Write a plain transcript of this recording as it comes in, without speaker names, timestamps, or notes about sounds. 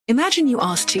Imagine you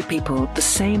ask two people the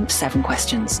same 7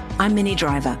 questions. I'm Minnie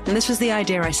Driver, and this was the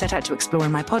idea I set out to explore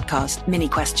in my podcast, Minnie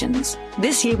Questions.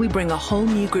 This year, we bring a whole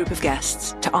new group of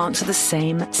guests to answer the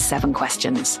same 7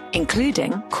 questions,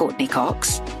 including Courtney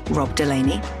Cox, Rob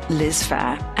Delaney, Liz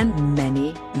Phair, and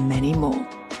many, many more.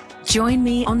 Join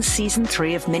me on Season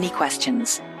 3 of Minnie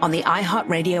Questions on the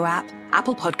iHeartRadio app,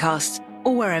 Apple Podcasts,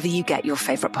 or wherever you get your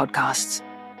favorite podcasts.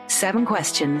 7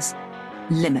 questions,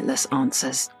 limitless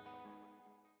answers.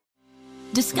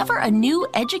 Discover a new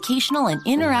educational and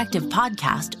interactive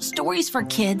podcast, Stories for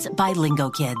Kids by Lingo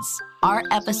Kids. Our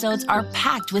episodes are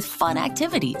packed with fun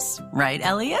activities. Right,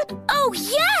 Elliot? Oh,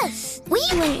 yes! We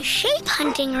went shape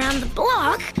hunting around the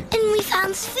block, and we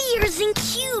found spheres and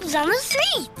cubes on the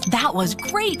street. That was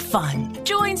great fun.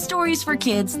 Join Stories for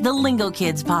Kids, the Lingo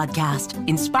Kids podcast,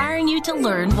 inspiring you to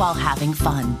learn while having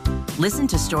fun. Listen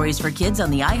to Stories for Kids on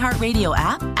the iHeartRadio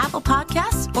app, Apple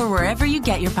Podcasts, or wherever you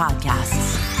get your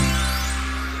podcasts.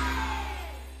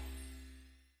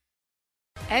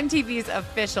 MTV's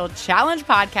official Challenge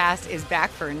podcast is back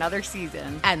for another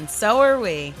season. And so are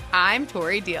we. I'm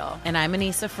Tori Deal. And I'm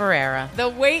Anissa Ferreira. The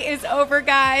wait is over,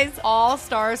 guys. All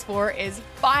Stars 4 is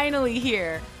finally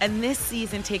here. And this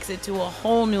season takes it to a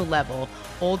whole new level.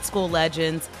 Old school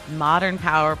legends, modern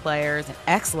power players, and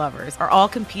ex-lovers are all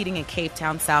competing in Cape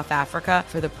Town, South Africa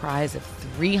for the prize of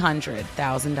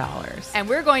 $300,000. And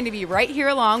we're going to be right here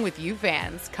along with you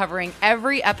fans, covering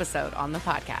every episode on the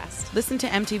podcast. Listen to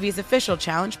MTV's official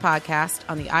Challenge podcast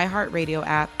on the iHeartRadio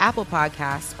app, Apple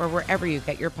Podcasts, or wherever you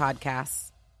get your podcasts.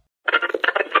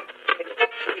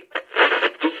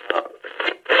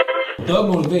 Thug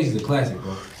Motivation is a classic,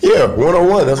 bro. Yeah,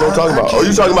 101. That's what I'm talking about. Oh,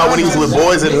 you talking about when he was with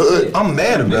Boys in the Hood? I'm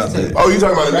mad about that. Oh, you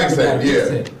talking about the mixtape?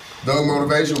 Yeah. Thug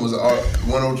Motivation was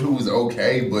 102 was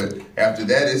okay, but after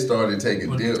that it started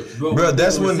taking dip. Bro,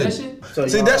 that's when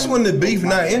that's when the beef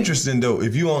not interesting though.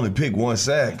 If you only pick one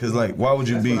side, cause like why would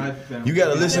you be? You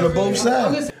gotta listen to both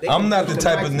sides. I'm not the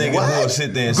type of nigga who'll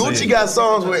sit there and Gucci say, got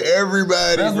songs with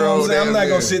everybody, that's bro. What I'm saying. I'm not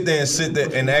gonna sit there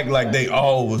and act like they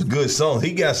all was good songs.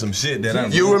 He got some shit that I.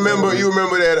 You remember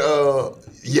that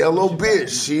yellow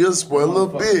bitch? She a spoiler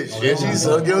bitch, and she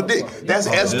suck your dick. That's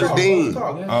Esther Dean.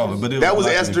 Oh, but that was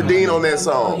Esther Dean on that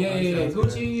song. Yeah.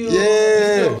 Gucci.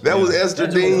 Yeah, that was Esther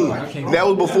Dean. That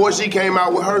was before she came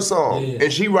out with her song,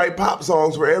 and she write pop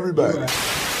songs for everybody.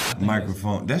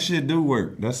 Microphone, that shit do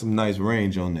work. That's some nice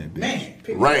range on that bitch.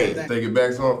 Rain, take it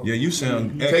back, song. Yeah, you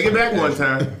sound. Take it back one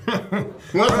time.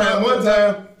 One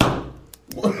time.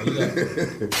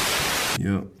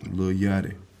 Yep, Lil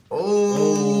Yachty.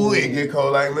 Oh, it get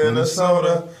cold like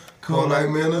Minnesota. Cold like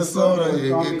Minnesota. It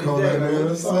get cold like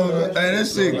Minnesota. Hey, that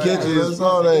shit catchy.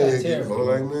 Minnesota. It get cold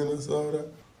like Minnesota.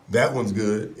 That one's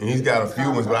good, and he's got a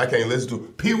few ones, but I can't listen to.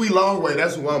 Pee Wee Longway,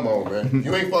 that's who I'm on, man.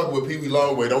 You ain't fucking with Pee Wee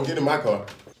Longway, don't get in my car.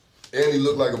 And he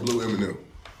look like a blue M&M.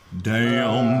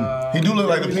 Damn. He do look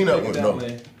like a peanut one, though.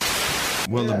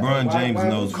 Well, LeBron James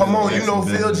knows. Come on, you know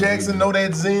Phil Jackson know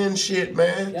that Zen shit,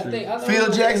 man.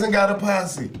 Phil Jackson got a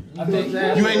posse.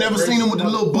 You ain't never seen him with the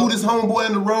little Buddhist homeboy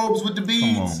in the robes with the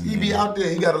beads? He be out there,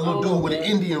 he got a little dude with an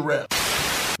Indian rap.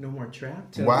 No more trap?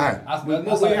 Why? We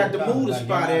have to move the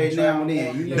spot every now and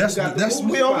then. That's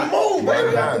we on the move, baby.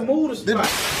 We have to move the spot.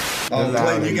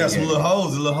 Clayton, you got some little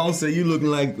hoes. The little hoes say you looking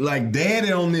like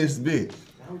daddy on this bitch.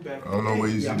 I don't know where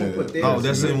you see that. Oh,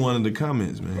 that's in one of the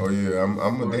comments, man. Oh yeah,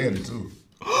 I'm a daddy too.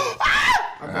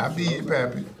 I be your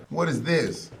pappy. What is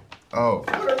this? Oh.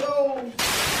 What are those?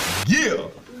 Yeah.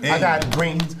 I got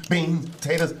greens, beans,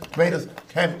 potatoes, tomatoes,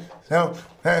 cabbage, help.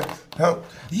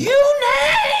 You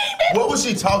name it. What was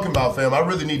she talking about, fam? I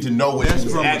really need to know what That's she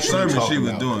was from the actually sermon talking she was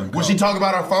about. doing. Was she talking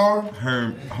about our farm?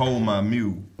 Her hold my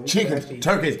mule. Chickens,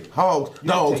 turkeys, hogs,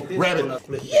 dogs, rabbits.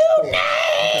 You name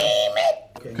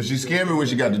it. Cause she scared me when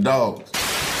she got the dogs.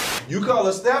 You call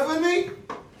her Stephanie?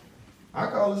 I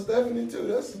call her Stephanie too.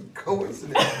 That's a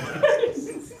coincidence.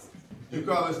 You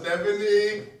call her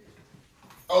Stephanie?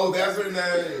 Oh, that's her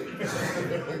name.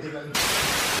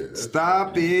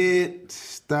 Stop it.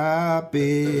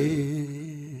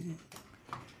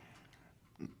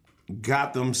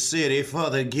 Gotham City for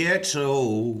the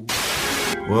ghetto.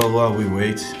 Well, while we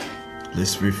wait,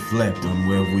 let's reflect on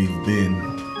where we've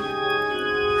been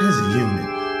as a unit,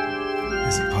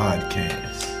 as a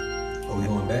podcast. Are we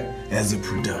going back? As a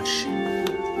production.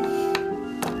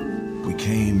 We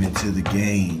came into the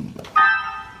game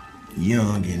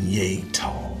young and yay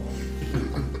tall.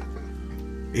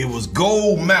 It was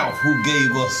Goldmouth who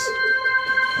gave us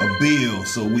a bill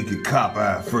so we could cop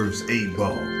our first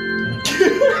 8-ball.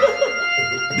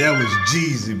 That was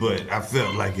Jeezy, but I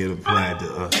felt like it applied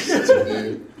to us.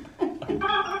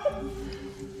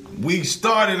 We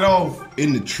started off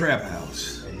in the trap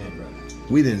house.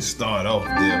 We didn't start off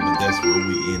there, but that's where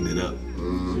we ended up.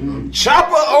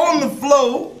 Chopper on the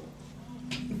floor,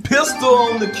 pistol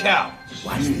on the couch.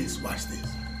 Watch this.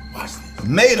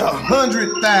 Made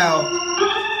 100,000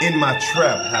 in my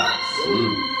trap house.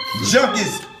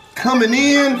 Junkies coming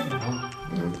in,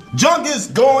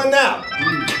 junkies going out.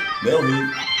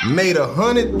 Made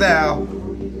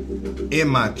 100,000 in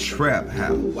my trap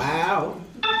house. Wow.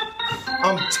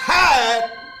 I'm tired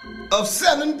of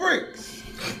selling bricks.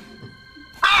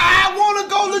 I wanna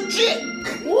go legit.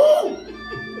 Woo!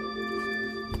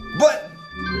 But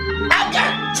I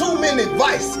got too many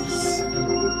vices.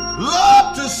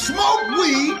 Love to smoke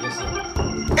weed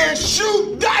and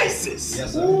shoot dices.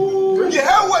 Yes, sir. You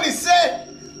heard what he said?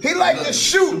 He like to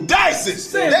shoot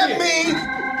dices. That means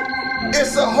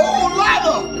it's a whole lot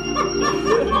of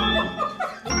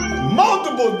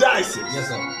multiple dices. Yes,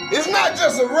 sir. It's not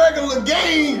just a regular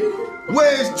game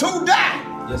where it's 2 die.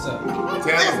 Yes, sir.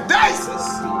 It's dices.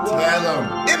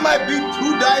 It might be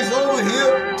 2 dice over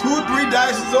here, 2 or 3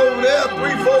 dices over there,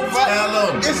 3, 4,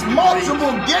 5. It's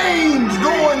multiple games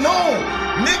going on.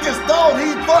 Niggas thought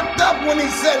he fucked up when he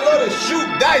said let us shoot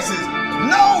dices.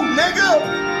 No, nigga.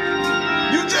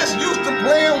 You just used to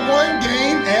playing one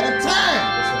game at a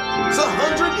time. It's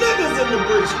 100 niggas in the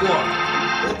brick squad.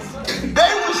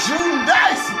 They were shooting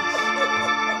dices.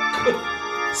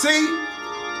 See?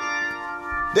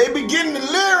 They be getting the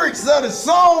lyrics of the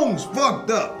songs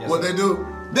fucked up. Yes, what they do?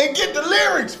 They get the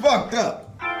lyrics fucked up.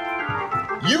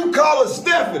 You call her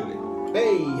Stephanie.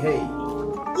 Hey.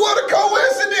 What a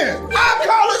coincidence. I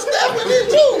call her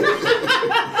Stephanie too.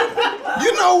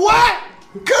 You know why?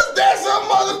 Cause that's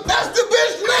the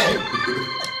bitch name.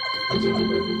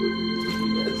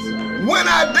 When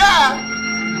I die,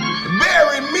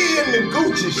 bury me in the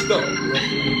Gucci store.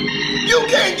 You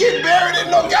can't get buried in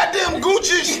no goddamn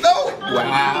Gucci store.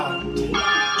 Wow.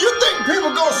 You think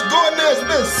people go in there and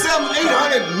spend $700,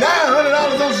 $800,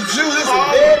 $900 on some shoes? This a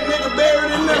dead nigga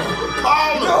buried in there.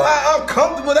 You know how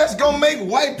uncomfortable that's gonna make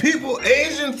white people,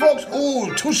 Asian folks?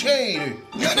 Ooh, touche.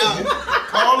 You know?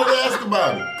 Call them and ask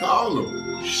about it. Call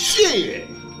them. Shit.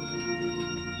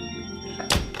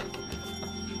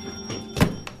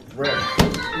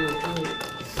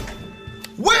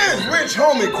 Where's Rich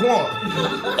Homie Quan?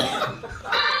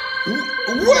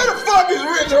 Where the fuck is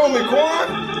Rich Homie Quan?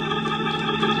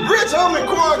 Rich Homie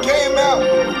Quan came out,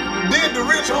 did the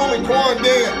Rich Homie Quan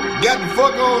dance, got the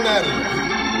fuck on out of here.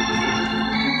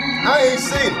 I ain't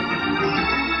seen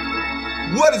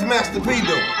it. What is Master P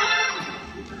doing?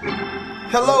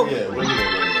 Hello?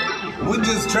 We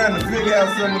just trying to figure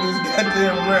out some of this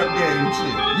goddamn rap game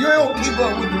shit. You don't keep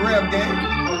up with the rap game.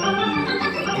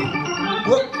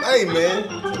 Well, hey man,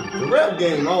 the rap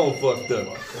game all fucked up.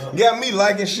 Got me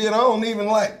liking shit I don't even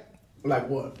like. Like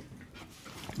what?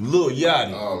 Lil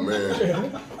Yachty. Oh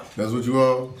man, that's what you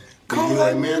on? Cold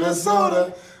like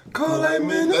Minnesota. Cold like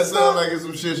Minnesota. That sounds like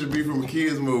some shit should be from a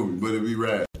kids movie, but it be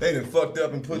rap. They done fucked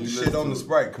up and put the shit on the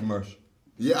Sprite commercial.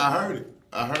 Yeah, I heard it.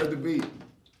 I heard the beat.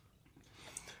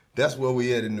 That's where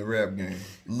we at in the rap game.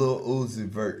 Lil Uzi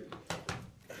Vert.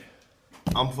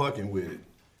 I'm fucking with it.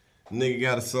 Nigga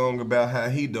got a song about how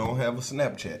he don't have a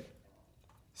Snapchat.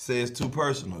 Say it's too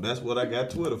personal. That's what I got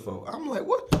Twitter for. I'm like,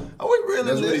 what? Are we really?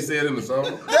 That's what he said in the song?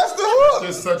 That's the hook.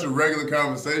 Just such a regular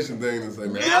conversation thing to say,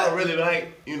 man, I don't really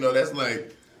like, that's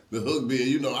like the hook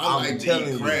being, I like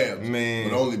to eat crabs, man,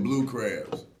 but only blue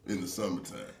crabs in the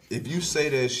summertime. If you say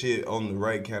that shit on the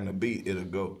right kind of beat, it'll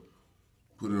go.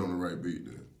 Put it on the right beat,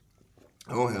 then.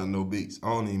 I don't have no beats. I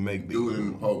don't even make beats. Do it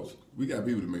in the post. We got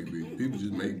people to make beats. People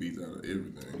just make beats out of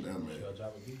everything. Now, man.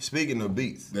 Speaking of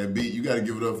beats. That beat, you got to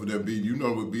give it up for that beat. You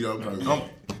know what beat I'm talking about.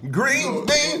 Green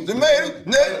beans, tomato,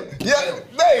 yeah,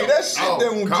 hey, that shit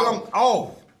that won't jump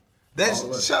off. That's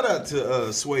shout out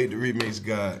to Suede the Remix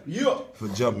God for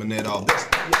jumping that off. That's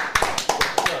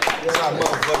our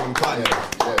motherfucking partner.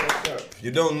 If you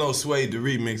don't know Suede the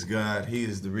Remix God, he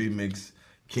is the remix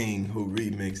king who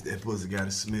remixed That Pussy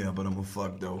Gotta Smell, but I'm a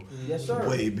fuck though. Yes, sir.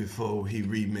 Way before he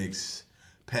remixed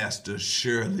Pastor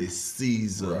Shirley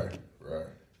Caesar. Right.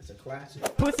 It's a classic.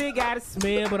 Pussy got a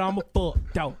smell, but I'm a fuck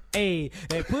though. Hey,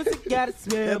 that pussy got a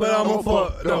smell, but I'm a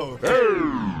fuck though. Hey.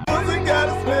 Pussy got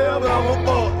a smell, but I'm a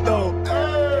fuck though.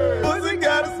 Hey. Pussy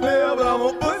got a smell, but I'm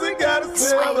a pussy got a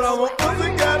smell, but I'm a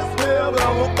pussy got a smell, but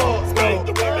I'm a fuck though.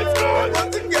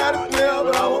 Pussy got a smell,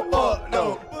 but I'm a fuck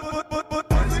though.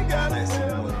 Pussy got a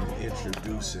smell.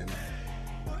 Introducing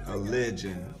a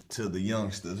legend to the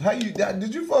youngsters.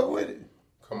 Did you fuck with it?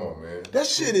 Come on, man. That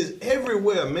shit is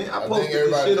everywhere, man. I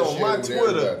posted the shit on my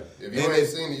Twitter. If you ain't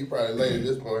seen it, you probably late at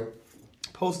this point.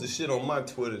 Post the shit on my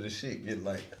Twitter, the shit get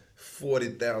like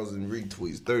 40,000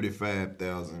 retweets,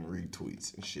 35,000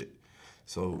 retweets and shit.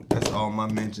 So that's all my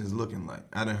mentions looking like.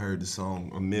 I done heard the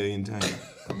song a million times.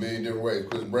 A million different ways.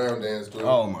 Chris Brown danced to it.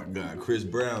 Oh my God, Chris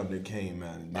Brown that came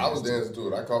out and danced. I was dancing to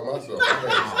it. I caught myself.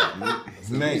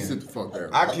 Man, sit the fuck down.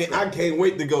 I can't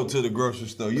wait to go to the grocery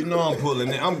store. You know I'm pulling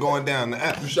it. I'm going down the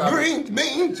aisle. Green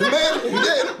beans, tomato,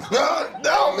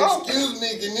 no. Excuse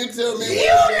me, can you tell me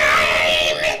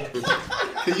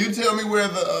Can you tell me where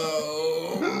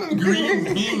the green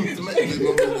beans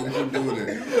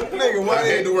Nigga, why I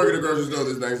had to work at the grocery store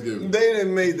this Thanksgiving. They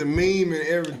done made the meme and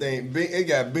everything. It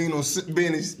got Benny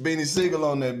Siegel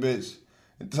on that bitch.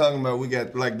 And talking about we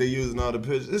got, like, they using all the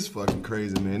pictures. It's fucking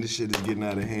crazy, man. This shit is getting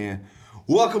out of hand.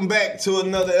 Welcome back to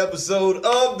another episode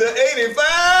of the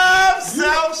 85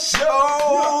 South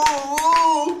Show.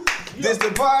 This the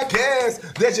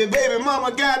podcast that your baby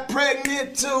mama got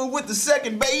pregnant to with the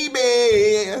second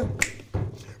baby.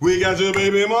 We got your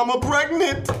baby mama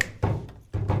pregnant.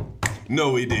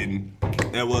 No, we didn't.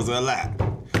 That was a lie.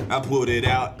 I put it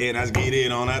out and I get it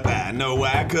on a thigh. Know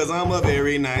why? Cause I'm a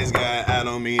very nice guy. I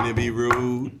don't mean to be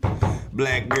rude.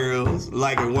 Black girls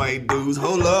liking white dudes.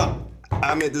 Hold up.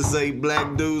 I meant to say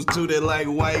black dudes too that like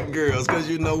white girls. Cause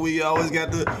you know we always got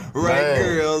the right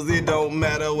girls. It don't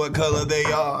matter what color they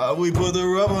are. We put the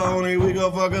rubber on it, we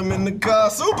gon' fuck them in the car.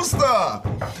 Superstar.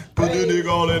 Put your dick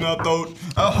all in our throat.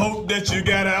 I hope that you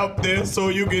got out there so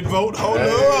you can vote. Hold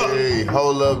up. Hey,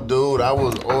 hold up, dude. I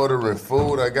was ordering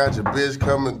food. I got your bitch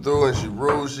coming through and she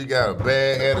rude. She got a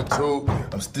bad attitude.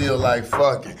 I'm still like,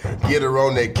 fuck it. Get her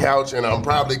on that couch and I'm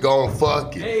probably gon'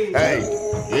 fuck it. Hey,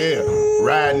 yeah.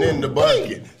 Riding in the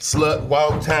bucket. Slut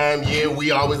walk time, yeah, we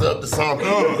always up to something.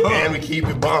 And we keep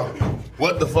it bumping.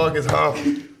 What the fuck is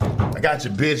humping? I got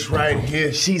your bitch right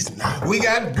here. She's not. We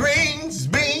got greens,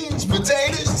 beans,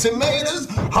 potatoes, tomatoes,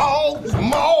 hogs,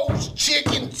 moles,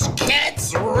 chickens,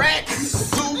 cats, rats,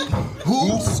 soup,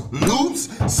 hoops, loops.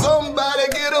 Somebody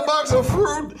get a box of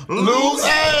Fruit Loops.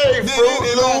 Hey,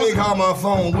 Fruit Loops. Call my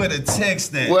phone with a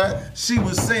text that. What? She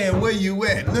was saying, where you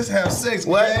at? Let's have sex,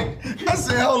 what? Greg. I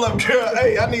said, hold up, girl.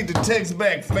 Hey, I need to text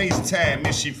back FaceTime.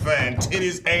 Is she fine?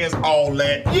 Titties, ass, all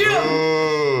that.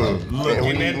 Yeah.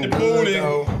 Looking at the booty.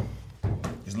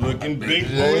 It's looking big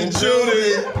booty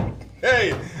Judy.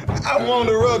 Hey, I want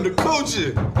to rub the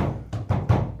coochie.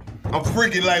 I'm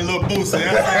freaking like Lil Boosie.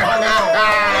 I said, hold on.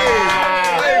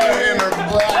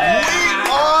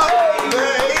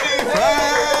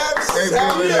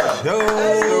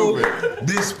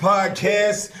 This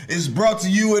podcast is brought to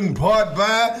you in part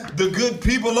by the good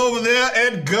people over there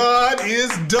at God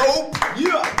is Dope.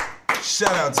 Yeah.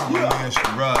 Shout out to my man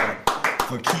Sherrod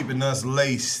for keeping us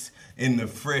laced in the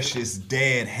freshest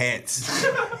dad hats.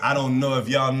 I don't know if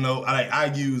y'all know,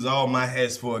 I use all my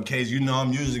hats for occasion. You know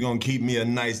I'm usually gonna keep me a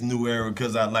nice new era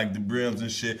because I like the brims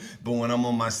and shit. But when I'm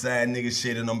on my side nigga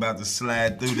shit and I'm about to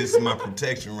slide through, this is my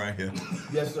protection right here.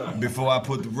 Yes, sir. Before I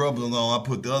put the rubber on, I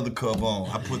put the other cup on.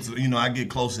 I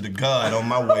get closer to God on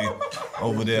my way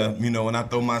over there. You know, when I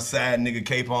throw my side nigga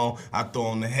cape on, I throw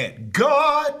on the hat.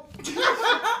 God!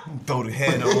 Throw the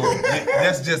hat on.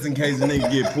 That's just in case a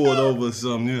nigga get pulled over or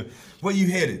something. Yeah. Where you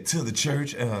headed? To the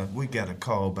church? We got a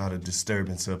call about a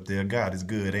disturbance up there. God is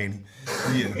good, ain't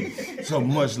he? Yeah. So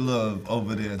much love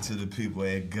over there to the people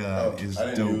at God is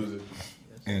Dope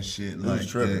and shit like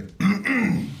that.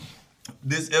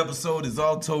 This episode is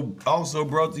also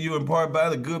brought to you in part by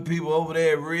the good people over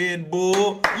there at Red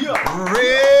Bull. Yeah.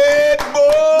 Red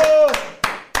Bull!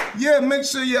 Yeah, make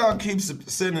sure y'all keep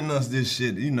sending us this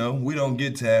shit. You know, we don't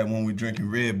get tired when we drinking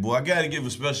Red Bull. I gotta give a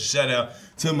special shout out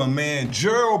to my man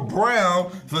Gerald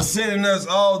Brown for sending us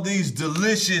all these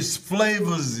delicious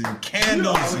flavors and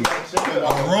candles and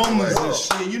aromas and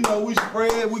shit. You know, we spray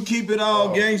it, we keep it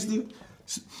all gangster.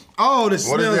 Oh, the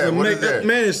smells amazing.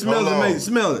 Man, it smells amazing.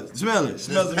 Smell it. Smells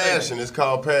amazing. Passion. It's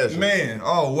called passion. Man,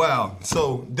 oh wow.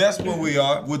 So that's where we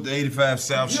are with the 85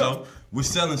 South Show. We're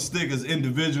selling stickers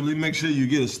individually. Make sure you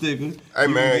get a sticker. Hey,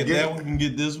 man, get that one. You can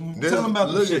get this one. Tell them about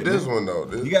look at this one, though.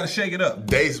 You got to shake it up.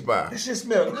 Day Spa. This shit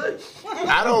smell good.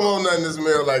 I don't want nothing to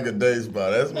smell like a Day Spa.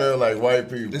 That smell like white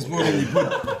people. This one you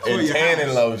put and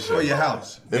tanning lotion. For your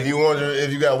house. If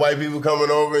you got white people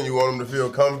coming over and you want them to feel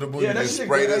comfortable, you just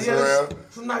spray this around.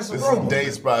 It's a nice aroma. This is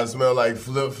Day Spa. It smells like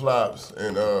flip-flops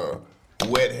and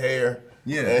wet hair.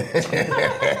 Yeah.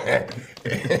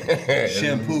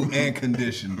 Shampoo and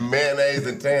conditioner. Mayonnaise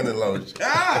and tanning lotion.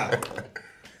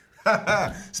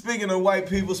 Speaking of white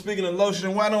people, speaking of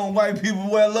lotion, why don't white people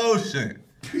wear lotion?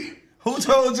 Who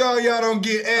told y'all don't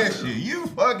get ashy? You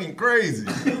fucking crazy.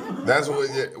 That's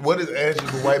what is ashy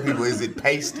for white people? Is it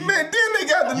pasty? Man, then they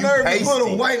got the nerve to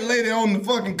put a white lady on the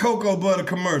fucking cocoa butter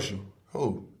commercial.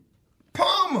 Who?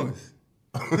 Palmer's.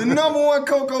 The #1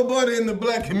 cocoa butter in the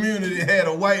black community had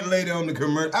a white lady on the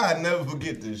commercial. I'd never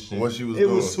forget this shit. What she was doing?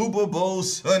 It was Super Bowl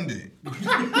Sunday. When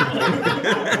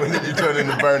did you turn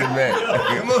into Bernie Mac?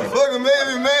 That motherfucker made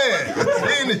me mad. I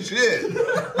seen the shit.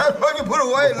 I fucking put a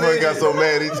white lady. Got so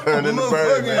mad he turned into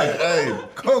Bernie Mac. Hey,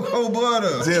 cocoa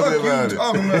butter. Tell me about it.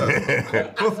 Talking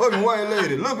about what fucking white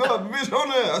lady? Look up, bitch, on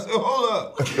there. I said, hold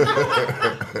up.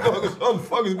 What the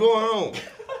fuck is going on?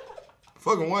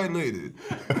 Fucking white lady.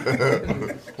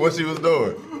 What she was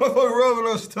doing? Motherfucker rubbing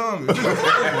her stomach.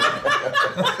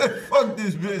 Fuck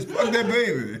this bitch. Fuck that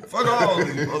baby. Fuck all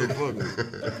these motherfuckers.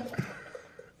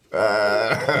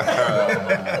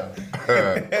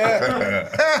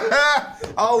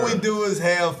 All we do is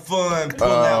have fun, pull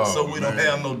out so we don't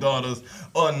have no daughters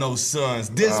or no sons.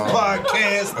 This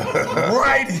podcast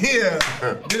right here,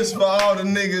 this for all the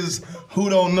niggas who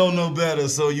don't know no better,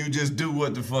 so you just do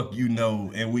what the fuck you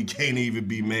know, and we can't even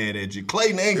be mad at you.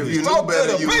 Clayton English, if you talk knew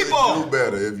better, to the you people. would do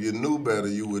better. If you knew better,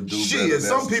 you would do better. Shit,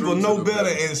 some people know better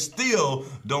and still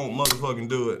don't motherfucking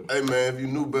do it. Hey man, if you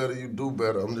knew better, you do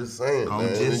better. I'm just saying, I'm man.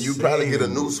 just And you saying. probably get a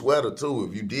new sweater too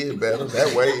if you did better.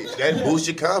 That way, that boosts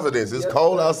your confidence. It's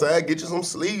cold outside. Get you some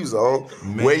sleeves on.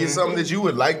 Man. Wear you something that you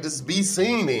would like to be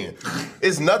seen in.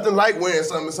 It's nothing like wearing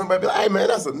something. Somebody be like, "Hey man,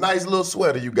 that's a nice little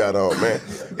sweater you got on, man."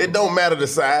 It don't matter the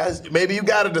size. Maybe you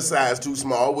got it the size too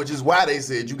small, which is why they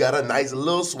said you got a nice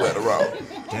little sweater on.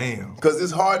 Damn. Because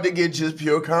it's hard to get just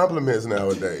pure compliments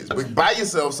nowadays. But buy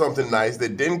yourself something nice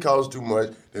that didn't cost too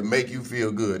much that make you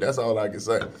feel good. That's all I can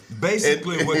say.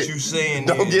 Basically, what you saying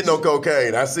don't is... get no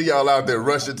cocaine. I see y'all out there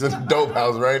rushing to the dope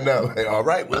house right now. Like, all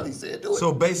right, well, he said do it.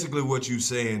 So basically what you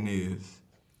saying is...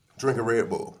 Drink a Red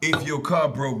Bull. If your car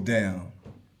broke down,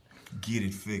 get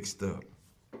it fixed up.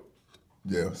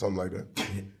 Yeah, something like that.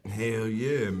 Hell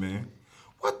yeah, man.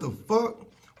 What the fuck?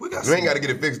 We got You ain't got to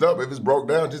get it fixed up. If it's broke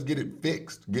down, just get it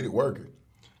fixed. Get it working.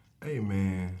 Hey,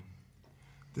 man.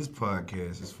 This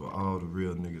podcast is for all the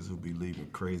real niggas who be leaving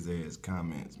crazy ass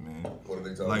comments, man. What are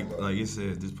they talking about? Like it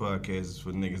says, this podcast is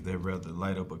for niggas that rather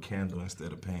light up a candle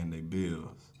instead of paying their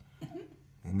bills.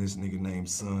 And this nigga named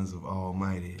Sons of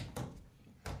Almighty.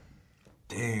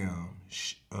 Damn.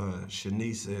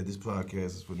 Shanice said this podcast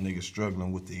is for niggas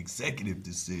struggling with the executive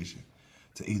decision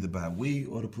to either buy weed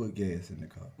or to put gas in the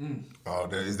car. Oh,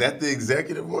 is that the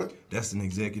executive one? That's an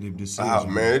executive decision. Oh,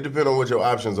 man, it depends on what your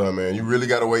options are, man. You really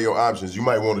got to weigh your options. You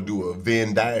might want to do a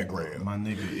Venn diagram. My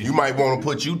nigga. You might want to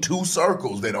put you two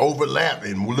circles that overlap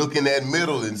and look in that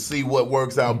middle and see what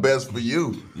works out best for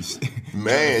you.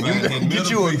 Man, you get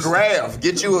you a graph.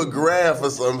 Get you a graph or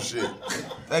some shit.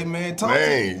 Hey, man,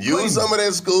 use some of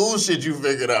that school shit you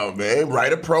figured out, man.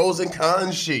 Write a pros and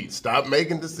cons sheet. Stop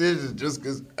making decisions just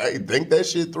because, hey, think that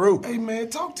shit through. Hey, man,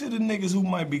 talk to the niggas who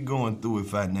might be going through it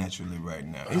financially right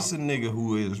now. It's a nigga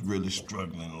who is really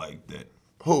struggling like that.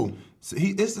 Who? So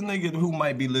it's a nigga who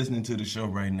might be listening to the show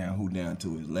right now who down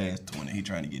to his last 20. He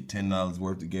trying to get $10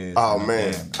 worth of gas. Oh,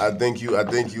 man, I think you, I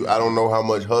don't know how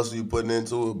much hustle you putting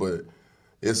into it, but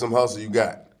it's some hustle you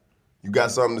got. You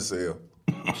got something to sell.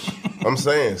 I'm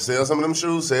saying, sell some of them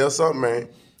shoes, sell something, man.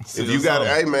 If you got,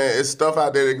 hey, man, it's stuff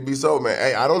out there that can be sold, man.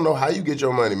 Hey, I don't know how you get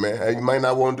your money, man. Hey, you might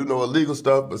not want to do no illegal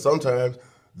stuff, but sometimes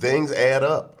things add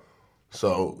up.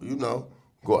 So, you know,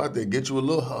 go out there, get you a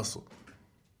little hustle.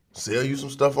 Sell you some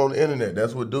stuff on the internet.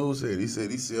 That's what dude said. He said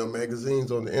he sell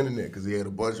magazines on the internet because he had a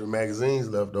bunch of magazines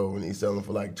left over and he's selling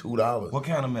for like $2. What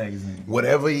kind of magazine?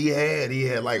 Whatever he had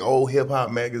like old hip hop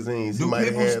magazines. Do he might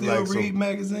people have still like read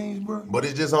magazines, bro? But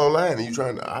it's just online and you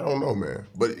trying to, I don't know, man.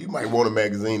 But you might want a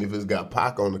magazine if it's got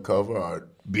Pac on the cover or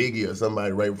Biggie or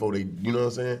somebody right before they, you know what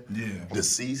I'm saying? Yeah.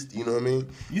 Deceased, you know what I mean?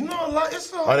 You know,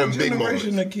 it's a All whole them big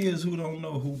generation of kids who don't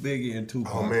know who Biggie and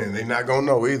Tupac. Oh man, they not gonna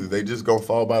know either. They just gonna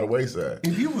fall by the wayside.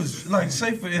 If you was like,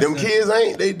 say for instance, them kids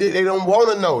ain't. They don't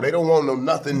want to know. They don't want to know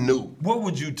nothing new. What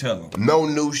would you tell them? No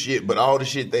new shit, but all the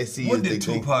shit they see. What is did they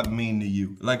Tupac mean to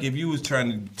you? Like if you was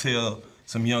trying to tell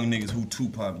some young niggas who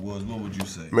Tupac was, what would you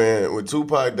say? Man, when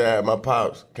Tupac died, my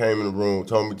pops came in the room,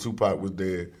 told me Tupac was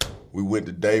dead. We went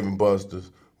to Dave and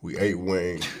Buster's. We ate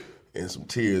wings, and some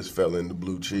tears fell in the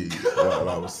blue cheese while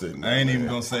I was sitting there. I ain't even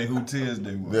gonna say who tears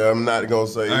they were. Yeah, I'm not gonna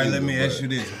say. All right, either, let me ask you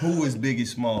this: who is Biggie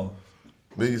Smalls?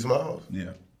 Biggie Smalls?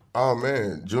 Yeah. Oh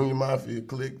man, Junior Mafia,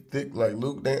 click thick like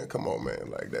Luke. Dan, come on,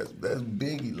 man, like that's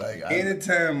Biggie. Like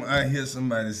anytime I hear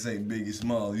somebody say Biggie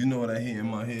Smalls, you know what I hear in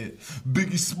my head?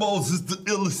 Biggie Smalls is the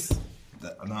illest.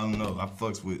 I don't know. I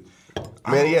fucks with.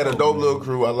 Man, he had a dope little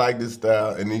crew. I like this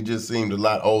style, and he just seemed a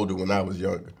lot older when I was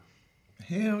younger.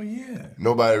 Hell yeah.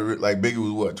 Nobody, like Biggie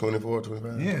was what, 24,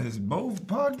 25? Yeah, it's both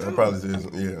Pac too. That probably is,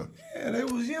 yeah. Yeah, they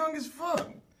was young as fuck.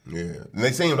 Yeah, and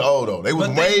they seemed old though. They was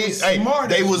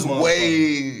They was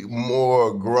way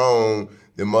more grown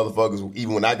than motherfuckers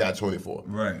even when I got 24.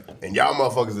 Right. And y'all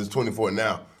motherfuckers is 24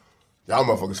 now. Y'all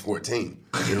motherfuckers 14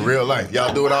 in real life.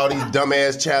 Y'all doing all these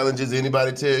dumbass challenges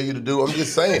anybody tell you to do. I'm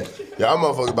just saying. Y'all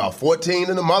motherfuckers about 14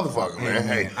 in the motherfucker, man.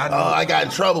 Hey, I got in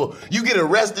trouble. You get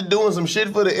arrested doing some shit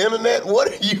for the internet? What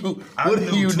are you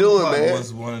doing, man? Tupac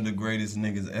was one of the greatest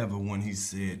niggas ever when he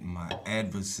said, "My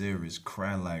adversaries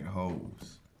cry like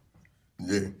hoes."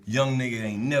 Yeah. Young nigga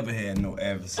ain't never had no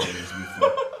adversaries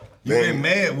before. You been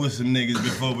mad with some niggas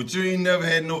before, but you ain't never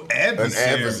had no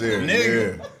adversary. An adversary,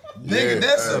 nigga. yeah. Nigga,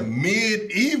 that's a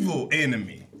medieval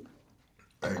enemy.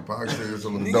 Hey, Pac said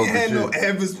some of the Nigga dopest had shit. no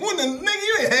adversaries. Nigga,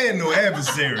 you ain't had no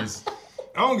adversaries.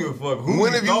 I don't give a fuck who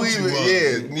When you have thought you you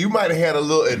even, was. you might have had a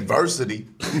little adversity.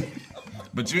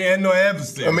 But you ain't had no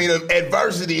adversary. I mean,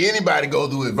 adversity, anybody go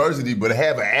through adversity, but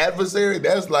have an adversary,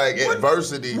 that's like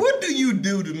adversity. What do you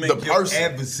do to make your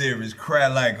adversaries cry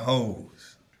like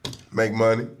hoes? Make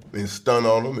money and stun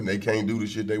on them and they can't do the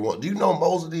shit they want. Do you know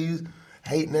most of these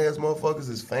hating ass motherfuckers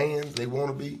is fans they want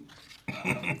to be?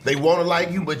 They want to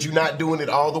like you, but you're not doing it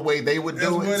all the way they would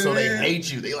do it, so they hate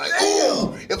you. They like,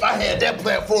 ooh, if I had that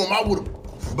platform, I would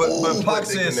have. But Pac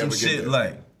said some shit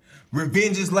like,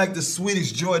 revenge is like the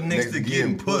sweetest joy next to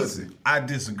getting pussy. I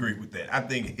disagree with that. I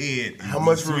think head is How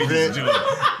much the revenge? sweetest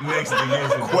joy next to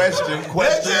getting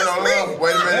Question on that.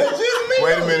 Wait a minute. That's just me.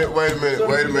 Wait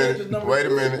a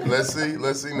minute. Let's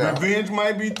see now. Revenge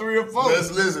might be 3 or 4.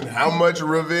 Let's listen. How much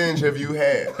revenge have you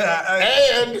had?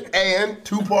 and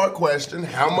two-part question.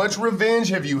 How much revenge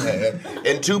have you had?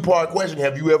 And two-part question.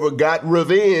 Have you ever got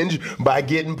revenge by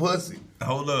getting pussy?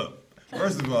 Hold up.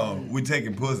 First of all, we're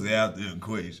taking pussy out the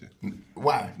equation.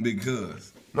 Why?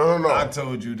 Because No. I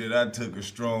told you that I took a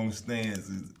strong stance.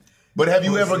 But have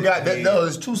you ever got that? Pussy No,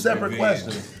 it's two separate revenge.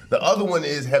 questions. The other one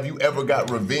is, have you ever got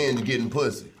revenge getting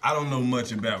pussy? I don't know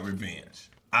much about revenge.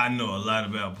 I know a lot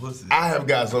about pussy. I have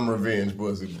got some revenge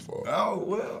pussy before. Oh,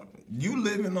 well, you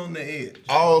living on the edge.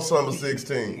 All summer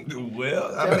 16.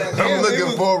 Well, I'm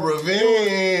looking for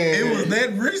revenge. It was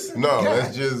that recent? No,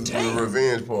 that's just the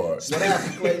revenge part.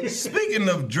 Speaking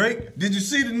of Drake, did you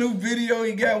see the new video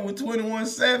he got with 21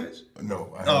 Savage?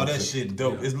 No. Oh, that shit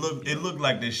dope. It looked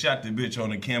like they shot the bitch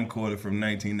on a camcorder from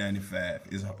 1995.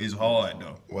 It's hard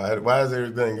though. Why does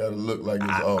everything gotta look like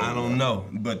it's old? I don't know,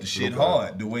 but the shit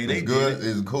hard. The way they It's good. did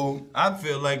it. It's cool. I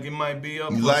feel like it might be up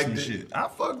You for liked some it? shit. I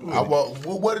fucked with I it. want.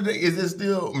 What are they? Is it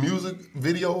still music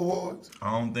video awards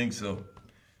I don't think so.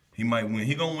 He might win.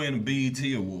 He gonna win a BET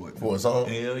award for a song?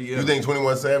 Hell yeah. You think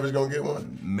 21 Savage gonna get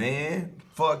one? Man,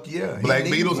 fuck yeah. He Black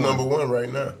need Beatles one. #1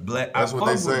 right now. That's I what they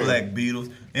fuck with saying. Black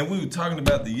Beatles, and we were talking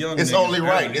about the young. It's niggas only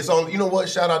right. earlier. It's only. You know what?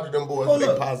 Shout out to them boys for Hold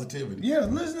their up. positivity. Yeah,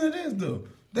 listen to this though.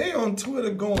 They on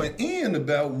Twitter going in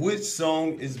about which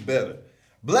song is better,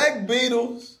 Black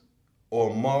Beatles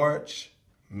or March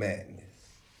Madness.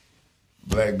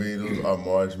 Black Beatles or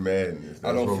March Madness.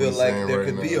 I That's don't what feel we like saying there right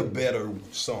could now. be a better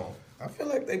song. I feel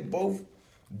like they both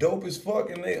dope as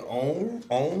fuck in their own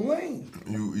lane.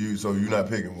 So you're not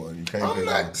picking one. You can't I'm pick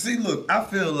not. one. See, look, I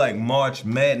feel like March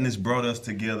Madness brought us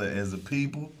together as a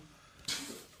people,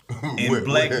 and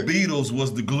Black Beatles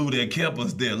was the glue that kept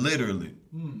us there, literally.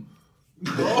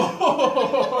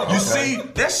 You see,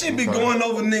 that shit be going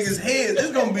over niggas' heads.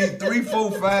 It's gonna be 3,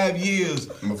 4, 5 years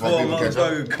before a people catch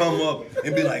motherfucker come up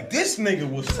and be like, this nigga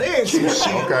was saying some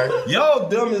shit. Okay. Y'all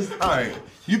dumb as, all right.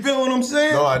 You feel what I'm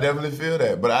saying? No, I definitely feel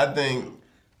that. But I think,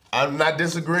 I'm not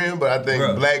disagreeing, but I think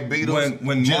Bruh, Black Beatles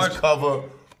when just March- cover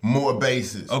more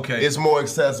bases. Okay. It's more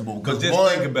accessible. Cause just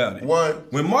think about it.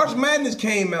 When March Madness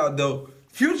came out though,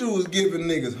 Future was giving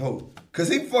niggas hope. Cause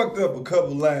he fucked up a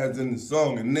couple lines in the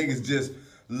song and niggas just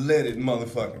let it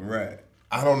motherfucking ride.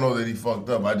 I don't know that he fucked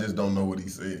up. I just don't know what he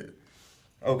said.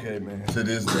 Okay, man. To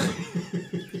this day.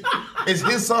 It's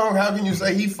his song. How can you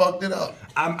say he fucked it up?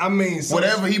 I mean,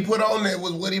 whatever he put on there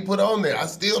was what he put on there. I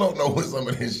still don't know what some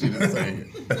of this shit is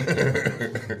saying.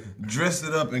 Dress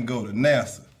it up and go to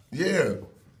NASA. Yeah.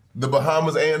 The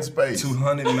Bahamas and space.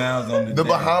 200 miles on the The day.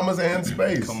 Bahamas and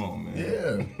space. Come on, man.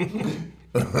 Yeah.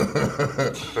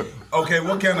 Okay,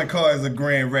 what kind of car is a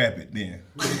Grand Rapid then?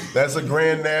 That's a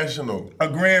Grand National. A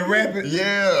Grand Rapid?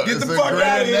 Yeah. Get it's the a fuck out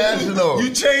Grand of here. National. You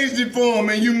changed it for him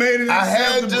and you made it I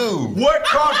had acceptable. to. What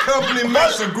car company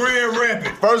makes a Grand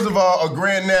Rapid? First of all, a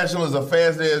Grand National is a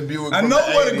fast ass Buick. I from know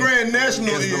the what a 80s. Grand National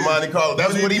It's is. the Monte Carlo.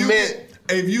 That's But what if he you meant.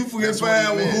 If you can That's what he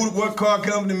find meant. what car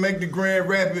company make the Grand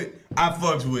Rapid, I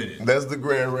fucks with it. That's the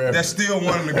Grand Rapid. That's still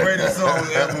one of the greatest songs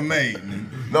ever made.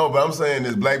 No, but I'm saying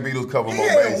this Black Beatles cover more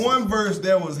Yeah, bases. one verse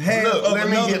that was half Look, of let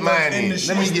me another get mine verse in. and the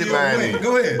Let me shit get still mine went. in.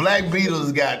 Go ahead. Black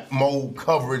Beatles got more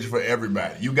coverage for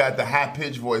everybody. You got the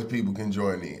high-pitched voice people can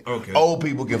join in. Okay. Old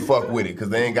people can fuck with it because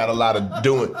they ain't got a lot of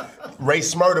doing. Ray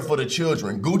Smurda for the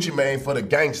children. Gucci Mane for the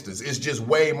gangsters. It's just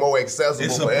way more accessible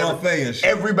It's for a buffet of shit.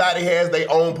 Everybody has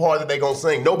their own part that they gonna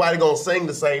sing. Nobody gonna sing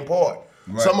the same part.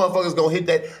 Right. Some motherfuckers gonna hit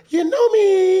that, you know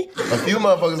me. A few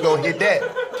motherfuckers gonna hit that.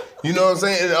 You know what I'm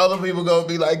saying? And other people gonna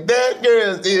be like, that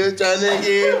girl still trying to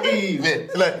get even.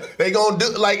 Like, they gonna do,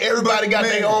 like, everybody got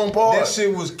their own part. That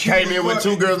shit was cute. Came in with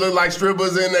two girls look like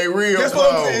strippers in their real That's clothes.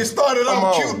 what I'm saying. It started Come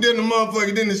off on. cute, then the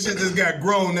motherfucker, then the shit just got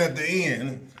grown at the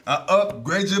end. I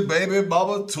upgrade your baby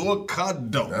baba to a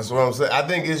condo. That's what I'm saying. I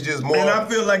think it's just more And I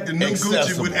feel like the new Gucci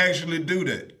accessible. would actually do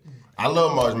that. I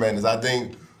love March Madness. I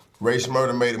think Ray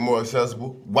Smurda made it more accessible.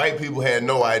 White people had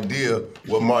no idea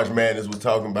what March Madness was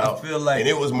talking about. I feel like- and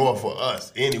it was more for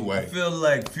us anyway. I feel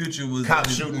like Future was Cop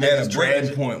shooting at niggas a breaking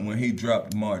trash. point when he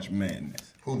dropped March Madness.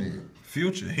 Who did?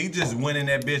 Future. He just went in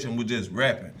that bitch and was just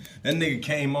rapping. That nigga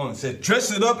came on and said,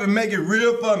 dress it up and make it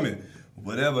real for me.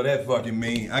 Whatever that fucking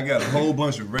mean. I got a whole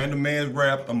bunch of random ass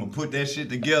rap. I'm gonna put that shit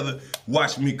together.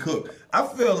 Watch me cook. I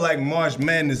feel like March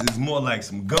Madness is more like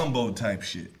some gumbo type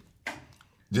shit.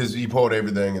 Just he poured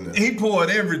everything in there. He poured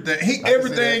everything.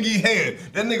 Everything he had.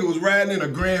 That nigga was riding in a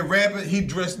Grand Rapid. He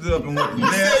dressed it up and went.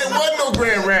 You said it wasn't no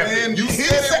Grand Rapid. And You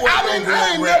said it wasn't no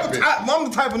Grand Rapid. I'm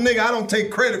the type of nigga I don't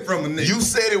take credit from a nigga. You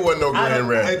said it wasn't no Grand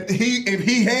Rapid. If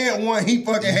he had one, he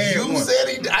fucking had one. You said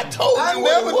he. I told you. I what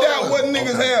never it was. doubt what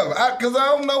niggas have, cause I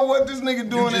don't know what this nigga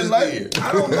doing in just life. did.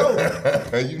 I don't know.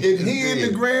 You If just he in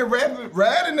did. the Grand Rapid,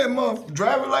 riding that motherfucker,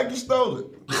 driving like he stole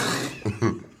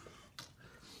it.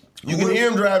 You can hear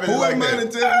him driving it Who like am I to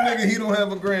that. tell the nigga he don't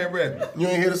have a Grand Rapid? You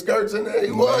ain't hear the skirts in there? He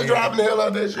was driving the hell out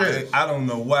of that shit. I don't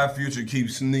know why Future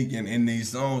keeps sneaking in these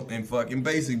songs and fucking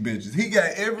basic bitches. He got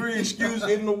every excuse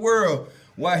in the world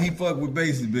why he fuck with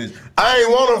basic bitches. I ain't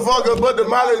wanna fuck her, but the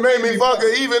Molly made me fuck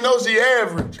her, even though she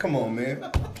average. Come on,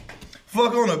 man.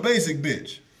 Fuck on a basic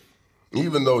bitch.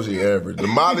 Even though she average. The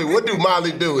Molly, what do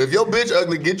Molly do? If your bitch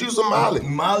ugly, get you some Molly.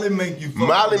 Molly make you fuck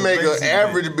Molly with a make an basic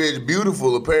average bitch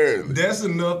beautiful, apparently. That's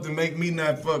enough to make me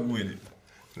not fuck with it.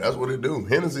 That's what it do.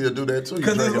 Hennessy will do that too. You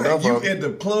Cause it's drink like enough you of it. at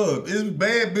the club, it's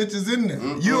bad bitches in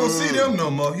there. You don't see them no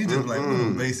more. You just like, where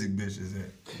the basic bitches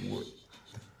at?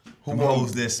 Who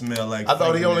hoes that smell like? I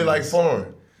thought he only liked fingernails?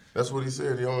 foreign. That's what he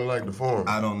said. He only liked the foreign.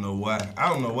 I don't know why. I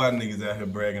don't know why niggas out here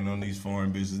bragging on these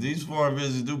foreign bitches. These foreign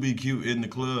bitches do be cute in the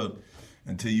club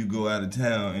until you go out of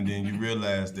town and then you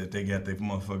realize that they got their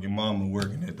motherfucking mama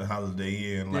working at the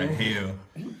Holiday Inn like hell.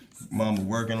 Mama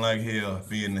working like hell,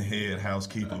 being the head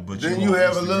housekeeper. But Then you you on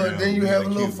have a Instagram little. Then you being have a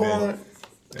little cute bitch. foreign.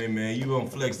 Hey man, you gonna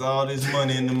flex all this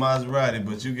money in the Maserati,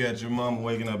 but you got your mama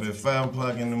waking up at 5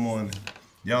 o'clock in the morning.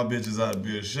 Y'all bitches ought to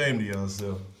be ashamed of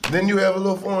yourself. Then you have a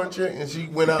little foreign chick, and she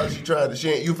went out. She tried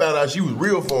to. You found out she was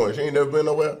real foreign. She ain't never been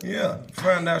nowhere. Yeah,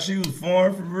 found out she was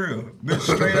foreign for real. Bitch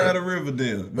straight out of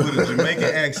Riverdale with a Jamaican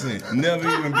accent. Never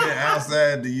even been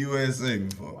outside the USA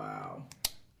before. Wow.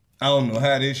 I don't know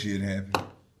how this shit happened.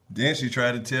 Then she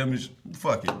tried to tell me,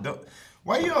 fuck it.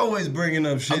 Why you always bringing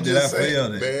up shit I'm that I just saying,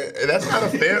 failed at? man. That's not a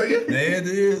failure. Yeah, it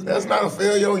is. That's not a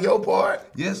failure on your part.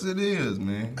 Yes, it is,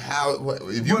 man. How?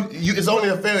 If you, it's only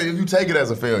a failure if you take it as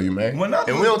a failure, man.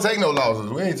 And we don't take no losses.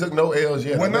 We ain't took no L's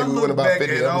yet. When I think we look went about back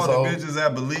 50 at all the episodes. bitches I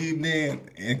believed in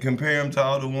and compare them to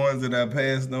all the ones that I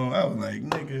passed on, I was like,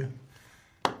 nigga,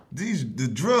 the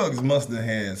drugs must have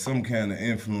had some kind of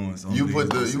influence on You these put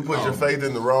bitches. your faith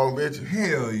in the wrong bitches.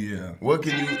 Hell yeah. What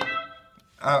can you?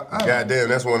 Goddamn,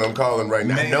 that's what I'm calling right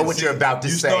now. Man, I know what you're about to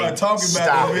you say. start talking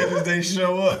Stop about it. the bitches, they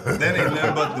show up. That ain't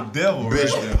nothing but the devil right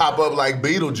Bitch there. pop up like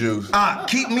Beetlejuice.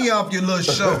 Keep me off your little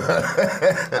show.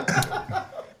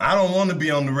 I don't want to be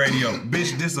on the radio.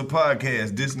 Bitch, this a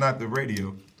podcast. This not the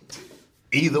radio.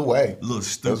 Either way. Little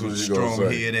stupid, you gonna strong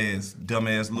say. head ass, dumb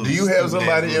ass little. Do you have stupid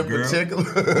ass somebody little in girl.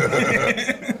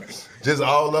 particular? Just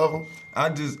all of them?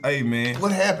 Hey man.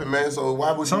 What happened, man? So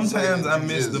why would you say Sometimes that I you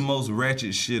miss just- the most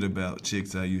ratchet shit about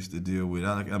chicks I used to deal with.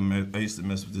 I used to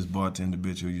mess with this bartender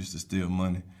bitch who used to steal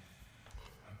money.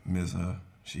 Miss her.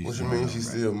 What you mean she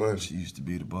steal money? She used to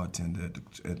be the bartender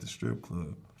at the strip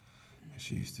club. And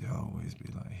she used to always be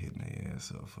like hitting their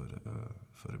ass up for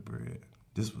the bread.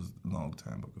 This was a long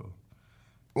time ago.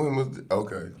 When was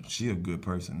okay. She a good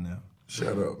person now.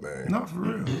 Shut up, man. Not for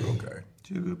real. Okay.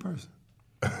 She a good person.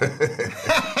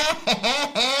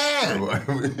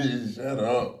 Shut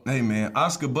up. Hey man,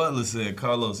 Oscar Butler said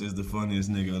Carlos is the funniest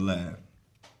nigga alive.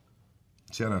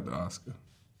 Shout out to Oscar.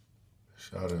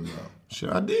 Shout him out.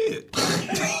 Sure I did.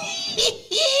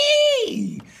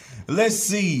 Let's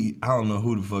see. I don't know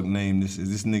who the fuck name this is.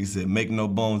 This nigga said, make no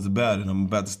bones about it. I'm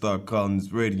about to start calling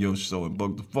this radio show and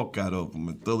bug the fuck out of him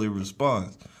and Thully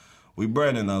responds. We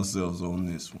branding ourselves on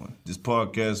this one. This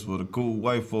podcast for the cool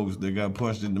white folks that got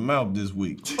punched in the mouth this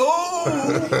week.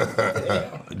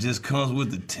 Oh! It just comes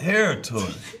with the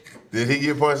territory. Did he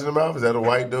get punched in the mouth? Is that a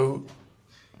white dude?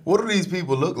 What do these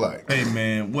people look like? Hey,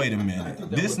 man, wait a minute.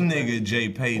 This nigga, Jay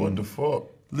Payton. What the fuck?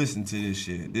 Listen to this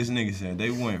shit. This nigga said they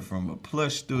went from a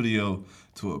plush studio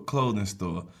to a clothing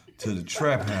store to the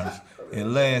trap house.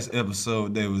 And last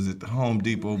episode, they was at the Home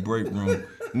Depot break room.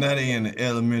 Now they in the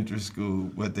elementary school,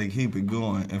 but they keep it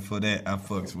going. And for that, I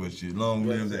fucks with you. Long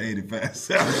live the 85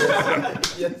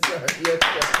 South. Yes, sir. Yes,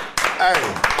 sir.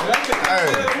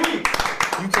 Hey.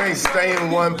 You can't stay in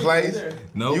one place.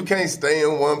 Nope. You can't stay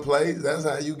in one place. That's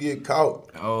how you get caught.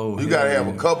 Oh, you gotta have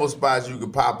a couple spots you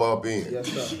can pop up in. Yes,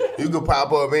 sir. You can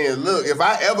pop up in. Look, if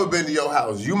I ever been to your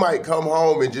house, you might come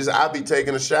home and I'll be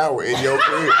taking a shower in your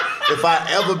crib. If I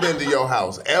ever been to your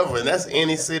house, ever, and that's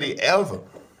any city ever.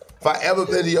 If I ever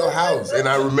been to your house and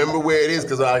I remember where it is,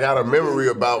 because I got a memory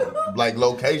about like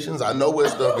locations, I know where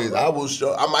stuff is. I will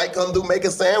show. I might come through, make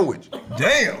a sandwich.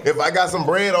 Damn. If I got some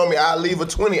bread on me, I'll leave a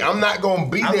 20. I'm not gonna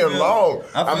be there long.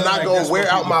 I'm not gonna wear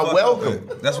out my welcome.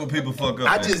 That's what people fuck up.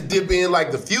 I just dip in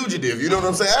like the fugitive. You know what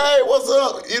I'm saying? Hey, what's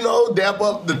up? You know, dap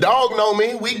up. The dog know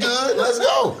me. We good. Let's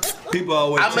go. People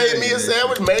always. I made me a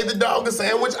sandwich. Made the dog a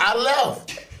sandwich. I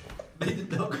left.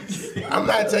 I'm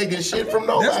not taking shit from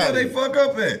nobody. That's where they fuck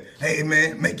up at. Hey,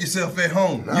 man, make yourself at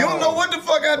home. No. You don't know what the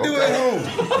fuck I do at home.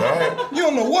 Right. You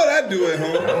don't know what I do at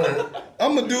home.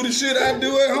 I'm going to do the shit I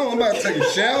do at home. I'm about to take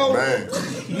a shower. Man.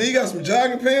 Then you got some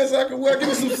jogging pants I can wear. Give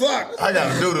me some socks. I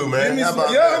got a doo-doo, man.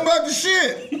 I'm about to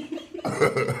shit.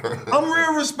 I'm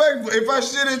real respectful. If I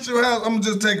shit at your house, I'm going to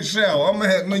just take a shower. I'm going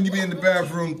to make you be in the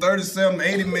bathroom 37,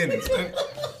 80 minutes.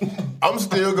 I'm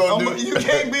still gonna You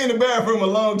can't be in the bathroom a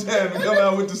long time and come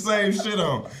out with the same shit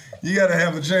on. You gotta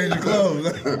have a change of clothes.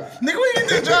 Nigga, where you get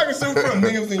that jogging suit from?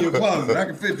 Nigga, it was in your closet. I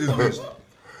can fit this bitch.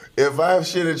 If I have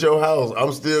shit at your house,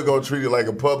 I'm still gonna treat it like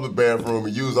a public bathroom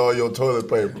and use all your toilet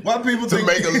paper. Why people to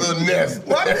make a little nest?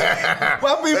 Why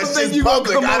people think you gonna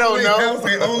come over their house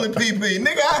and only pee?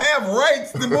 Nigga, I have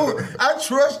rights to move. I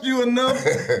trust you enough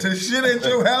to shit at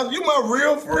your house. You my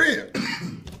real friend.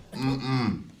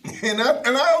 And I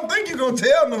don't think you're gonna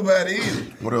tell nobody either.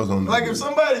 What else on there? Like if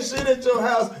somebody shit at your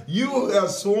house, you are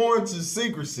sworn to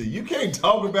secrecy. You can't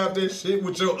talk about that shit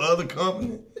with your other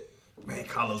company. Man,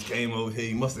 Carlos came over here.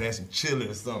 He must have had some chili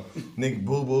or something. Nigga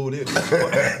boo-booed it.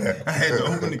 I had to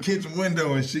open the kitchen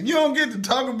window and shit. You don't get to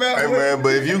talk about Hey, man,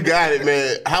 but if you got it,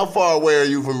 man, how far away are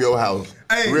you from your house?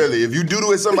 Hey. Really, if you do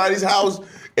it at somebody's house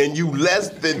and you less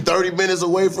than 30 minutes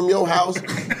away from your house,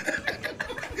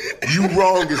 you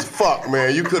wrong as fuck,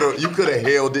 man. You could have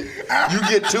held it. You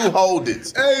get 2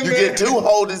 hold-its. Hey, you get 2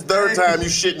 hold-its. Third time you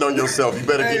shitting on yourself. You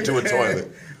better get to a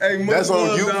toilet. Hey, that's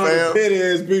on you, fam. Petty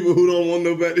ass people who don't want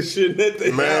nobody shitting at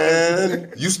their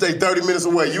Man, you stay 30 minutes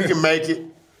away. You can make it.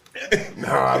 No,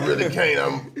 I really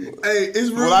can't. Hey, it's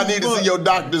rude. Well, I need to see your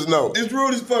doctor's note. It's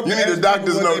rude as fuck. You need a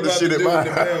doctor's note to shit at my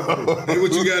house. Hey,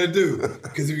 what you gotta do?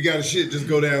 Because if you got to shit, just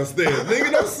go downstairs. Nigga,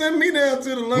 don't send me down to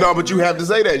the lunch. No, but you have to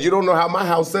say that. You don't know how my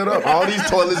house set up. All these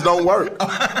toilets don't work.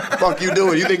 Fuck you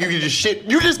doing? You think you can just shit?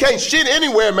 You just can't shit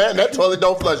anywhere, man. That toilet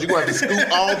don't flush. You're going to have to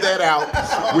scoop all that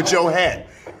out with your hat.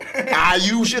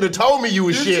 You should have told me you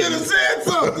was shitting. You should have said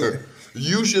something.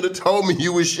 You should have told me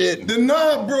you was shitting. The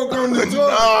knob broke on the toilet.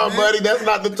 Nah, buddy, that's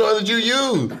not the toilet you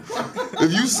use.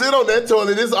 If you sit on that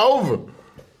toilet, it's over.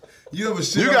 You ever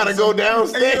shit? You gotta go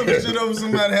downstairs. You ever shit over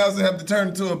somebody's house and have to turn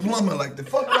into a plumber? Like the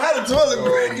fuck? How the toilet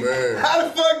break? Man. How the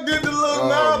fuck did the little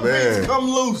knob piece come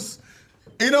loose?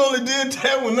 It only did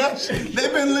that when I shit.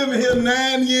 They've been living here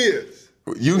 9 years.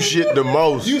 You shit the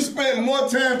most. You spent more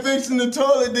time fixing the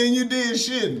toilet than you did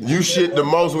shitting. You shit the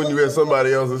most when you at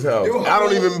somebody else's house. I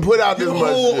don't even put out this much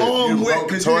shit. Your whole arm wet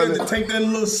because you had to take that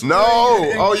little spray. No.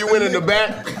 Oh, you went in the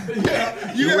back?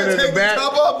 Yeah. You gotta take the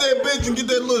top off that bitch and get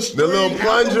that little spray. The little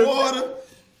plunger. Water.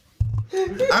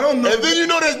 I don't know. And then you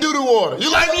know that's doo-doo water.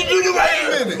 You like me doo-doo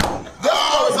right here?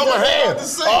 Oh, it's on my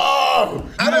hands. Oh,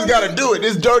 you just gotta do it.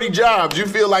 This dirty jobs. You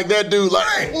feel like that dude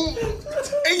like...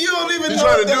 And you don't even know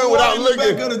trying to do it without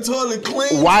looking. Back of the toilet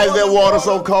clean. Why is that water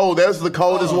so cold? That's the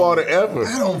coldest water ever.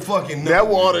 I don't fucking know. That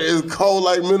water is cold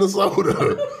like Minnesota.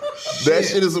 That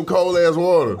shit is some cold ass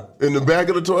water. In the back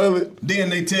of the toilet. Then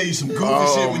they tell you some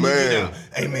goofy shit when you get out.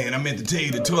 Hey man, I meant to tell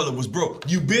you the toilet was broke.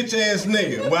 You bitch ass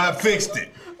nigga. Well, I fixed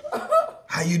it.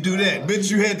 How you do that? Bitch,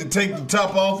 you had to take the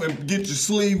top off and get your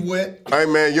sleeve wet. Hey,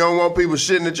 man, you don't want people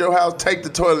shitting at your house? Take the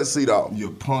toilet seat off.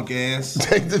 You punk ass.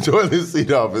 Take the toilet seat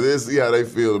off and then see how they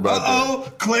feel about that.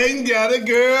 Uh-oh, Clayton got a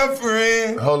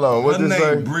girlfriend. Hold on, what Her this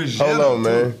say? name Brigitta, Hold on,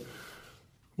 man.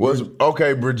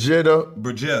 Brigitta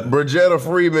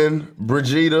Freeman.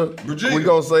 Brigitta. We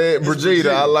gonna say it. Brigitta.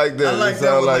 I like that. I like it that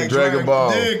sounds one, like Dragon Ball.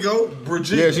 There you go,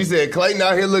 Brigitta. Yeah, she said Clayton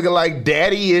out here looking like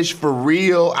daddy-ish for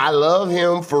real. I love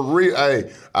him for real.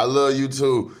 Hey, I love you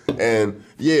too. And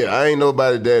yeah, I ain't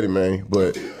nobody daddy, man.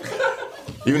 But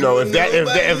you know, if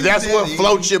that's what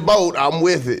floats your boat, I'm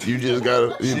with it. You just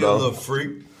gotta, you know. She a little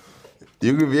freak.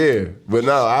 You could, yeah. But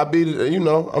no,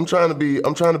 I'm trying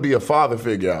to be a father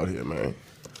figure out here, man.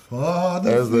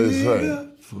 Father as they say.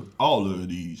 For all of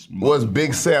these. What's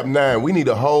Big Sap 9? We need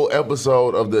a whole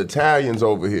episode of the Italians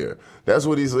over here. That's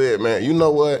what he said, man. You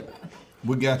know what?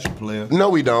 We got you, player. No,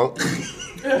 we don't.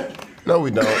 No,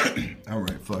 we don't. All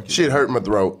right, fuck it. Shit hurt my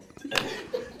throat.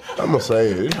 I'm gonna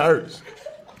say it. It hurts.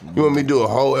 You want me to do a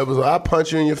whole episode? I'll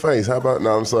punch you in your face. How about?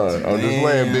 No, I'm sorry. I'm just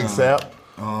playing, Big Sap.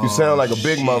 You sound like a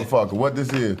big motherfucker. What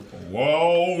this is?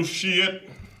 Whoa, shit.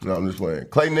 No, I'm just playing.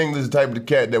 Clayton English is the type of the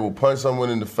cat that will punch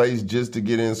someone in the face just to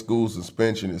get in school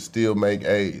suspension and still make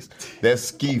A's. That's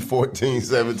Ski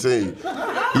 1417.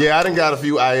 Yeah, I done got a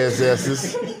few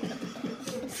ISS's.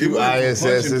 Few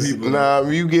ISS's. Nah,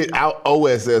 you get out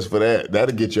OSS for that.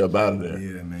 That'll get you up out of there.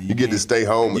 Yeah, man. You get to stay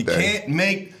home with that. You can't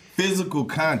make physical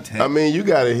contact. I mean, you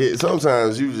gotta hit.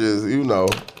 Sometimes you just,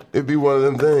 it be one of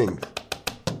them things.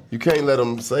 You can't let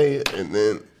them say it and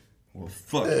then. Well,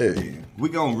 fuck it.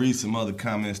 We're going to read some other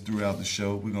comments throughout the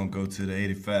show. We're going to go to the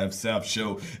 85 South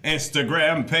Show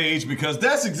Instagram page because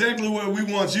that's exactly what we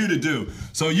want you to do.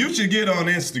 So you should get on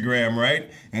Instagram, right?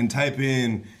 And type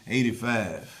in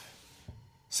 85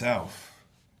 South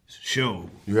Show.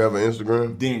 You have an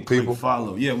Instagram? Then click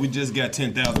follow. Yeah, we just got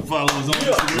 10,000 followers on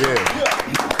Instagram.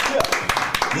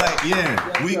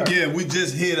 We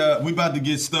just hit we about to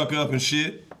get stuck up and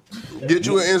shit. Get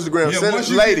you an Instagram. Send us,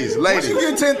 ladies. Once you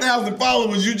get 10,000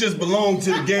 followers, you just belong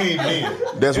to the game then.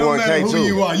 That's 1K too. It don't matter who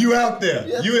you are. You out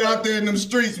there. You out there in them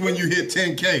streets when you hit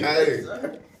 10K. Hey.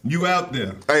 You out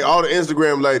there. Hey, all the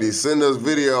Instagram ladies, send us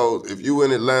videos if you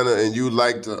in Atlanta and you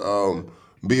like to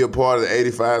be a part of the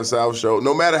 85 South Show.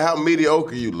 No matter how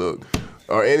mediocre you look.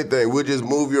 Or anything, we'll just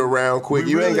move you around quick.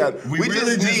 We really just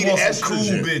need want estrogen.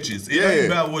 Some cool bitches. It ain't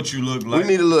about what you look like. We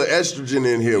need a little estrogen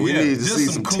in here. We need to see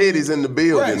some titties in the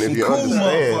building, right, if you cool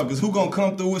understand. Motherfuckers who gonna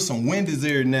come through with some Wendy's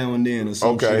every now and then or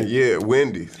some shit. Yeah,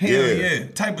 Wendy's. Hell yeah.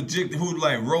 Type of chick who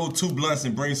like roll 2 blunts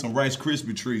and bring some Rice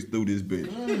Krispie treats through this bitch.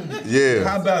 Yeah.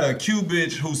 How about a cute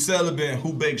bitch who's celibate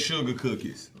who bakes sugar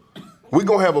cookies? We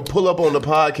gonna have a pull up on the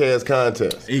podcast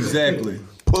contest. Exactly.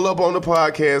 Pull up on the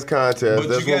podcast contest. But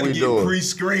that's what we doing. Get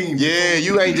pre-screened. Yeah,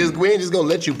 we ain't just gonna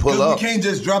let you pull up. We can't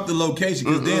just drop the location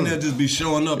because then they'll just be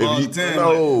showing up all the time.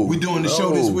 No, we doing the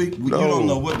show this week. You don't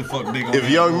know what the fuck they gonna. If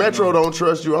Young Metro don't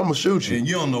trust you, I'm gonna shoot you. And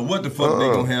you don't know what the fuck they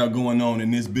gonna have going on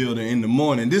in this building in the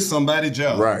morning. This somebody's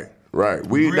job. Right.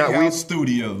 We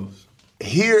Studios.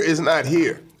 Here is not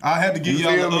here. I had to give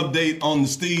y'all an update on the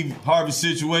Steve Harvey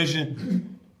situation.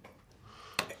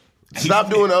 Stop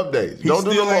doing updates. Don't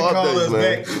do no more updates,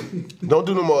 man. Don't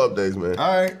do no more updates, man.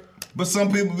 All right. But some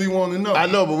people be wanting to know. I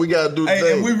know, but we gotta do the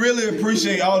thing. And we really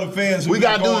appreciate all the fans who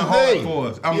been going hard for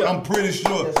us. I'm pretty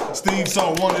sure Steve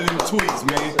saw one of them tweets,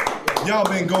 man. Y'all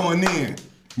been going in.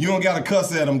 You don't gotta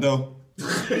cuss at them, though.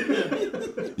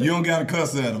 You don't gotta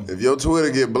cuss at them. If your Twitter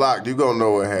get blocked, you gonna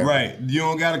know what happened. Right. You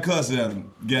don't gotta cuss at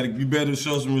them. You better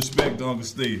show some respect to Uncle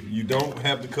Steve. You don't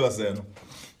have to cuss at him.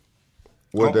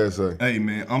 What'd that say? Hey,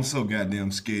 man, I'm so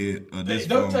goddamn scared of this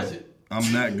phone. Don't touch it.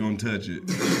 I'm not gonna touch it.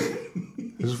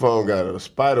 This phone got a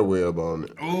spider web on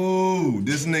it. Ooh,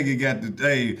 this nigga got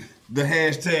the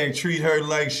hashtag treat her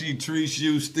like she treats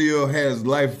you still has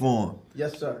life form.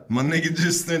 Yes, sir. My nigga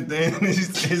just sent in,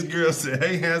 his girl said,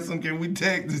 hey, handsome, can we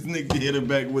text? This nigga hit her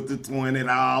back with the $20.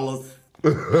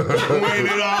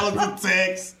 $20 to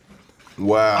text.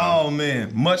 Wow. Oh,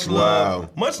 man. Much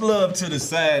love. Much love to the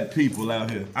side people out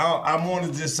here. I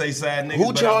wanted to just say side niggas.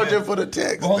 Who charging for the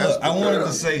text? Hold up. I wanted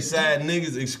to say side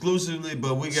niggas exclusively,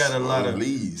 but we got a lot of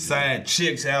side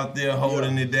chicks out there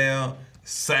holding it down.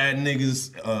 Side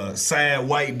niggas, side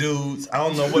white dudes. I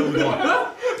don't know what we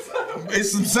want.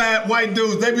 It's some side white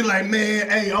dudes. They be like, man,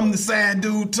 hey, I'm the side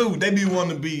dude too. They be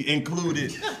wanting to be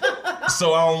included.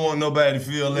 So I don't want nobody to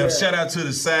feel left. Shout out to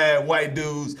the side white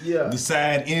dudes, the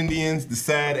side Indians, the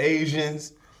side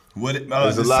Asians,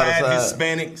 the side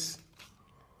Hispanics.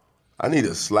 I need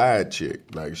a slide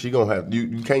chick. Like she gonna have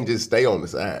you can't just stay on the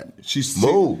side.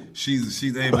 Move.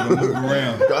 She's able to move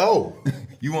around. Go.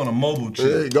 You on a mobile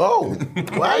trip. There you go.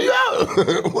 Why are you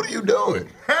out? What are you doing?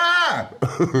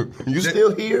 You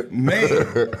still here? Man.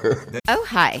 Oh,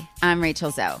 hi, I'm Rachel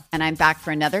Zoe, and I'm back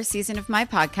for another season of my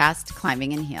podcast,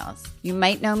 Climbing in Heels. You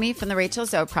might know me from the Rachel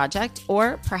Zoe Project,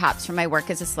 or perhaps from my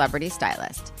work as a celebrity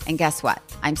stylist. And guess what?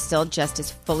 I'm still just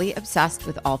as fully obsessed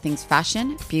with all things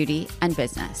fashion, beauty, and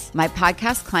business. My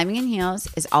podcast, Climbing in Heels,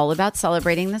 is all about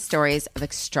celebrating the stories of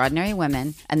extraordinary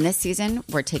women, and this season,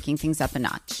 we're taking things up a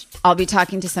notch. I'll be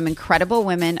talking to some incredible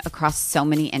women across so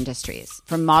many industries,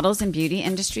 from models and beauty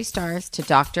industry stars to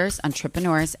doctors,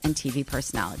 entrepreneurs, and TV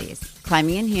personalities.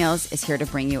 Climbing in Heels is here to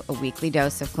bring you a weekly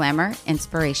dose of glamour,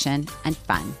 inspiration, and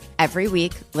fun. Every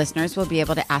week, listeners will be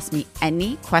able to ask me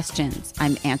any questions.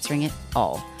 I'm answering it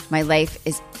all. My life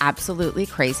is absolutely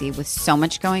crazy with so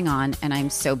much going on, and I'm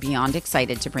so beyond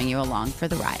excited to bring you along for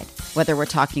the ride. Whether we're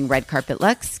talking red carpet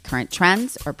looks, current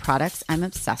trends, or products I'm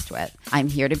obsessed with, I'm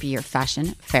here to be your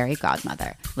fashion fairy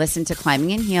godmother. Listen to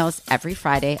Climbing in Heels every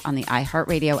Friday on the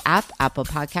iHeartRadio app, Apple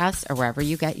Podcasts, or wherever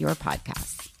you get your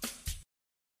podcasts.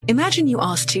 Imagine you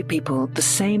ask two people the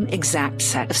same exact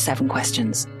set of 7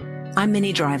 questions. I'm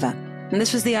Minnie Driver, and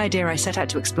this was the idea I set out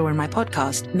to explore in my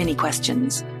podcast, Mini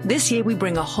Questions. This year, we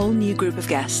bring a whole new group of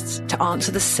guests to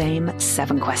answer the same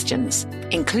 7 questions,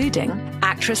 including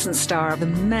actress and star of the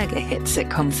mega hit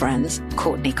sitcom Friends,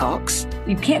 Courtney Cox.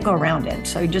 You can't go around it,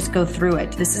 so you just go through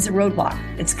it. This is a roadblock.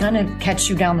 It's going to catch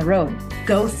you down the road.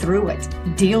 Go through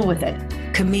it. Deal with it.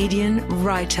 Comedian,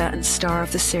 writer, and star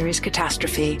of the series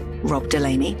Catastrophe, Rob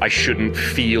Delaney. I shouldn't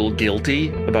feel guilty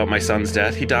about my son's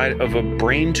death. He died of a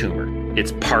brain tumor.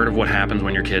 It's part of what happens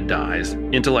when your kid dies.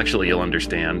 Intellectually, you'll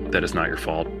understand that it's not your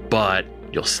fault, but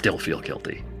you'll still feel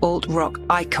guilty. Alt-rock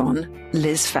icon,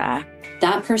 Liz Phair.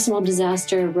 That personal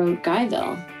disaster wrote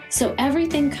Guyville. So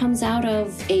everything comes out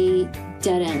of a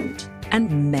dead end.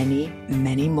 And many,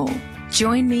 many more.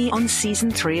 Join me on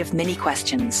Season 3 of Mini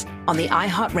Questions on the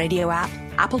iHeartRadio app,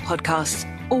 Apple Podcasts,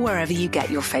 or wherever you get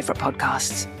your favorite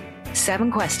podcasts.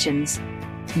 7 questions,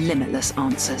 limitless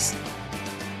answers.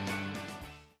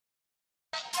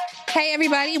 Hey,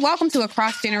 everybody. Welcome to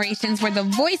Across Generations, where the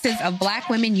voices of Black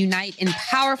women unite in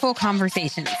powerful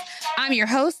conversations. I'm your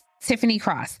host, Tiffany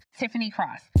Cross.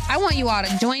 I want you all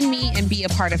to join me and be a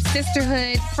part of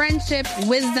sisterhood, friendship,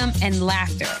 wisdom, and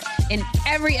laughter. In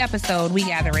every episode, we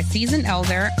gather a seasoned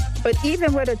elder. But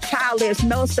even with a child, there's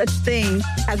no such thing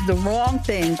as the wrong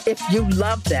thing if you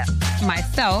love them.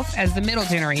 Myself, as the middle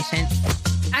generation.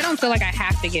 I don't feel like I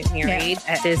have to get married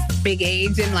at this big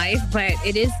age in life, but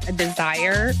it is a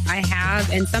desire I have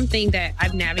and something that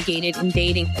I've navigated in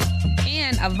dating.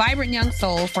 And a vibrant young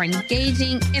soul for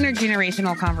engaging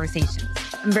intergenerational conversations.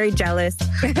 I'm very jealous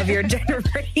of your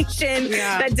generation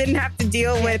that didn't have to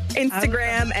deal with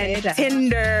Instagram and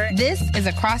Tinder. This is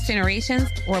Across Generations,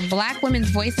 where Black women's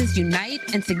voices unite,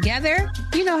 and together,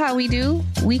 you know how we do,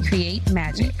 we create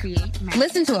magic.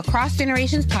 Listen to Across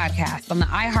Generations podcast on the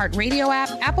iHeartRadio app,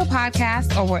 Apple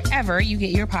Podcasts, or wherever you get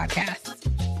your podcasts.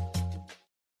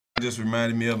 It just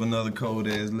reminded me of another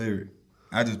cold-ass lyric.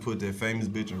 I just put that famous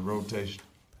bitch in rotation.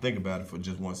 Think about it for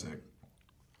just 1 second.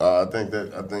 I think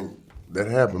that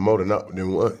happened more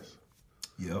than once.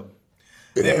 Yep.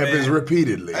 It happens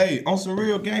repeatedly. Hey, on some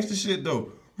real gangster shit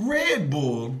though, Red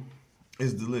Bull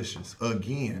is delicious.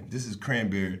 Again, this is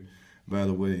cranberry, by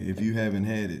the way. If you haven't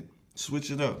had it,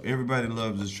 switch it up. Everybody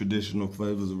loves the traditional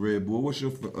flavors of Red Bull. What's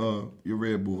your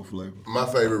Red Bull flavor? My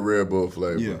favorite Red Bull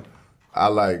flavor? Yeah. I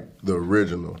like the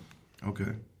original.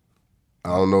 Okay.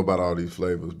 I don't know about all these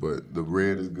flavors, but the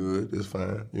red is good. It's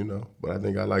fine, you know. But I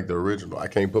think I like the original. I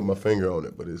can't put my finger on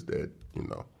it, but it's that, you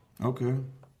know. Okay.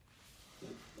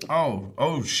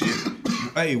 Oh, shit.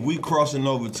 Hey, we crossing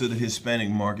over to the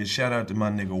Hispanic market. Shout out to my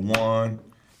nigga Juan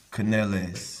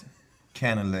Canales.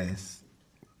 Canales.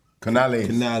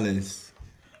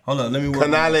 Hold on, let me work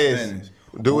on Spanish.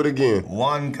 Do it again.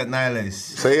 Juan Canales.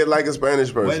 Say it like a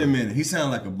Spanish person. Wait a minute. He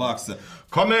sounds like a boxer.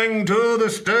 Coming to the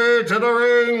stage of the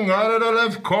ring, out of the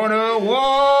left corner,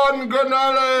 Juan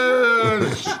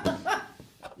Canales.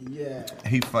 Yeah.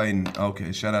 He fighting.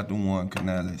 Okay, shout out to Juan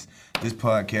Canales. This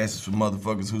podcast is for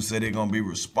motherfuckers who say they're gonna be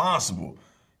responsible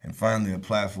and finally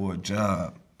apply for a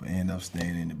job, but end up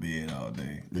staying in the bed all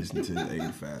day, listening to the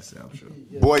 85 South Show.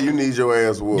 Boy, you need your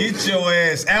ass whooped. Get your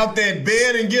ass out that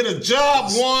bed and get a job,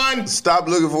 Juan. Stop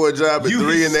looking for a job at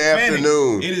 3 in the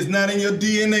afternoon. It is not in your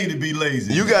DNA to be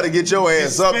lazy. You got to get your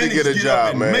ass up to get a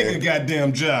job, man. Make a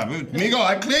goddamn job. Migo,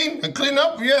 I clean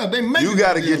up. Yeah, they make. You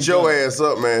got to get your ass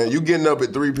up, man. You getting up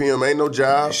at 3 p.m. ain't no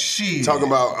job. Shit. Talking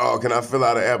about, oh, can I fill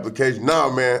out an application?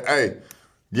 Nah, man. Hey,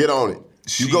 get on it.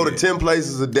 Shit. You go to 10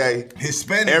 places a day.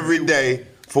 Hispanic every day.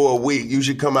 For a week, you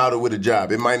should come out with a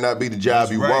job. It might not be the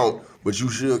job you want, but you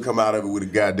should come out of it with a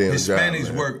goddamn Hispanics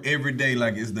job. work every day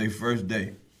like it's their first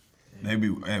day. They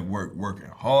be at work working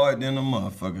hard than a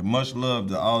motherfucker. Much love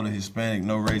to all the Hispanic,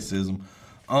 no racism.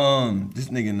 This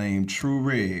nigga named True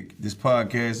Reg. This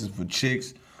podcast is for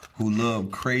chicks who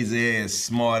love crazy ass,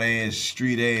 smart ass,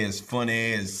 street ass,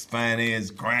 funny ass, fine ass,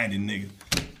 grinding niggas.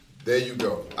 There you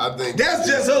go. I think that's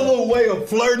just a little way of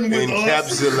flirting with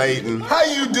encapsulating. us. How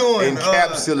you doing?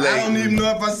 Encapsulating. I don't even know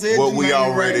if I said what your we name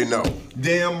already right. know.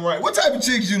 Damn right. What type of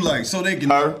chicks you like? So they can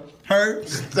her.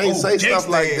 They say stuff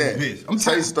like that. Bitch. I'm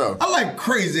say stuff. I like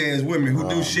crazy ass women who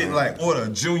do shit like order a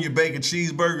junior bacon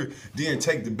cheeseburger, then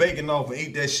take the bacon off and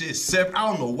eat that shit separate. I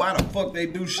don't know why the fuck they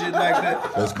do shit like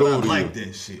that. That's cool. I like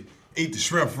that shit. Eat the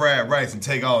shrimp fried rice and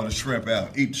take all the shrimp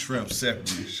out. Eat the shrimp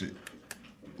separately and shit.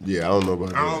 Yeah, I don't know about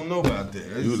that. I don't know about that.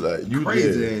 It's You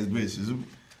crazy ass bitches.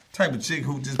 Type of chick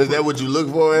who just is that what you look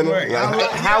for in her? Right.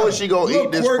 Like, how is she gonna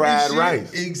eat this fried shit.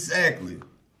 rice? Exactly.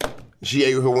 She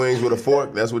ate her wings with a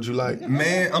fork. That's what you like?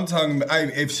 Man, I'm talking about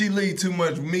if she leave too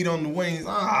much meat on the wings,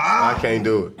 I can't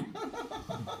do it.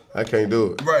 I can't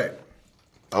do it. Right.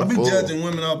 I be full. judging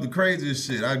women off the craziest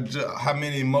shit. How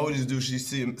many emojis do she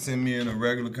send me in a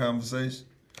regular conversation?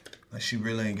 Like she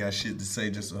really ain't got shit to say,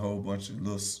 just a whole bunch of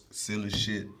little silly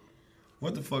shit.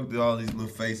 What the fuck do all these little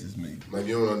faces mean? Like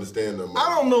you don't understand them.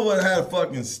 I don't know how to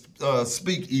fucking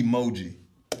speak emoji.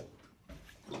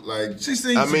 Like she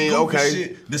seen some goofy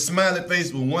shit. The smiley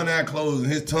face with one eye closed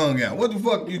and his tongue out. What the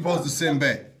fuck you supposed to send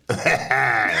back?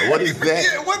 What is that?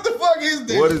 Yeah, what the fuck is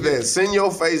that? What is that? Send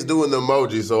your face doing the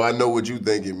emoji so I know what you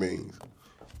think it means.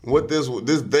 What this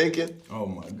thinking? Oh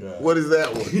my god. What is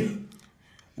that one?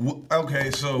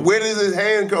 Okay, so where does his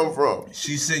hand come from?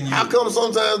 She send you. How come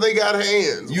sometimes they got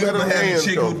hands? You Where ever do had a hands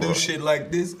chick come who do from? shit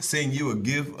like this? Send you a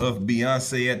gif of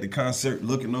Beyonce at the concert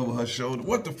looking over her shoulder.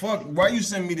 What the fuck? Why you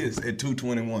send me this at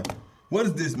 2:21? What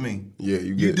does this mean? Yeah,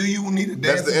 you get. Do you need a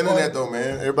That's the dancing internet ball? though,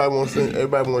 man. Everybody wants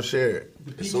to share it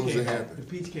as soon as it The happens.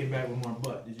 peach came back with more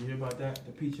butt. Did you hear about that?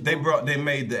 The peach. They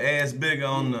made the ass bigger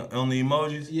on the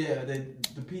emojis. Yeah,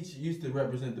 the peach used to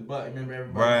represent the butt. Remember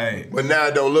everybody? Right. But now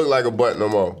it don't look like a butt no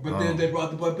more. But then they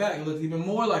brought the butt back. It looks even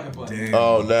more like a butt. Damn.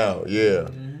 Oh, now, yeah.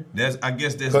 I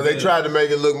guess that's Because they better. tried to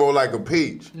make it look more like a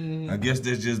peach. I guess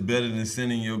that's just better than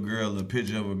sending your girl a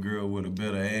picture of a girl with a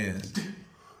better ass.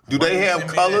 Do they have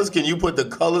colors? Can you put the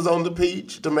colors on the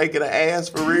peach to make it an ass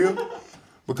for real?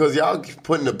 Because y'all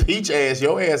putting the peach ass,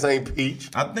 your ass ain't peach.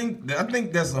 I think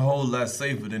that's a whole lot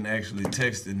safer than actually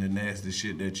texting the nasty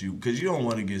shit that you, because you don't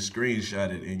want to get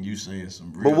screenshotted and you saying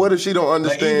some real. But what if she don't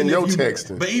understand your even if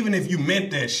texting? But even if you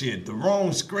meant that shit, the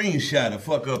wrong screenshot will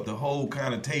fuck up the whole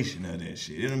connotation of that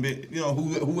shit. It'll be,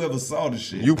 whoever saw the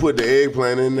shit. You put the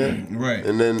eggplant in there, right?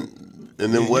 And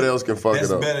then what else can fuck it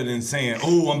That's up? better than saying,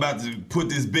 "Oh, I'm about to put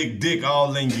this big dick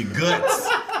all in your guts."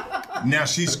 Now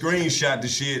she screenshot the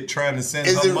shit, trying to send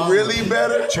Is her it mama. really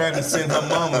better? Trying to send her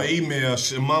mama an email.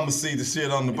 Mama see the shit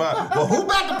on the bottom. Well, who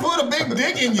about to put a big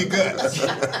dick in your guts?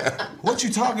 What you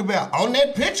talking about? On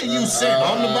that picture you sent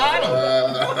on the bottom.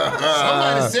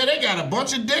 Somebody said they got a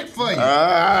bunch of dick for you.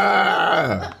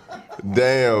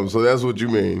 Damn, so that's what you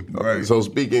mean. Right. So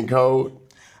speaking code.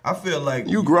 I feel like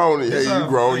you grown. This Yeah, how you I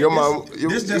grown. feel Your like mom.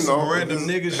 This just some random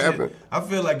this nigga happened. shit. I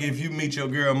feel like if you meet your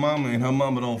girl mama and her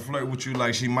mama don't flirt with you,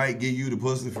 like she might give you the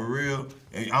pussy for real.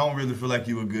 And I don't really feel like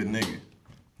you a good nigga.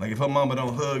 Like if her mama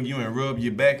don't hug you and rub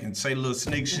your back and say little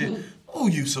sneak shit, oh,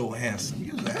 you so handsome.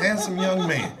 You's a handsome young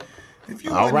man. If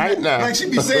you All right now. Like she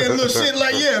be saying little shit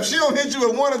like, yeah, if she don't hit you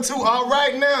at 1 or 2, all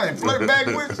right now, and flirt back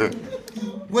with you.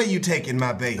 Where you taking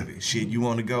my baby? Shit, you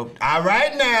want to go? All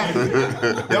right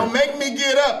now. Don't make me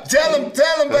get up. Tell him,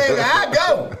 baby, I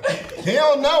go. He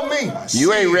don't know me.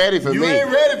 You ain't ready for me. You ain't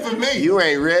ready for me. You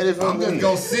ain't ready for I'm me. just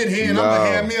gonna sit here and I'm gonna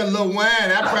have me a little wine.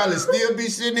 I'll probably still be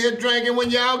sitting here drinking when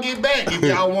y'all get back. If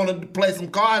y'all wanted to play some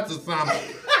cards or something.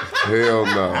 Hell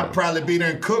no. I'll probably be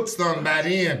there and cook something by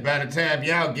then. By the time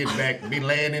y'all get back, be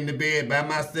laying in the bed by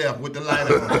myself with the light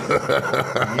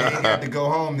on. You ain't got to go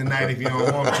home tonight if you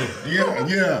don't want to.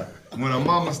 Yeah. When a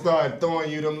mama started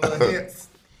throwing you them little hints.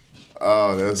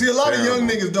 Oh, that's See, a lot terrible. of young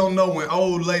niggas don't know when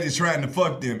old ladies trying to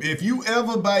fuck them. If you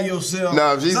ever by yourself...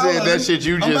 Nah, if she said that shit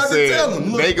you just said,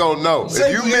 they gon' know.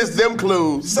 If you miss them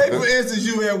clues... Say, for instance,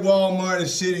 you at Walmart and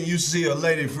shit, and you see a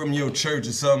lady from your church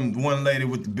or something, one lady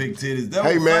with the big titties. That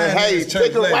Hey, was man, fine hey, ass church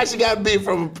pick her, lady. why she gotta be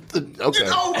from... Okay.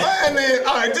 Oh, fine ass.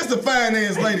 All right, just a fine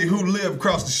ass lady who lived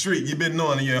across the street. You've been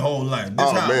knowing her your whole life. This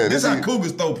Oh, man, this this how is-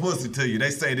 cougars throw pussy to you. They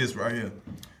say this right here.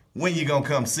 When you gonna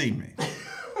come see me?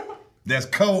 That's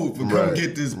code for come Right,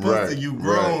 get this pussy. right, You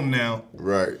grown now.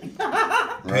 Right.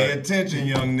 Pay attention,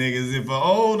 young niggas. If an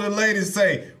older lady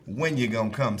say, when you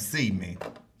gonna come see me?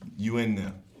 You in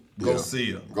there. Go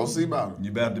see her. Go see about her.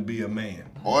 You about to be a man.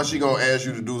 Or she gonna ask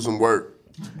you to do some work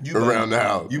around the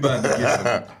house. You about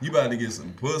to get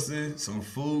some pussy, some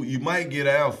food. You might get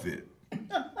an outfit.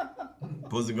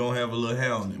 Pussy gonna have a little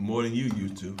hair on it more than you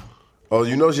used to. Oh,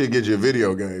 you know she'll get you a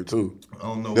video game too. I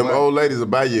don't know Them why. old ladies will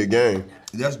buy you a game.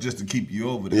 That's just to keep you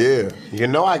over there. Yeah. You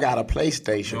know I got a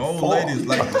PlayStation. Old ladies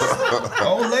like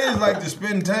to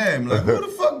spend time. Like, who the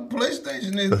fuck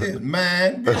PlayStation is this?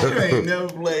 Mine. Bitch, you ain't never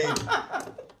played.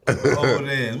 Old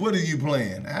ass. What are you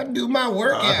playing? I do my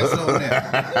workouts on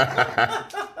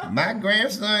that. My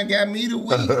grandson got me the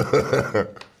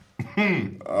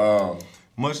Wii.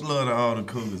 Much love to all the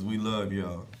cookers. We love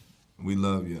y'all. We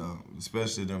love y'all,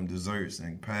 especially them desserts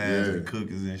and pies and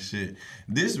cookies and shit.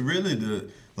 This really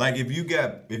if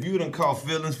you done caught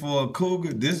feelings for a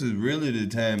cougar, this is really the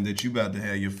time that you about to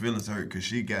have your feelings hurt because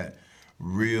she got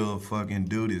real fucking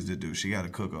duties to do. She got to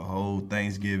cook a whole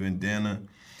Thanksgiving dinner.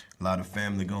 A lot of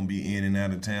family gonna be in and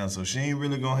out of town, so she ain't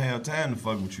really gonna have time to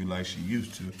fuck with you like she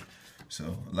used to.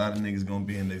 So a lot of niggas gonna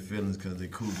be in their feelings because their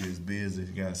cougar is busy.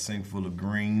 She got a sink full of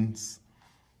greens.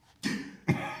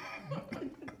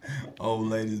 Old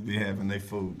ladies be having their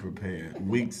food prepared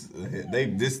weeks ahead.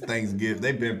 This Thanksgiving,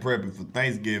 they been prepping for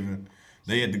Thanksgiving.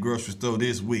 They at the grocery store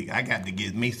this week. I got to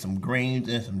get me some greens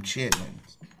and some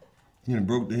chitlins. You done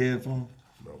broke the headphone?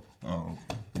 No. Oh,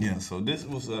 yeah. So this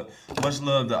was much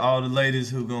love to all the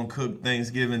ladies who gonna cook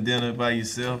Thanksgiving dinner by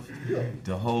yourself.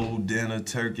 The whole dinner,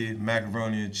 turkey,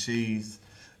 macaroni and cheese.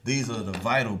 These are the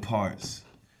vital parts.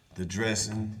 The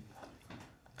dressing,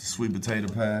 the sweet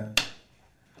potato pie,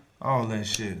 all that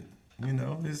shit. You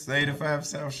know, it's 85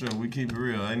 South Show. We keep it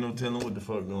real. Ain't no telling what the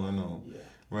fuck going on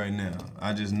right now.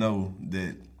 I just know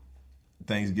that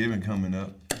Thanksgiving coming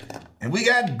up. And we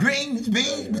got greens,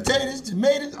 beans, potatoes,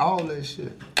 tomatoes, all that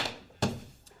shit.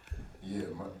 Yeah,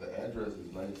 the address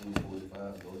is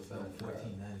 1945 Northside Drive.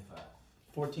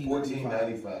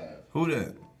 1495. Who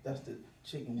that? That's the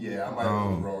chicken. Yeah, I might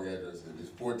have the wrong address.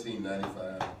 It's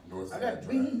 1495 Northside I Drive. got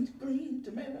beans, green,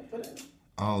 tomato, potato.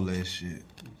 All that shit.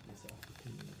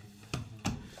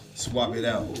 Swap it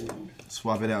out.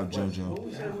 Swap it out, JoJo.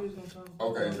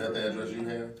 Okay, is that the address you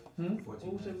have?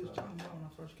 Who said we was talking about when I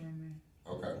first came in?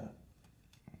 Okay.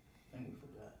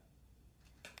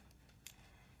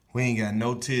 We ain't got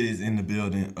no titties in the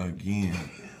building again.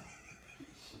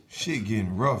 Shit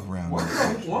getting rough around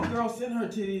here. One girl sent her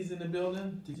titties in the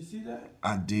building. Did you see that?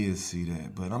 I did see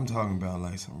that, but I'm talking about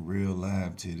like some real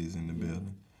live titties in the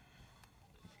building.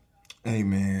 Hey,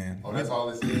 man. Oh, that's all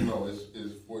it's in? No, it's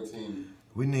 14.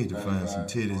 We need to find some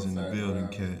titties in the building,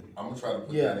 Cat. I'm going to try to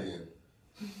put that in.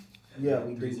 Yeah,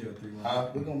 we do.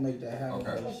 We're going to make that happen.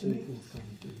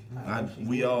 Okay.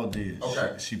 We all did.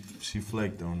 Okay. She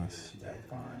flaked on us.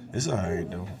 It's all right,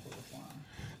 though.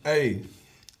 Hey,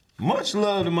 much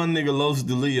love to my nigga Los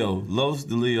DeLeo. Los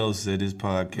DeLeo said his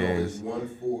podcast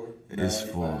is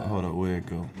for, hold up, where it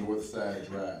go? Northside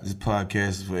Drive. This podcast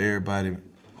is for everybody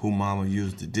who mama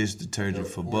used the dish detergent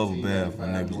for bubble bath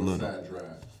when they was little.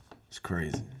 It's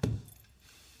crazy.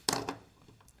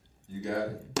 You got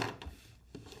it?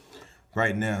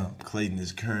 Right now, Clayton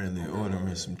is currently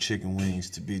ordering some chicken wings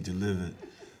to be delivered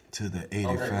to the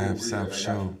 85 South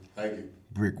Show. Thank you.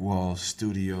 Brick Wall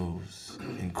Studios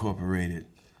Incorporated.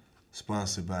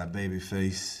 Sponsored by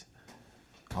Babyface.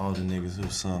 All the niggas who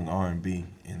sung R&B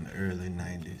in the early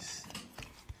 90s.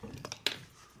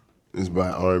 It's by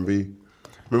R&B.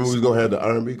 Remember we was going to have the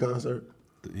R&B concert?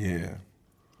 Yeah.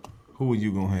 Who were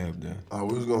you gonna have there?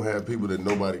 We was gonna have people that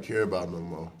nobody care about no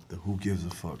more. The Who Gives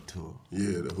a Fuck tour.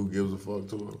 Yeah, the Who Gives a Fuck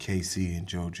tour. KC and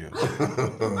JoJo.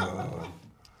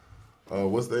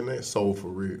 What's their name? Soul For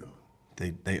Real.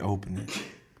 They open it.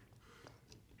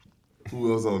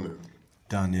 Who else on there?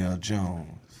 Donnell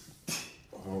Jones.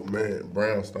 Oh man,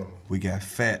 Brownstone. We got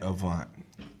Fat Avant.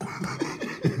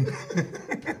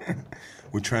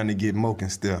 We're trying to get Moke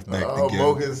and Steph back together.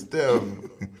 Moke and Steph.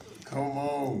 Come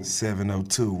on.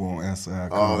 702 won't answer our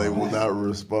call. Oh, they will not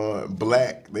respond.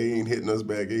 Black, they ain't hitting us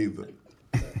back either.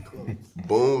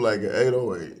 Boom, like an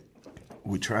 808.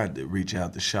 We tried to reach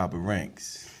out to Shopper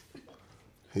Ranks.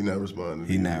 He not responding.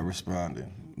 He not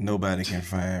responding. Nobody can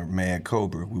find Mad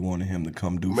Cobra. We wanted him to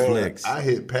come do flex. I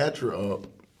hit Patra up.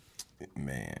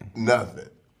 Man. Nothing.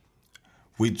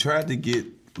 We tried to get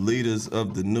leaders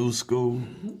of the new school,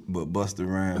 but Busta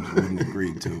Rhymes wouldn't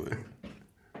agree to it.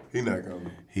 He not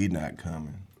coming. He not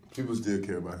coming. People still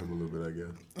care about him a little bit, I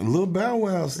guess. Lil Bow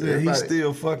Wow said he's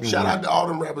still fucking Shout out to all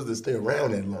them rappers that stay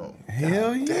around that long.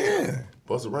 Hell yeah.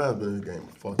 Busta Rhymes been in the game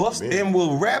for Busta and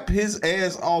will rap his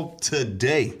ass off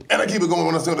today. And I keep it going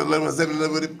when I say the 11, 7,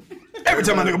 11. Every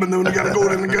time I nigga been doing, I gotta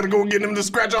go in and gotta go get him to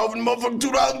scratch off and motherfucking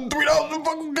 $2, $3, and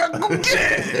fucking gotta go get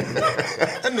it.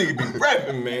 That nigga be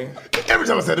rapping, man. Every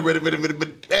time I said it, but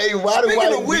hey, why do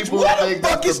Speaking of which, people where think the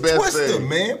fuck that's is the best Twister, thing?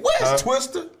 man? Where's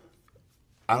Twister?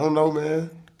 I don't know, man.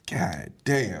 God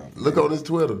damn. Look on his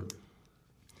Twitter.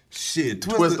 Shit,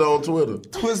 Twister on Twitter.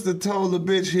 Twister told the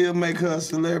bitch he'll make her a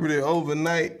celebrity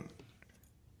overnight.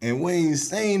 And we ain't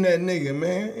seen that nigga,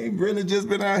 man. He really just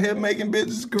been out here making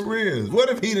bitches careers. What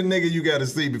if he the nigga you gotta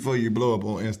see before you blow up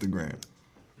on Instagram?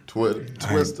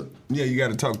 Twister. Yeah, you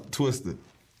gotta talk to Twister.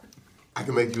 I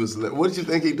can make you a celebrity. What did you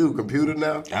think he do? Computer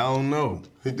now? I don't know.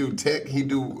 He do tech. He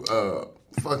do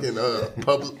fucking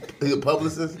he a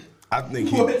publicist. I think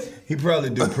he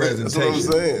probably do presentation. That's what I'm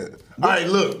saying. All right,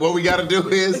 look. What we gotta do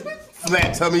is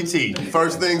flat tummy tea.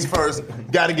 First things first.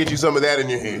 Gotta get you some of that in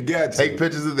your hand. Take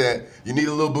pictures of that. You need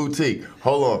a little boutique.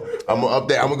 Hold on. I'm gonna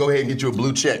update. I'm gonna go ahead and get you a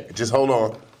blue check. Just hold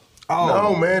on. Oh.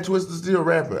 No, man. Twister's still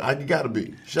rapping. You gotta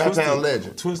be. Chi-Town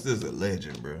legend. Twister's a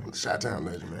legend, bro. Chi-Town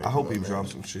legend, man. I hope he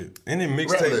drops some shit. Any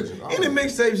legend.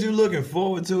 mixtapes you looking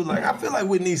forward to? Like, I feel like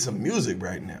we need some music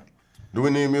right now. Do we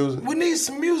need music? We need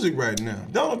some music right now.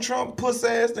 Donald Trump puss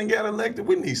ass and got elected.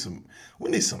 We need some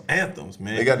anthems,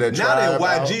 man. They got that now that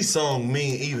Tribe YG out. song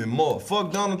mean even more.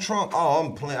 Fuck Donald Trump. Oh,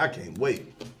 I'm playing. I can't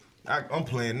wait. I'm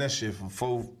playing that shit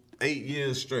for 8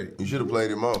 years straight. You should have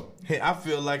played it more. Hey, I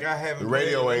feel like I haven't. The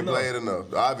radio played ain't played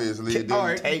enough. Obviously, it All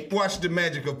didn't right, take. watch the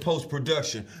magic of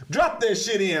post-production. Drop that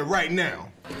shit in right now.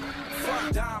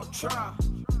 Fuck Donald Trump.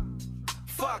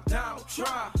 Fuck Donald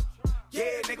Trump. Yeah,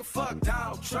 nigga, fuck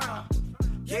Donald Trump.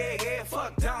 Yeah,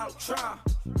 fuck Donald Trump.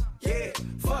 Yeah,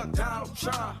 fuck Donald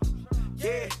Trump.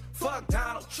 Yeah, fuck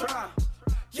Donald Trump.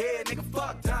 Yeah, nigga,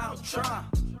 fuck Donald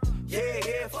Trump.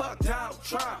 Yeah, fuck Donald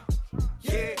Trump.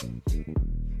 Yeah.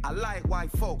 I like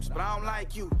white folks, but I don't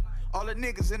like you. All the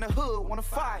niggas in the hood wanna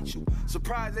fight you.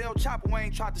 Surprise El Chapo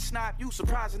ain't tried to snipe you.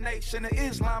 Surprise the Nation of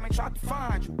Islam ain't tried to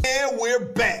find you. And we're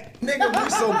back. Nigga, we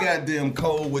so goddamn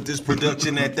cold with this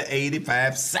production at the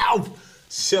 85 South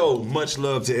Show. Much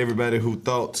love to everybody who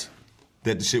thought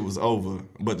that the shit was over,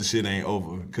 but the shit ain't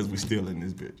over, because we still in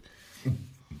this bitch.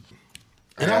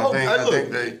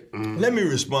 And let me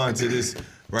respond to this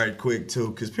right quick, too,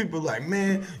 because people like,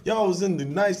 man, y'all was in the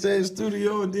nice-ass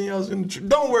studio, and then y'all was in the...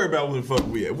 Don't worry about where the fuck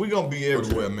we at. We gonna be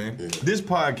everywhere, man. Yeah. This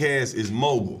podcast is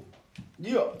mobile.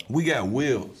 Yeah. We got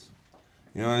wheels.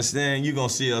 You understand? You're gonna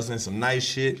see us in some nice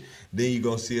shit, then you're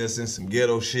gonna see us in some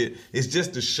ghetto shit. It's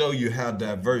just to show you how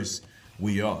diverse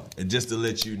we are, and just to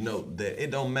let you know that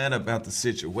it don't matter about the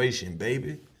situation,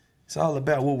 baby. It's all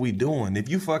about what we doing. If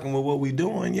you fucking with what we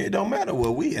doing, yeah, it don't matter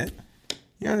where we at.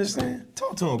 You understand?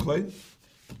 Talk to him, Clay.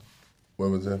 What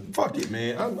was that? Fuck it,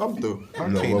 man. I'm through.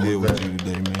 I can't deal with you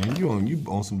today, man. You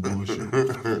on some bullshit.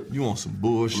 You on some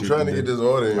bullshit. I'm trying to get this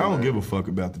order in. I don't give a fuck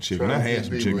about the chicken. I had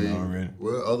some chicken already.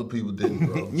 Well, other people didn't,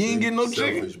 bro. You ain't getting no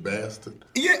chicken? Selfish bastard.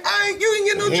 Yeah, you ain't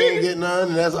getting no chicken? He ain't getting none,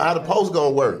 and that's how the post gonna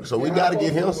work. So we gotta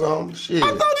get him some. Shit. I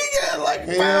thought he got like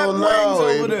Hell 5 no. wings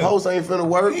over The there. post ain't finna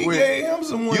work. He gave him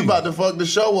some wings. You about to fuck the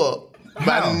show up.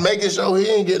 By making sure he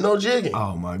ain't getting no chicken.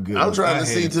 Oh my goodness. I'm trying to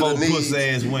see to the needs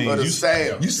puss-ass wings. of the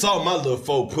staff. You saw my little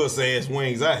 4 puss-ass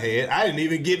wings I had. I didn't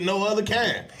even get no other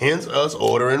kind. Hence us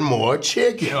ordering more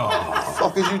chicken. Oh.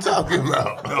 Fuck is you talking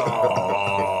about?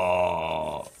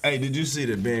 Oh. Hey, did you see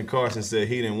that Ben Carson said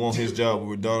he didn't want his job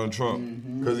with Donald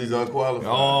Trump? Because he's unqualified.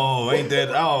 Oh, ain't that...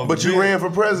 Oh, but you ran for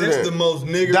president. That's the most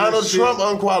niggerous Donald shit. Trump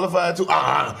unqualified too.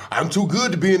 I'm too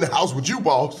good to be in the house with you,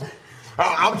 boss.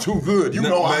 I'm too good. You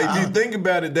know if you think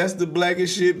about it, that's the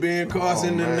blackest shit Ben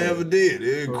Carson never did.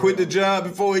 He quit the job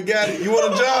before he got it. You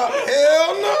want a job?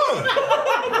 Hell no.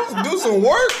 Let's do some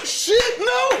work. Shit,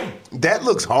 no. That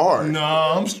looks hard. No,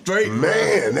 I'm straight.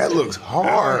 Man, that looks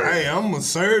hard. Hey, I'm a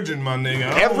surgeon, my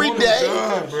nigga. Every day?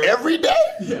 Every day?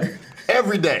 Yeah.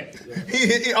 Every day.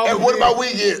 And what about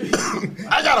weekend?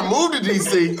 I gotta move to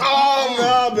DC.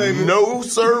 Oh, no, baby. No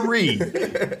sirree.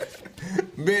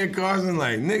 Ben Carson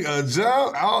like, nigga, a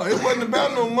job? Oh, it wasn't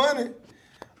about no money.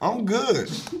 I'm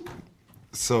good.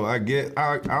 So I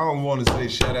don't want to say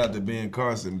shout out to Ben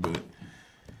Carson, but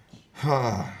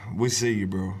we see you,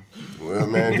 bro. Well,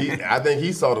 man, I think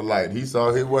he saw the light. He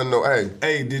saw he wasn't no,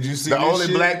 Hey, did you see the this only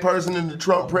shit? black person in the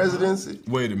Trump presidency?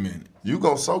 Wait a minute. You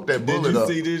gonna soak that bullet up. up.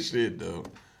 Did you see this shit, though?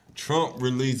 Trump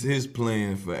released his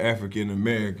plan for African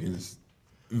Americans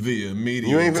via media.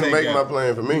 You ain't finna make my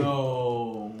plan for me.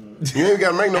 No. You ain't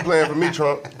gotta make no plan for me,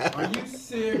 Trump. Are you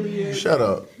serious? Shut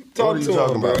up. Talk what are you to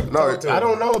talking him, about? bro. No, Talk to I him.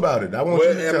 don't know about it. I want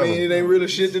you to tell me. It ain't really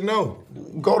shit to know.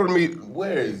 Go to the meet.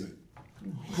 Where is it?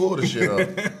 Pull the shit up.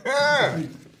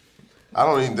 I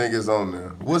don't even think it's on there.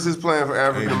 What's his plan for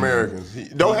African Americans? He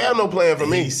don't have no plan for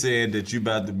me. He said that you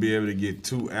about to be able to get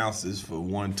 2 ounces for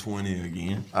 $120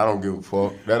 again. I don't give a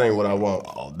fuck. That ain't what I want.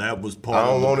 Oh, that was part I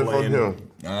don't of the want it plan. from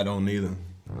him. I don't either.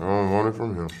 I don't want it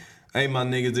from him. Hey, my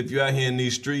niggas, if you out here in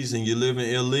these streets and you're living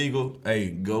illegal, hey,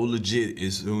 go legit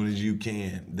as soon as you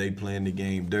can. They playing the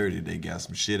game dirty. They got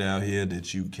some shit out here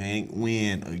that you can't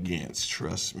win against.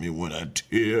 Trust me when I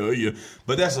tell you.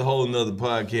 But that's a whole nother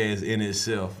podcast in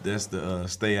itself. That's the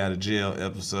Stay Out of Jail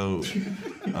episode.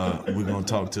 We're going to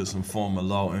talk to some former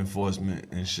law enforcement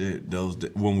and shit.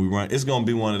 When we run, it's going to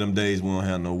be one of them days we don't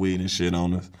have no weed and shit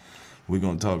on us. We're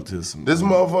going to talk to some... This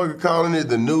motherfucker calling it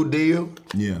the New Deal?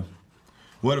 Yeah.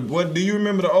 What do you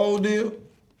remember the old deal?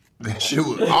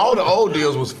 Shoot, all the old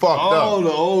deals was fucked up. All the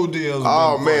old deals.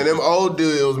 Oh man, them old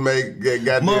deals make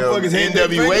goddamn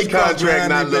NWA contract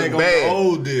not look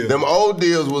bad. Them old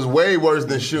deals was way worse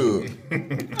than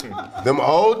Suge. Them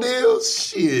old deals,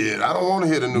 shit. I don't want to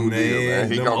hear the new deal,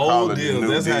 man. He them gonna call old it deals. the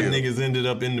new That's deal. how niggas ended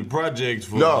up in the projects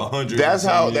for No, 100. that's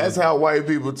how white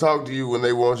people talk to you when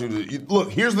they want you to look.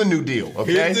 Here's the new deal.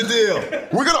 Okay, Here's the deal.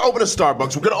 We're gonna open a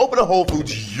Starbucks. We're gonna open a Whole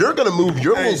Foods. You're gonna move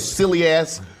your little silly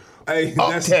ass. Hey,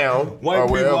 uptown. White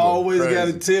people wherever. always Crazy. got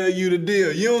to tell you the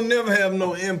deal. You don't never have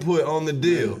no input on the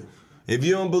deal. If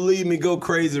you don't believe me, go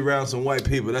crazy around some white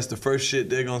people. That's the first shit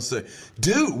they're going to say.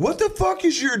 Dude, what the fuck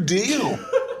is your deal?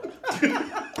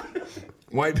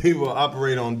 White people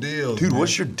operate on deals. Dude, man.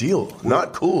 what's your deal?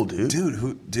 Not cool, dude.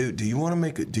 Dude, do you want to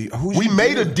make a deal? We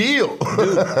made a deal.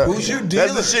 Dude, who's your deal?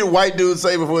 That's the shit white dudes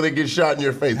say before they get shot in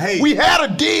your face. Hey. We had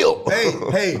a deal.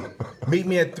 Hey, meet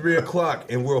me at 3 o'clock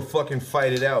and we'll fucking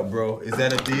fight it out, bro. Is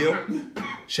that a deal?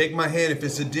 Shake my hand if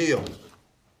it's a deal.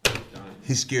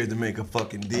 He's scared to make a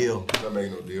fucking deal. That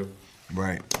make no deal.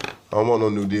 Right. I don't want no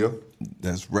new deal.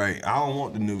 That's right. I don't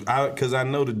want the new, because I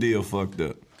know the deal fucked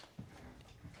up.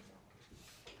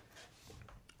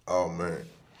 Oh, man.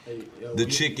 Hey, yo, The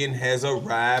chicken has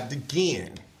arrived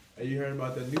again. Have you heard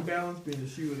about the New Balance being the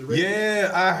shoe of the race? Yeah,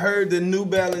 I heard the New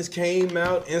Balance came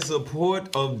out in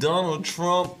support of Donald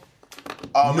Trump.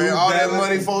 Oh, New man, all that Balance-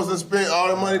 money folks that spent, all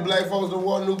the money black folks that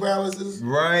wore New Balances.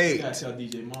 Right. You gotta tell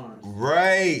DJ Mars.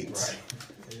 Right.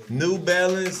 New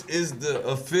Balance is the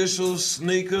official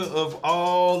sneaker of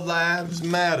All Lives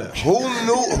Matter. Who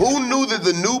knew that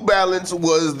the New Balance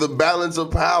was the balance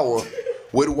of power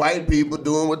with white people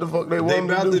doing what the fuck they They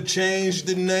want about to do? to change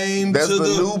the name That's to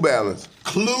the New Balance.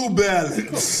 Clue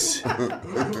Balance.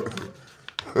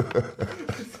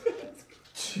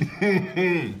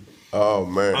 Oh,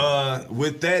 man.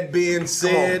 With that being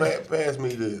said, Come on, pass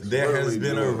me this. there What are has we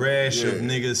been a doing? rash of Yeah.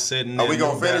 niggas setting Are their we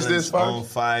gonna New finish this Balance first?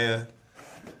 on fire.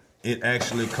 It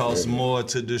actually costs more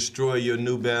to destroy your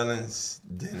New Balance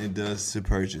than it does to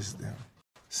purchase them.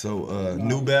 So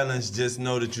New Balance, just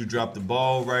know that you dropped the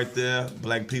ball right there.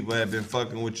 Black people have been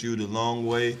fucking with you the long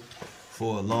way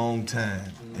for a long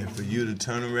time. And for you to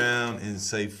turn around and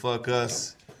say fuck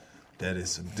us, that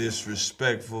is some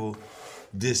disrespectful,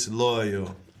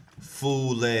 disloyal,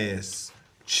 fool ass,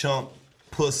 chump,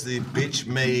 pussy, bitch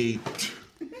made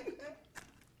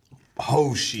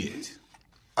whole shit.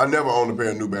 I never owned a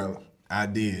pair of New Balance. I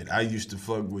did. I used to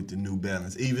fuck with the New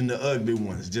Balance, even the ugly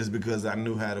ones, just because I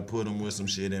knew how to put them with some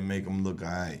shit and make them look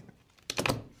alright.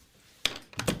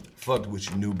 Fucked with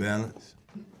your New Balance.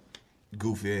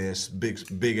 Goofy ass,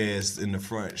 big ass in the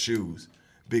front shoes.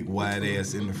 Big wide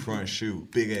ass in the front shoe.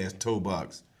 Big ass toe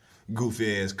box.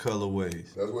 Goofy ass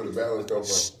colorways. That's where the balance come from.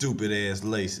 Stupid ass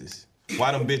laces.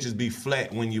 Why them bitches be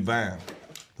flat when you buy them?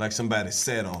 Like somebody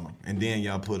sat on them, and then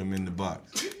y'all put them in the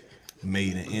box.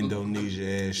 Made in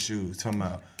Indonesia ass shoes. Talking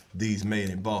about these made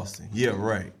in Boston. Yeah,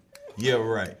 right. Yeah,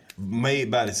 right.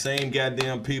 Made by the same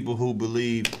goddamn people who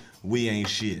believe we ain't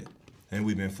shit. And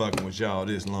we been fucking with y'all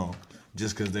this long.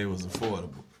 Just cause they was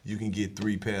affordable. You can get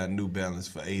 3 pair of New Balance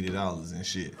for $80 and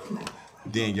shit.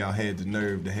 Then y'all had the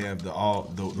nerve to have the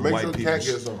Make white some people cat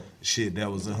get some. shit that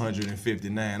was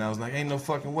 $159. I was like, ain't no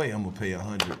fucking way I'm gonna pay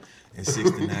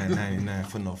 $169.99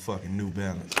 for no fucking New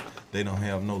Balance. They don't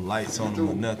have no lights on them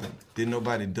or nothing. Didn't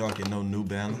nobody dunk in no New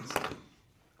Balance.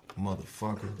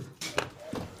 Motherfucker.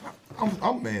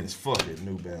 I'm mad as fuck at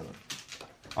New Balance.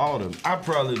 All them. I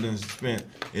probably done spent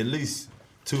at least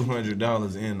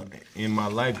 $200 in my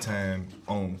lifetime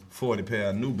on 40 pair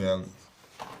of New Balance.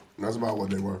 That's about what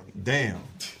they were. Damn.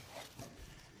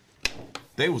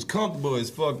 They was comfortable as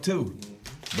fuck too.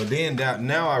 But then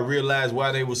now I realize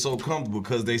why they were so comfortable,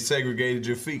 because they segregated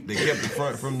your feet. They kept the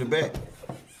front from the back.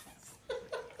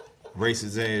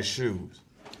 Racist ass shoes.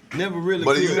 Never really.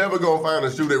 But could. you never gonna find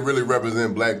a shoe that really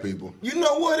represent black people. You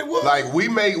know what it was? Like we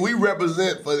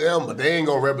represent for them, but they ain't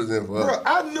gonna represent for us. Bro,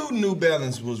 I knew New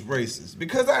Balance was racist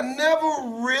because I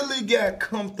never really got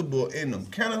comfortable in them.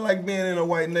 Kind of like being in a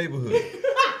white neighborhood.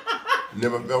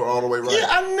 Never felt all the way right. Yeah,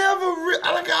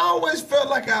 I always felt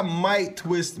like I might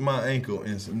twist my ankle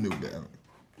in some New Balance.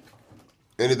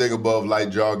 Anything above light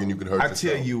jogging, you could hurt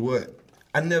yourself. I tell you what,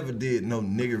 I never did no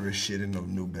niggerish shit in no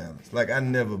New Balance. Like, I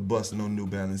never bust no New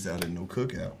Balance out at no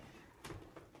cookout.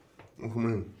 What you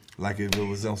mean? Like, if it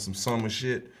was on some summer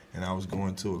shit and I was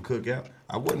going to a cookout,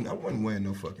 I wasn't wearing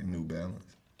no fucking New Balance.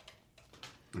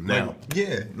 Now?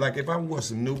 Like if I wore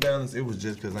some New Balance, it was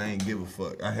just because I ain't give a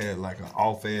fuck. I had like an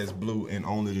off-ass blue and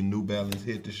only the New Balance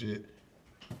hit the shit.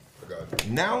 I got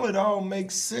you. Now it all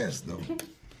makes sense, though.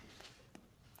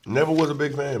 Never was a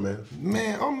big fan, man.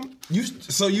 Man,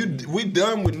 we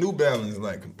done with New Balance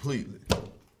like completely.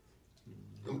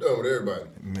 I'm done with everybody.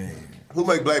 Man. Who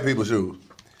make black people shoes?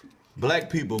 Black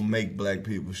people make black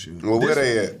people shoes. Well, where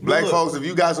they at? Black folks, if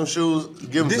you got some shoes,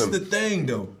 give them some. This the thing,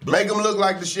 though. Make them look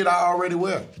like the shit I already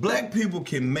wear. Black people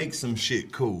can make some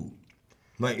shit cool.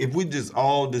 Like, if we just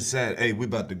all decide, hey, we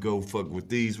about to go fuck with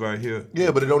these right here.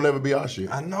 Yeah, but it don't never be our shit.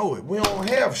 I know it. We don't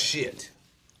have shit.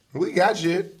 We got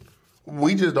shit.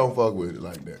 We just don't fuck with it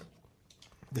like that.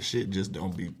 The shit just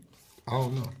don't be, I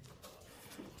don't know.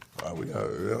 We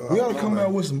ought to come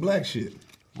out with some black shit.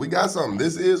 We got something.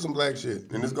 This is some black shit.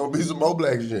 And it's going to be some more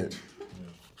black shit.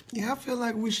 Yeah, I feel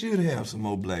like we should have some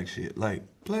more black shit. Like,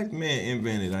 black men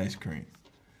invented ice cream.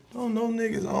 Don't know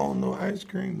niggas own no ice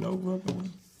cream, no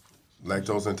fucking.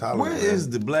 Lactose intolerant. Where is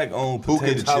the black-owned potato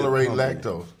chip? chip Who can tolerate company?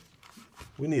 lactose?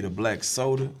 We need a black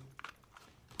soda.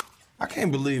 I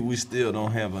can't believe we still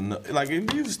don't have enough. Like,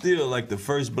 if you still like the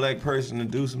first black person to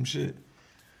do some shit,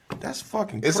 that's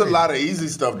fucking crazy. It's a lot of easy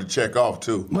stuff to check off,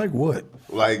 too. Like what?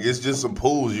 Like, it's just some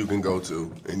pools you can go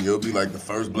to, and you'll be like the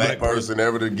first black person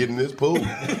ever to get in this pool.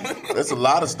 That's a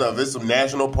lot of stuff. There's some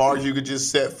national parks you could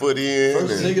just set foot in.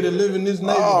 First nigga to live in this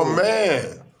neighborhood. Oh,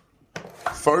 man.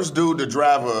 First dude to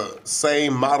drive a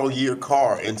same model year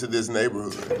car into this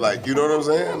neighborhood. Like, you know what I'm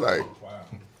saying? Like,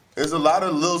 there's a lot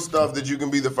of little stuff that you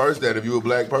can be the first at if you're a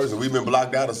black person. We've been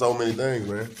blocked out of so many things,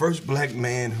 man. First black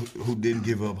man who didn't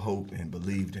give up hope and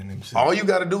believed in himself. All you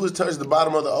got to do is touch the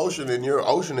bottom of the ocean and you're an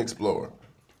ocean explorer.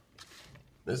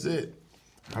 That's it.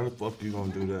 How the fuck you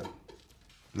gonna do that?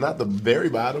 Not the very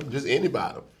bottom, just any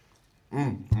bottom.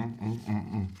 We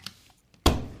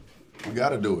got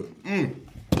to do it.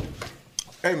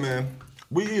 Hey, man,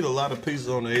 we eat a lot of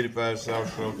pizza on the 85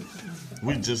 South Show.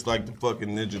 We just like the fucking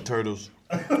Ninja Turtles.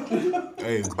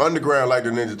 Hey. Underground like the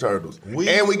Ninja Turtles.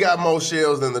 And we got more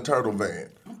shells than the Turtle Van.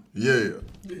 Yeah.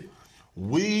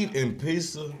 Weed and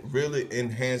pizza really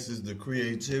enhances the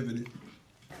creativity.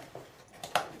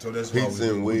 So that's why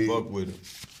Pizza and we weed. fuck with it.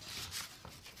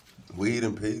 Weed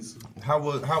and pizza. How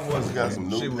was it? Got some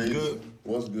new shit was pizza. good?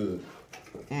 What's good?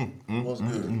 What's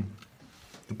good?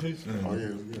 The pizza. Oh, yeah,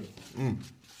 it's good.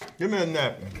 Give me a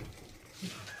napkin.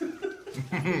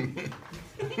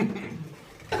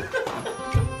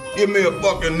 Give me a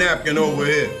fucking napkin over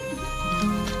here.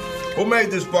 Who made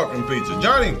this fucking pizza?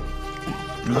 Johnny?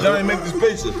 Did Johnny make this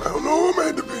pizza? I don't know who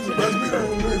made the pizza. That's me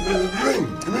who made the thing.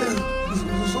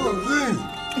 This sort of thing.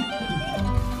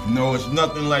 No, it's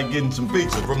nothing like getting some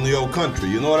pizza from the old country.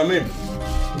 You know what I mean?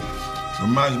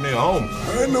 Reminds me of home.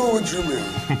 I know what you mean.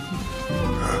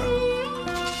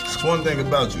 It's one thing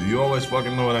about you. You always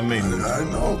fucking know what I mean. I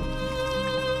know.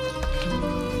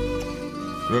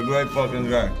 You're a great fucking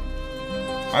guy.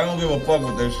 I don't give a fuck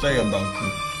what they say about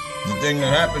you. The thing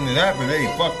that happened, it happened. Hey,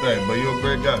 fuck that, but you're a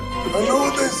great guy. I know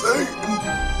what they say.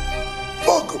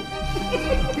 Fuck them.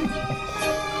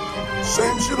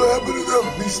 Same shit will happen to them.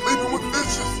 Be sleeping with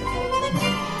fishes.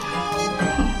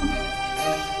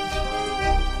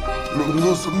 Remember the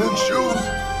little cement shoes?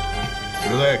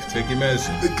 Relax, take your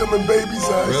medicine. They come in baby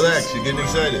sizes. Relax, you're getting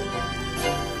excited.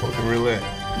 Fucking relax.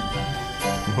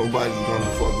 Nobody's gonna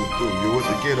fuck with you. You're with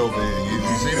the kid over here. You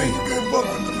see me? You can't fuck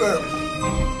with the family.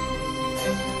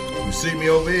 You see me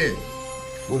over here?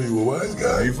 What are you, a wise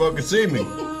guy? You fucking see me.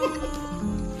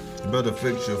 You better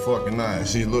fix your fucking eyes.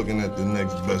 She's looking at the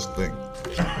next best thing.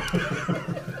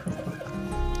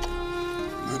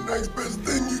 The next best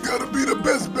thing, you gotta be the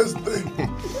best thing.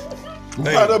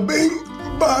 Hey. Bada bing,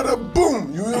 bada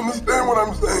boom. You understand what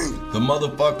I'm saying? The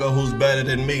motherfucker who's better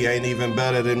than me ain't even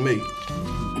better than me.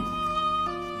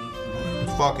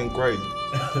 It's fucking crazy.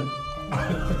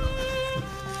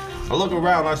 I look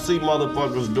around, I see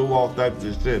motherfuckers do all types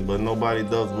of shit, but nobody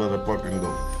does what I fucking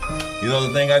do. You know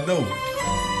the thing I do?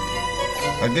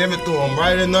 I give it to them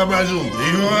right in the bazoo.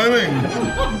 You know what I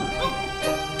mean?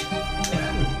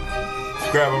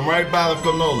 Grab them right by the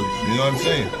cannoli. You know what I'm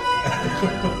saying?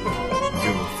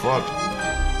 Give a fuck.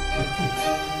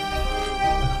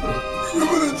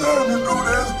 Remember the time the dude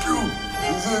asked you?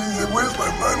 He said, where's my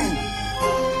money?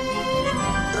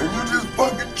 And you just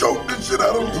fucking choked the shit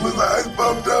out of him till his eyes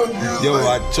popped out. Yo,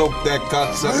 I choked that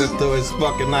cocksucker till his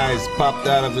fucking eyes popped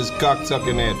out of his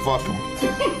cocksucking head. Fuck him.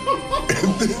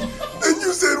 And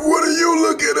you said, what are you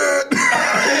looking at?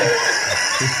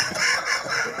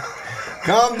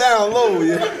 Calm down, low,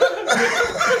 yeah.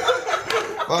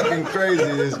 Fucking crazy,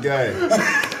 this guy.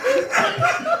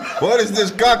 What is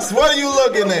this cocks? What are you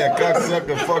looking at,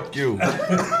 cocksucker? Fuck you.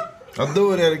 I'll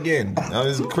do that again. Now,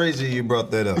 it's crazy you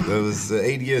brought that up. That was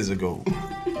 8 years ago.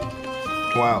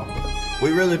 Wow.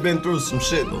 We really been through some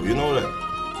shit, though. You know that?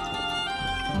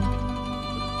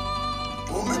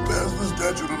 Only past the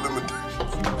statute of limitations.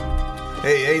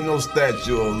 Hey, ain't no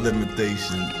statute of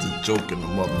limitation to choking the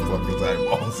motherfucker's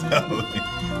eyeballs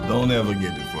out. Don't ever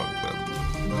get it fucked up.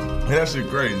 That shit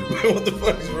crazy. What the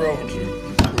fuck is wrong with you?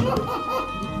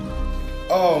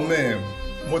 Oh, man.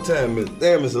 What time is it?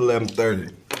 Damn, it's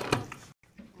 11:30.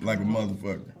 Like a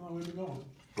motherfucker.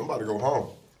 I'm about to go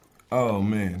home. Oh,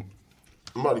 man.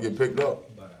 I'm about to get picked up.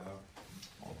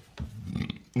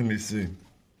 Let me see.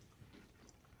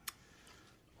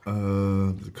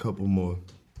 A couple more.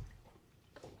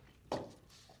 You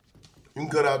can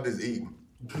cut out this eating,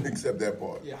 except that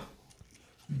part. Yeah.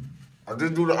 I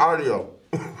just do the audio.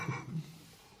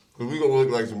 Cause we gonna look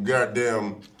like some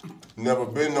goddamn never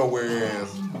been nowhere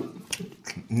ass.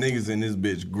 Niggas in this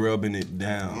bitch grubbing it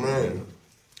down. Man.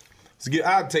 So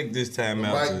I'll take this time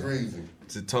out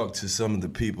to talk to some of the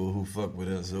people who fuck with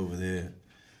us over there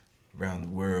around the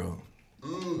world.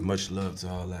 Much love to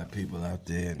all our people out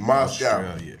there in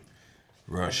Australia,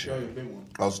 Russia,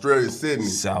 Australia, Sydney,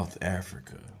 South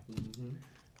Africa.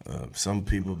 Some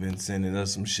people been sending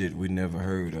us some shit we never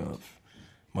heard of.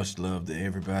 Much love to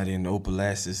everybody in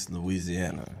Opelousas,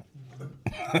 Louisiana.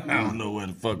 I don't know where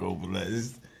the fuck Opelousas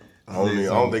is. I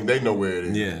don't think they know where it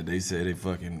is. Yeah, they said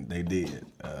they did.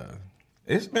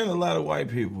 It's been a lot of white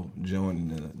people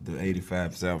joining the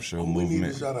 85 South Show movement. We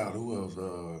need to shout out. Who else?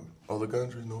 Other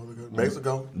countries? No other countries?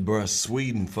 Mexico? Bruh,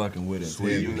 Sweden fucking with us.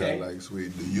 Sweden, I like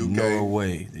Sweden. The UK.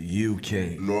 Norway, the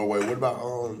UK. Norway. What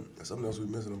about something else we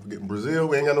missing? I'm forgetting. Brazil?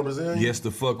 We ain't got no Brazilian? Yes,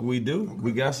 the fuck we do. Okay.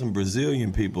 We got some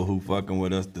Brazilian people who fucking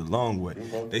with us the long way.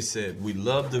 Okay. They said, we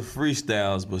love the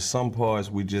freestyles, but some parts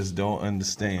we just don't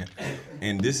understand.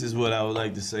 And this is what I would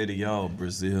like to say to y'all,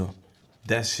 Brazil.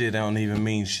 That shit don't even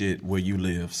mean shit where you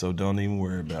live, so don't even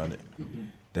worry about it.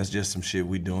 That's just some shit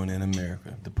we doing in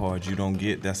America. The part you don't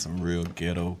get, that's some real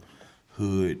ghetto,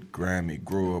 hood, grimy,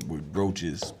 grow up with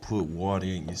roaches, put water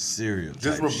in your cereal.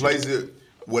 Just replace it,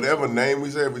 whatever name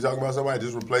we say, if we talk about somebody,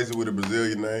 just replace it with a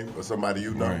Brazilian name or somebody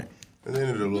you know. Right. And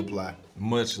then it'll apply.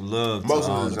 Much love to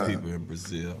all the people in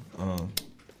Brazil.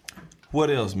 What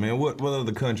else, man? What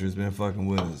other countries been fucking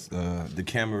with us? The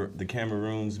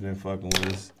Cameroons been fucking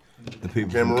with us. The people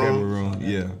from Cameroon,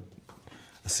 yeah.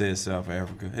 I said South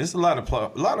Africa. It's a lot of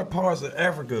parts of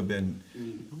Africa been.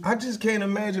 I just can't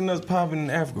imagine us popping in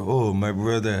Africa. Oh, my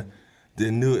brother, the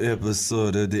new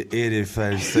episode of the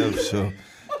 85 South Show.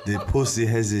 The pussy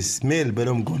has a smell, but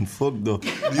I'm gonna fuck though.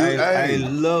 I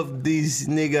love these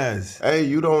niggas. Hey,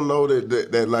 you don't know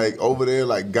that like over there,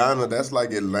 like Ghana, that's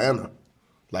like Atlanta.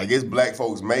 Like, it's black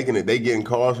folks making it. They getting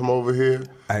cars from over here.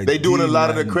 They doing a lot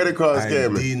of the credit card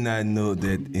scamming. I did not know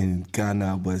that in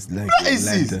Ghana was like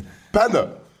Atlanta.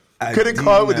 Panda. Credit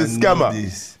card with the scammer.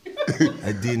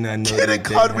 I did not know credit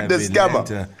card with the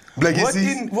scammer.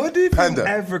 What if in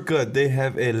Africa they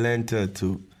have Atlanta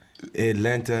too?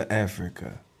 Atlanta,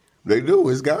 Africa. They do.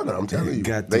 It's Ghana. I'm telling you.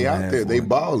 They out there. They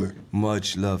balling.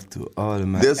 Much love to all of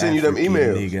my They'll send you them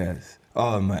emails. Niggas.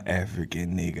 All my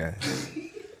African niggas.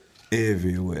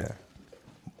 Everywhere.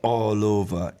 All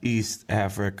over. East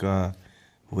Africa,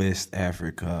 West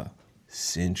Africa,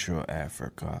 Central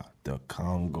Africa, the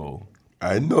Congo.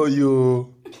 I know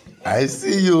you. I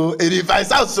see you. 85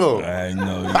 South Show. I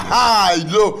know you. I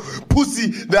love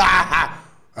pussy.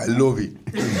 I love it.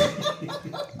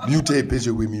 You take a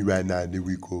picture with me right now and then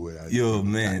we go with it. Yo,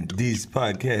 man, this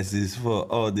podcast is for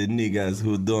all the niggas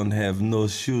who don't have no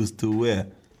shoes to wear.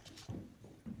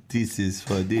 This is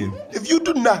for them. If you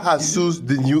do not have shoes,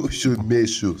 then you should make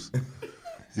shoes.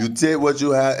 You take what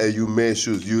you have and you make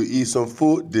shoes. You eat some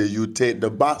food, then you take the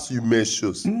box, you make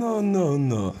shoes. No.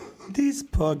 This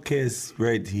podcast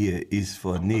right here is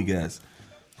for niggas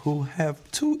who have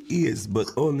 2 ears but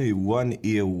only 1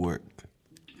 ear work.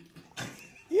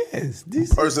 Yes,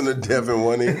 this person is deaf in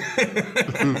 1 ear.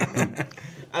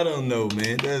 I don't know,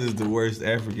 man. That is the worst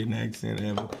African accent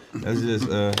ever. That's just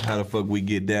how the fuck we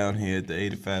get down here at the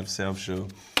 85 South Show.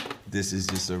 This is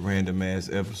just a random ass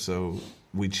episode.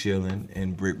 We chilling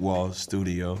in Brick Wall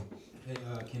Studio. Hey,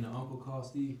 can the uncle call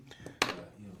Steve?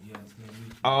 You understand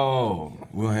me? Oh,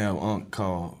 we'll have Unc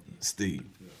call Steve.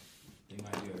 They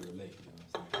might be able to relate, you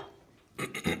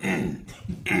know what I'm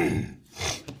saying?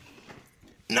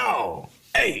 No.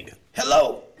 Hey,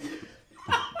 hello.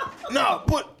 No,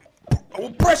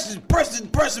 press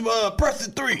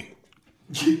the 3.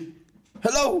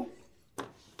 Hello.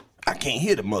 I can't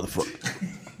hear the motherfucker.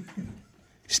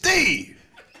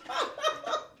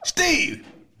 Steve,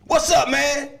 what's up,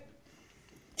 man?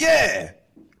 Yeah,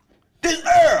 this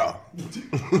Earl.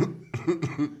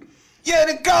 Yeah,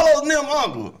 the Carlos and them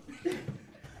uncle.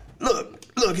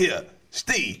 Look here,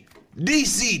 Steve.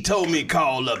 DC told me to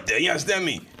call up there. You understand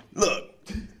me? Look,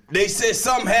 they said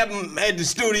something happened at the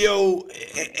studio,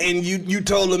 and you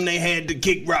told them they had to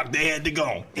kick rock. They had to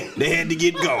go. They had to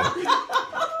get going.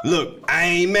 Look, I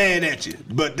ain't mad at you,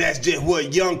 but that's just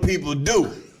what young people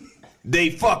do.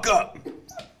 They fuck up.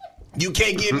 You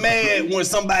can't get mad when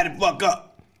somebody fuck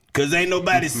up, cause ain't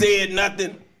nobody said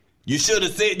nothing. You should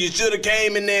have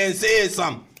came in there and said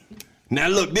something. Now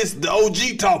look, this is the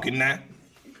OG talking now.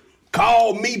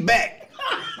 Call me back.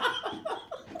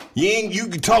 You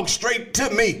can talk straight to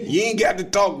me. You ain't got to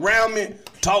talk around me,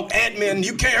 talk at me, and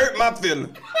you can't hurt my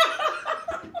feelings.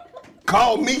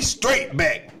 Call me straight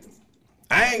back.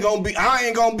 I ain't gonna be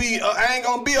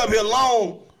up here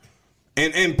long.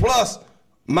 And plus,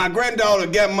 my granddaughter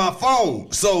got my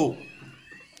phone, so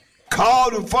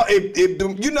call the phone. If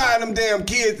you know how them damn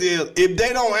kids is, if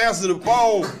they don't answer the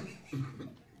phone,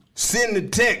 send the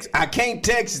text. I can't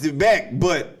text it back,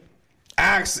 but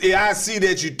I see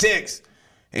that you text,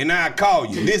 and I call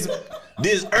you.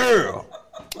 This Earl,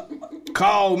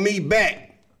 call me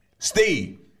back.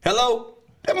 Steve, hello?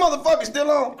 That motherfucker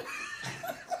still on?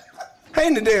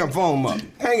 Hang the damn phone up.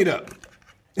 Hang it up.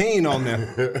 He ain't on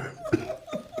there.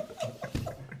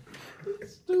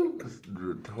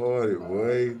 Retarded,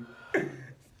 boy.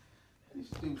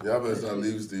 Y'all better start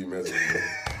leaving Steve messages.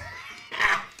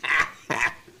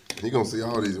 He gonna see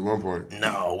all these at one point.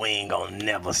 No, we ain't gonna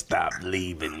never stop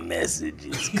leaving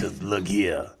messages. Cause look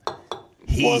here,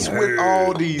 What's with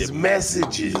all these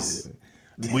messages?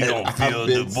 We gonna fill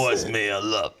the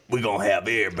voicemail up. We gonna have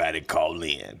everybody call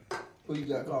in. Who you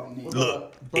got calling in?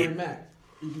 Look, Bernie Mac.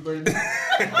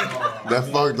 That's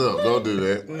fucked up. Don't do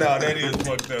that. No, that is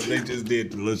fucked up. They just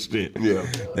did the little shit. Yeah.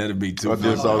 That'd be too I funny.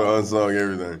 just saw the unsung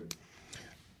everything.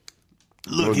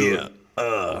 Look here.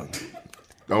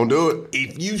 Don't do it.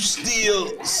 If you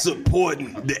still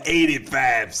supporting the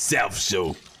 85 South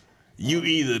Show, you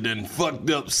either done fucked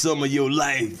up some of your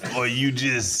life or you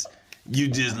just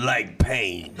like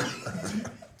pain.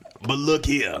 But look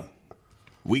here.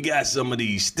 We got some of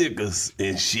these stickers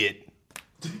and shit.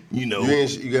 You know,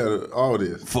 you got all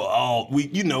this. For all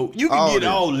you can get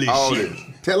all this shit.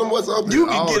 Tell them what's up. You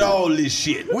can get all this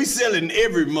shit. We selling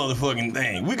every motherfucking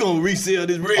thing. We gonna resell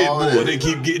this Red Bull. They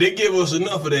give us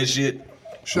enough of that shit.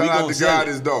 Shout out to God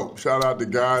is dope. Shout out to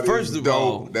God First is of dope.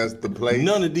 all, That's the place.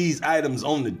 None of these items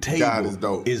on the table God is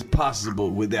dope. is possible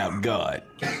without God.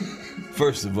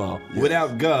 First of all,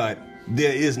 without God,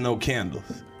 there is no candles.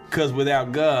 Cause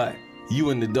without God,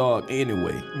 you in the dark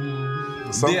anyway.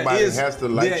 Somebody has to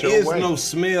light your way. There is no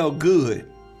smell good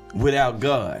without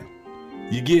God.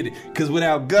 You get it? Because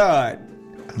without God,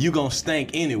 you gonna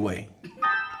stink anyway.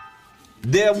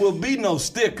 There will be no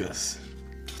stickers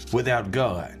without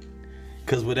God.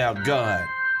 Because without God,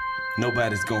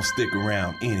 nobody's gonna stick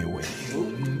around anyway.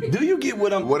 Do you get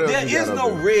what I'm... There is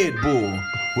no Red Bull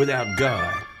without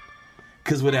God.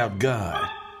 Because without God,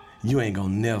 you ain't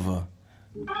gonna never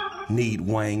need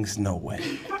wings no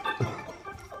way.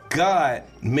 God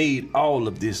made all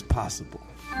of this possible.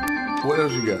 What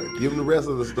else you got? Give them the rest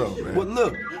of the stuff, man. Well,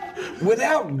 look,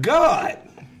 without God,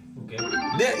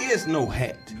 there is no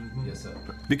hat. Yes, sir.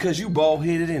 Because you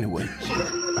bald-headed anyway.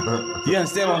 You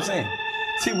understand what I'm saying?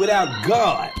 See, without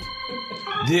God,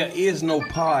 there is no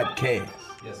podcast.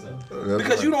 Yes, sir.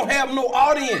 Because you don't have no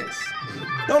audience.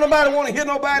 Don't nobody want to hear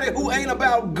nobody who ain't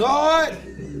about God.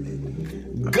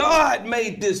 God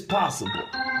made this possible.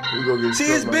 See,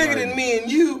 it's bigger than me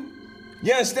and you.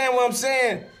 You understand what I'm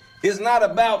saying? It's not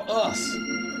about us.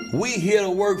 We here to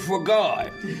work for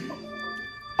God.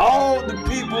 All the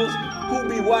people who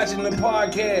be watching the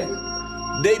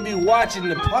podcast, they be watching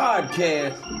the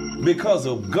podcast because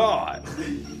of God.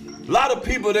 A lot of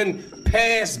people done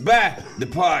pass by the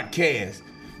podcast,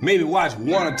 maybe watch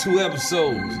 1 or 2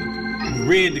 episodes,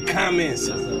 read the comments,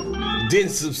 didn't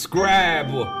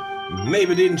subscribe, or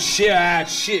maybe didn't share our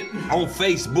shit on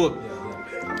Facebook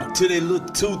to their little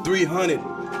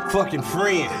 200-300 fucking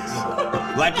friends.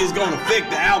 Like it's gonna affect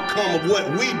the outcome of what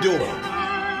we doing.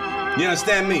 You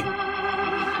understand me?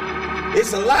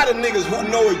 It's a lot of niggas who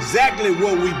know exactly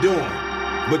what we doing,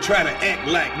 but try to act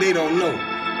like they don't know.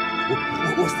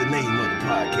 What's the name of the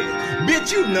podcast?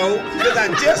 Bitch, you know, because I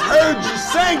just heard you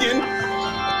singing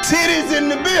Titties in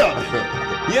the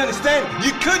Building. You understand?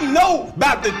 You couldn't know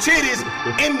about the titties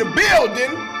in the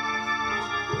building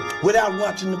without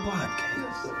watching the podcast.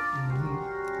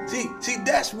 See,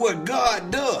 that's what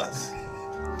God does.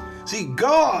 See,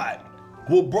 God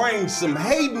will bring some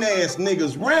hating ass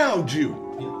niggas around you.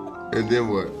 And then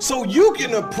what? So you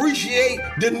can appreciate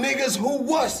the niggas who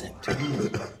wasn't.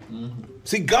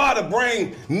 See, God will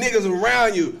bring niggas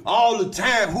around you all the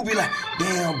time who be like,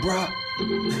 damn, bro,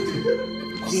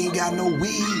 you ain't got no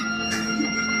weed.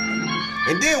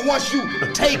 And then once you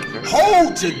take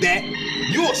hold to that,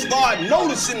 you'll start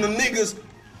noticing the niggas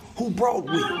who brought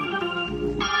weed.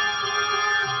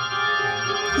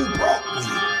 Who brought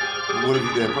weed? What if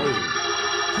you that person?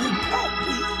 Who brought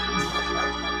weed?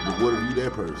 But what if you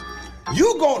that person?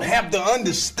 You gonna have to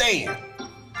understand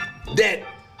that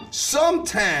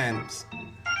sometimes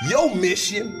your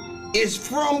mission is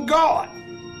from God.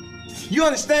 You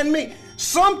understand me?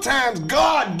 Sometimes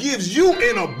God gives you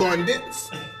in abundance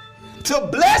to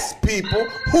bless people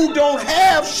who don't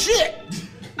have shit.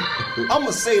 I'm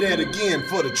gonna say that again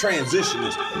for the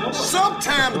transitioners.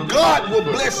 Sometimes God will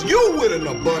bless you with an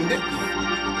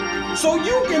abundance so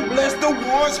you can bless the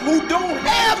ones who don't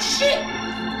have shit.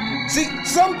 See,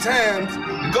 sometimes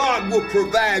God will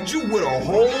provide you with a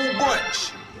whole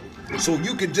bunch so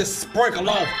you can just sprinkle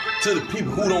off to the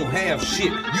people who don't have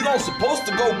shit. You don't supposed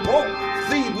to go broke,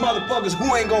 feed motherfuckers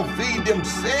who ain't gonna feed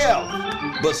themselves.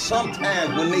 But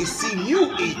sometimes when they see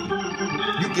you eating,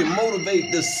 you can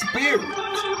motivate the spirit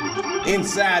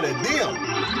inside of them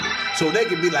so they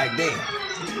can be like, damn,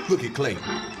 look at Clay.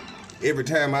 Every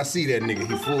time I see that nigga,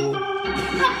 he full.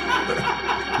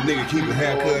 Nigga keep a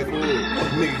haircut.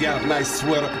 Nigga got a nice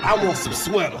sweater. I want some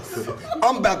sweaters.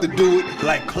 I'm about to do it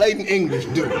like Clayton English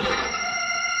do it.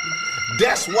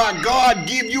 That's why God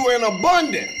give you an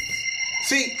abundance.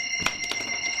 See,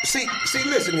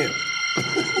 listen here.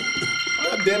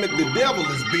 God damn it, the devil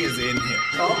is busy in here.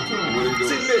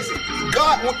 See, listen,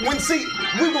 God,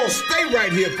 we're gonna stay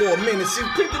right here for a minute. See,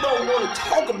 people don't want to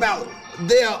talk about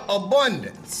their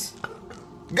abundance.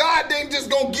 God ain't just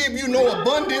gonna give you no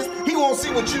abundance. He gonna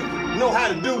see what you know how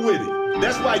to do with it.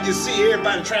 That's why you see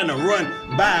everybody trying to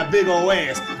run by a big old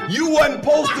ass. You wasn't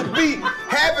supposed to be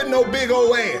having no big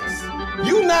old ass.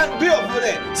 You not built for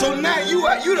that. So now you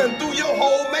done threw your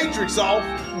whole matrix off.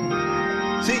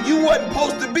 See, you wasn't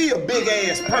supposed to be a big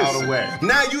ass person.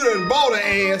 Now you done bought an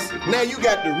ass. Now you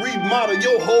got to remodel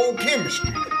your whole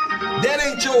chemistry. That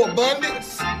ain't your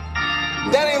abundance.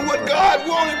 That ain't what God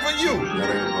wanted for you.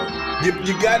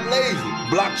 You got lazy,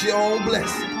 blocked your own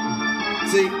blessing.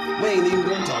 See, we ain't even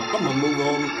gonna talk. I'm gonna move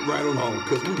on right on home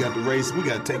because we got to race. We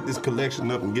got to take this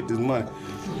collection up and get this money.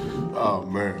 Oh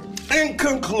man. In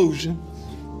conclusion,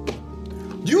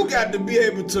 you got to be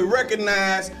able to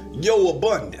recognize your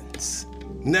abundance.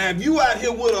 Now, if you out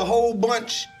here with a whole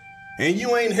bunch and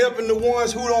you ain't helping the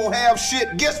ones who don't have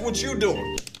shit, guess what you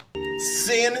doing?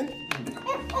 Sinning.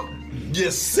 You're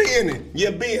sinning.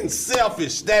 You're being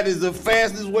selfish. That is the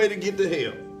fastest way to get to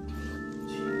hell.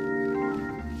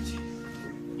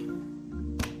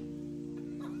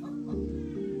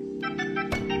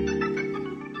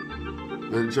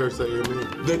 Let the church say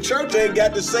amen. The church ain't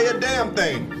got to say a damn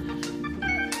thing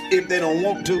if they don't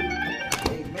want to.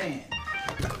 Amen.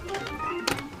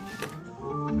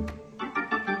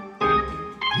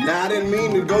 Now, I didn't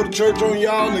mean to go to church on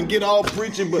y'all and get all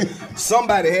preaching, but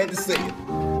somebody had to say it.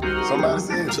 Somebody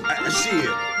said it. Shit.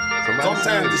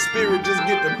 Sometimes the spirit just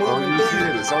get to moving through you.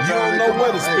 You don't know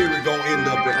where the spirit gonna end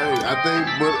up at. Hey, I think,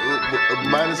 but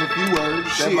minus a few words,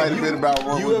 that might have been about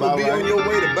one. You ever be on your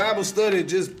way to Bible study and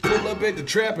just pull up at the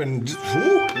trap and just,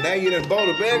 whoo, now you done bought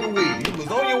a bag of weed. You was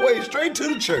on your way straight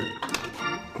to the church.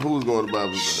 Who was going to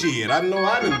Bible study? Shit, I know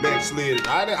I done backslid.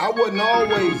 I wasn't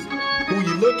always who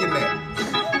you looking at.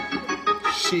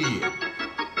 Shit.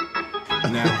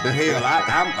 Now, hell,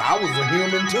 I was a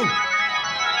human too.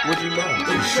 What you know?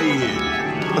 Shit.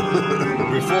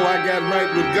 Before I got right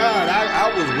with God,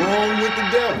 I was wrong with the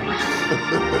devil.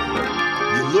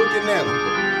 You're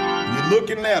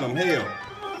looking at him. Hell,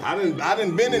 I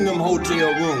done been in them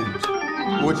hotel rooms.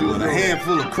 What you with a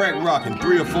handful of crack rock and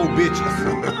 3 or 4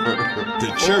 bitches.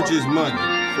 The church's money.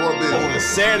 On a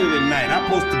Saturday night, I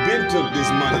supposed to been took this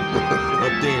money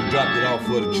up there and dropped it off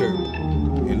for the church.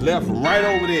 and left from right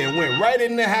over there and went right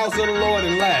in the house of the Lord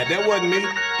and lied. That wasn't me.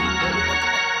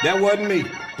 That wasn't me.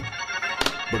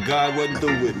 But God wasn't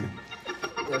through with me.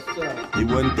 Yes, sir. He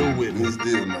wasn't through with me. He's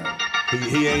still not.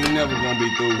 He ain't never gonna be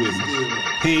through with me.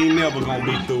 He ain't never gonna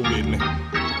be through with me.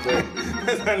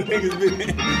 That's how niggas be. He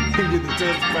get the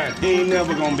testify. He ain't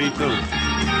never gonna be through.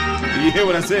 You hear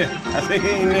what I said? I said he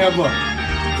ain't never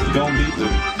gonna be through.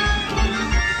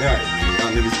 Alright,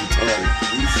 y'all niggas retarded.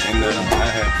 And I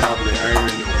had probably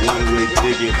earned a one-way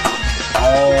ticket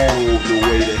all the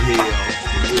way to hell.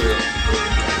 Yeah.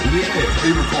 He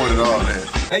recorded all that.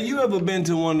 Hey, you ever been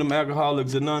to one of them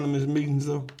Alcoholics Anonymous meetings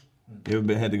though? You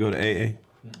ever had to go to AA?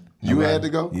 You had to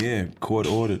go? Yeah, court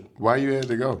ordered. Why you had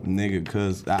to go? Nigga,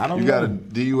 cause I don't know. You got a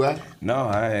DUI? No,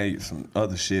 I had some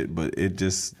other shit, but it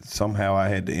just, somehow I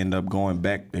had to end up going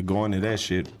to that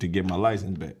shit to get my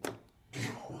license back.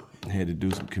 I had to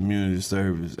do some community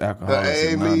service,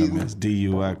 Alcoholics Anonymous,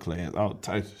 DUI class, all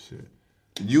types of shit.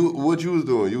 What you was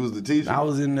doing? You was the teacher? I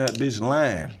was in that bitch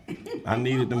line. I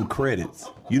needed them credits.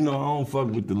 You know I don't fuck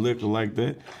with the liquor like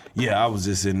that. Yeah, I was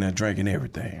just in there drinking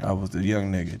everything. I was the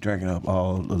young nigga drinking up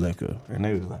all the liquor. And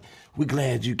they was like, we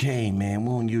glad you came, man. We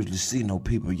don't usually see no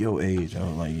people your age. I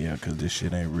was like, yeah, because this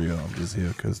shit ain't real. I'm just here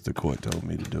because the court told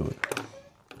me to do it.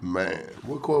 Man,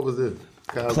 what court was this?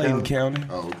 Clayton County.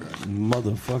 Oh, okay.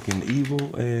 Motherfucking evil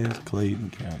ass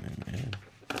Clayton County, man.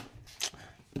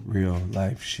 Real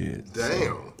life shit. Damn.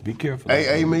 So be careful.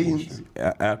 AA meetings?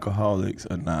 Alcoholics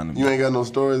Anonymous. You ain't got no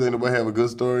stories? Ain't nobody have a good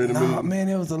story in the meeting? Nah, man,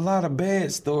 there was a lot of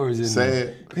bad stories in there.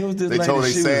 Sad? It was this They lady, told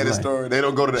their she was saddest like- story? They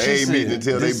don't go to the She AA meeting said, and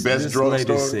tell their best drunk This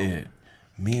story? lady said,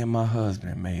 me and my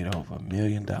husband made over $1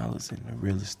 million in the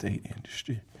real estate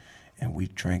industry, and we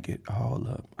drank it all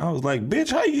up. I was like, bitch,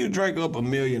 how you drink up $1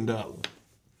 million?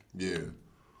 Yeah.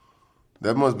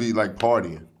 That must be like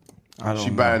partying. I don't She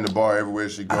know. buying the bar everywhere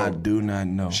she go. I do not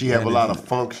know. She have That a lot is- of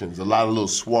functions, a lot of little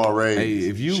soirees. Hey,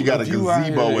 if you she got a if you out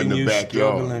gazebo here in and the you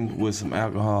backyard. struggling with some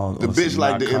alcohol, The or bitch some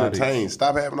like to narcotics- entertain.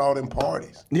 Stop having all them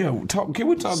parties. Yeah, can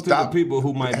we talk to Stop the people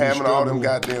who might be having all them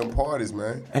struggling? goddamn parties,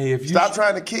 man. Hey, if you Stop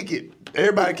trying to kick it.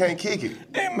 Everybody can't kick it.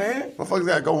 Hey, man. Motherfuckers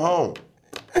gotta go home.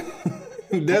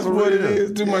 That's For what it real.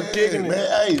 is. Too much kicking it.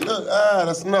 Man, hey, look,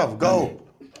 that's enough. Go.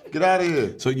 Get out of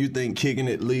here. So you think kicking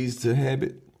it leads to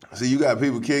habit? See, you got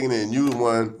people kicking it, and you the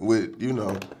one with,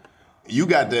 you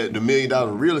got the $1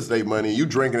 million real estate money, and you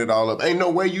drinking it all up. Ain't no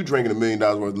way you drinking $1 million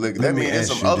worth of liquor. Let That me means there's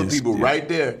ask some you other this, people yeah. right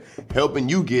there helping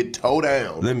you get towed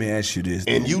down. Let me ask you this.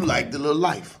 And you like the little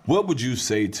life. What would you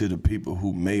say to the people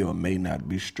who may or may not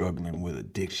be struggling with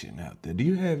addiction out there? Do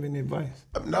you have any advice?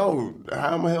 No,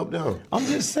 how am I help them? I'm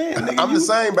just saying, nigga. I'm the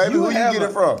same, baby. Who you have get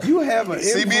it from? You have an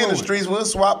See, me in the influence. streets, we'll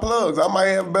swap plugs. I might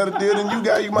have a better deal than you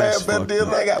got. You might have a better deal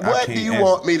than I got. What do you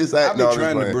want me to say? I've been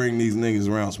trying to bring these niggas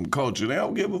around some culture. They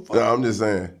don't give a fuck. No, I'm just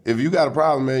saying. If you got a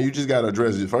problem, man, you just got to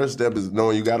address it. First step is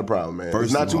knowing you got a problem, man.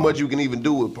 First There's not of too all- much you can even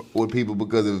do with people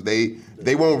because if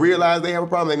they won't realize they have a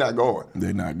problem, they're not going.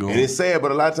 They're not going. And it's sad,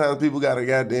 but a lot of times people got to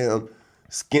goddamn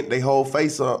skint their whole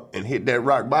face up and hit that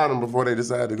rock bottom before they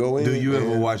decide to go in. Do you ever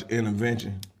And- watch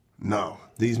Intervention? No.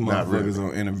 These Not motherfuckers really.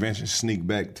 on Intervention sneak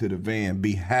back to the van,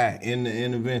 be high in the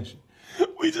intervention.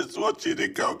 We just want you to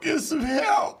go get some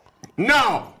help.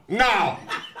 No.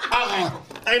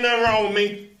 Ain't nothing wrong with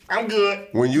me. I'm good.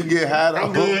 When you get high,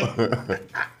 I'm good.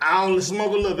 I only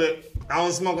smoke a little bit. I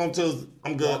only smoke on Tuesday.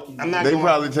 I'm good. I'm not They going.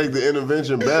 probably take the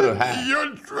intervention better high.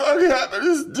 Your drug habit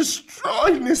is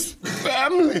destroying this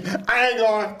family. I ain't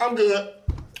going. I'm good.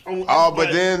 Oh,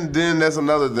 but then that's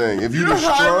another thing. If you You're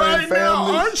high destroying right now,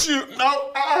 families, aren't you?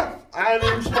 No, I ain't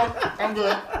even smoking.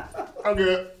 I'm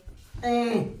good.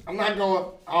 I'm not going.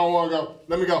 I don't want to go.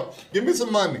 Let me go. Give me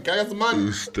some money. Can I get some money?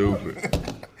 you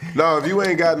stupid. No, if you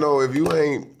ain't,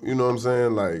 you know what I'm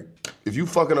saying? Like, if you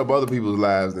fucking up other people's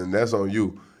lives, then that's on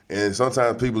you. And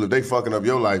sometimes people, if they fucking up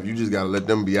your life, you just gotta let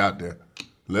them be out there.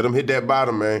 Let them hit that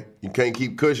bottom, man. You can't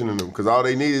keep cushioning them, because all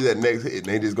they need is that next hit, and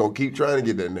they just gonna keep trying to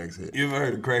get that next hit. You ever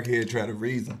heard a crackhead try to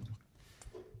reason?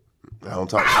 I don't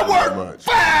talk about that much.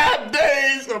 5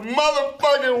 days a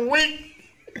motherfucking week.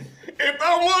 If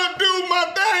I want to do my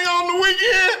thing on the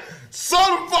weekend, so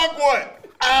the fuck what?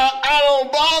 I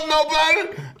don't bother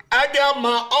nobody. I got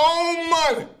my own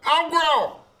money. I'm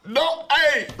grown.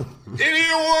 Hey, it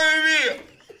is what it is.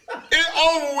 It's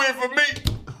over with for me.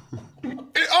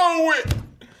 It's over with.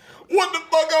 What the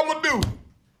fuck I'm gonna do?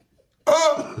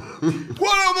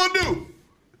 What I'm gonna do?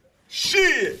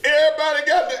 Shit, everybody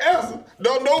got the answer.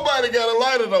 Don't nobody got a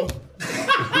lighter though.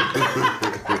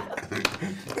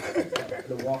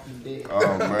 The Walking Dead.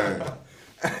 Oh, man.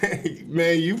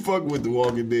 Man, you fuck with The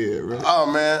Walking Dead, right?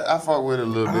 Oh man, I fuck with it a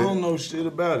little bit. I don't know shit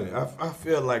about it. I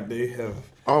feel like they have.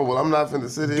 Oh well, I'm not finna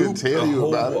sit here and tell you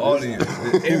about it. Audience.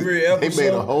 Every episode. They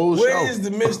made a whole show. Where is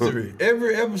the mystery?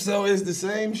 Every episode is the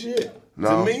same shit.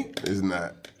 No, to me, it's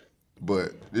not.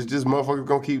 But it's just motherfuckers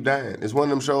gonna keep dying. It's one of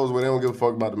them shows where they don't give a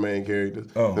fuck about the main characters.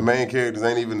 Oh. The main characters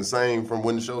ain't even the same from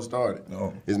when the show started.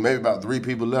 No. It's maybe about 3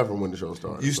 people left from when the show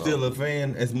started. You still a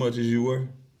fan as much as you were?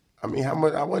 I mean, how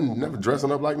much? I wasn't never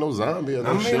dressing up like no zombie or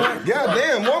no shit.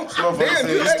 Goddamn, Damn,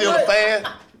 you still a fan?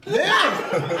 Damn.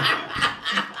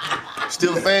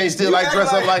 Still a fan? You still like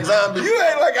dress up like zombies? You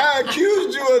ain't like I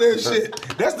accused you of that shit.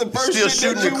 That's the first Still shit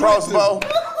shooting that the you crossbow? went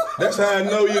to. That's how I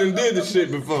know you done did the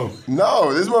shit before.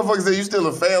 No, this motherfucker said you still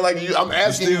a fan like you. I'm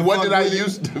asking you, what did I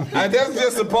used to be? That's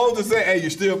just supposed to say, hey,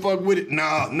 you still fuck with it?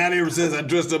 Nah, not ever since I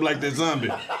dressed up like that zombie.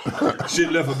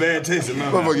 Shit left a bad taste in my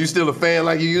mouth. Motherfucker, you still a fan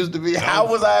like you used to be? How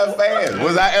was I a fan?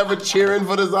 Was I ever cheering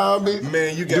for the zombies?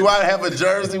 Man, you got. Do I have a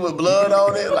jersey with blood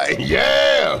on it? Like,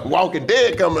 yeah, Walking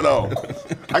Dead coming on.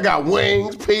 I got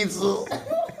wings, pizza.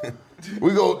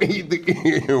 We go eat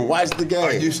and watch the game.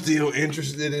 Are you still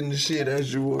interested in the shit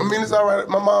as you were? I mean, it's all right.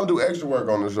 My mom do extra work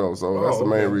on the show, so that's the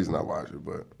main reason I watch it.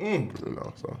 But you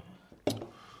know, so I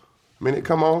mean, it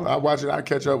come on. I watch it. I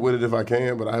catch up with it if I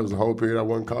can. But I was a whole period I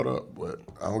wasn't caught up. But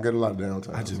I don't get a lot of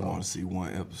downtime. I just want to see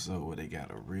one episode where they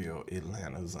got a real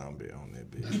Atlanta zombie on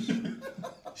that bitch.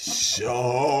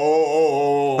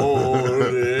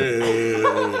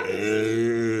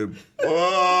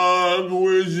 Fuck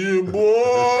with you, boy.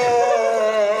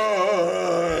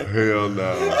 Hell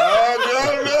no.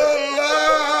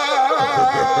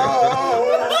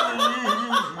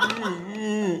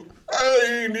 I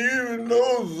ain't even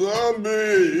no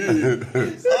zombie.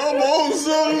 I'm on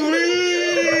some leave.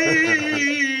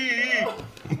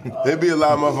 There be a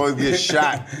lot of motherfuckers get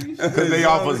shot because they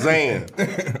off of Xan.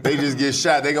 They just get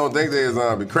shot. They gonna think they're a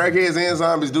zombie. Crackheads and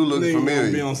zombies do look Nigga familiar.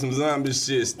 gonna be on some zombie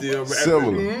shit still.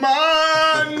 Similar.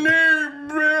 My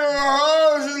neighbor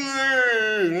hustling,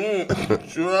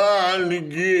 trying to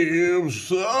get him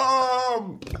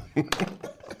some.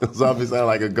 Zombie sound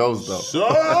like a ghost though.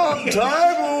 Some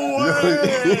type of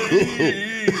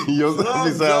way. Your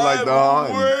zombie sound like the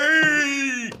Haunted.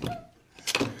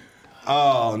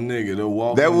 Oh, nigga, the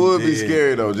Walking That would be Dead.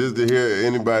 scary though, just to hear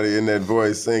anybody in that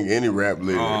voice sing any rap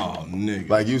lyric. Oh, nigga.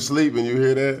 Like you sleep and you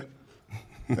hear that?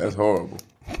 That's horrible.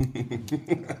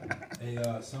 Hey,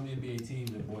 some NBA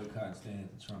teams are boycotting staying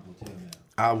at the Trump Hotel now.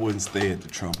 I wouldn't stay at the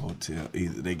Trump Hotel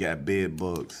either. They got bed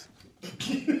bugs.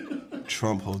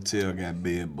 Trump Hotel got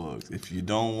bed bugs. If you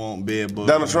don't want bed bugs,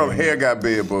 Donald Trump hair got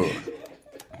bed bug.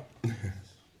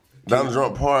 Donald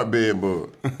Trump part bed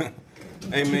bug.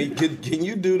 Hey man, can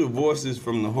you do the voices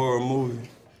from the horror movie?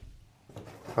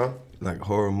 Huh? Like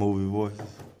horror movie voices?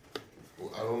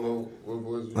 I don't know what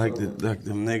voice. Like the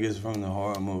niggas from the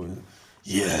horror movie.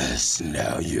 Yes,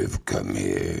 now you've come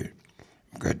here.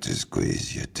 Got to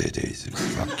squeeze your titties and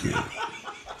fuck you.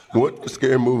 What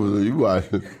scary movies are you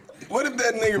watching? What if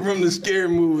that nigga from the scary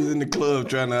movies in the club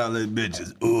trying to holler at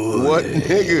bitches? Ooh, What yes.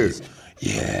 nigga?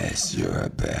 Yes, you're a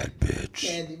bad bitch.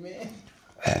 Candyman.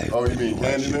 Oh, you mean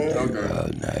Candyman? Okay. Okay. All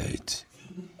night.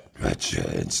 Watch your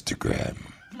Instagram.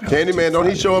 Candyman, don't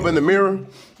he show up in the mirror?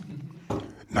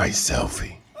 Nice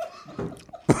selfie.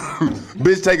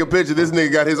 Bitch, take a picture. This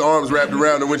nigga got his arms wrapped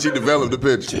around her when she developed the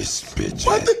picture. This bitch.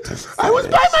 What the? I was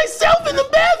by myself in the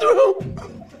bathroom.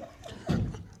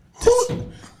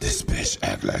 This bitch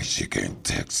act like she can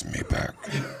text me back.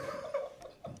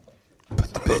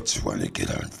 But the bitch wanna get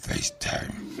on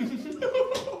FaceTime.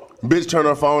 Bitch, turn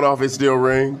her phone off. It still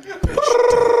ring.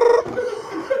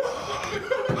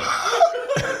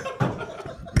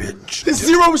 Bitch. It's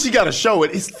 0, but she gotta show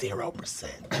it. It's 0%.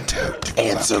 Don't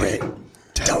Answer it.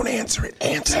 Don't answer it.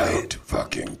 Answer Don't it.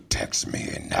 fucking text me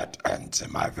and not answer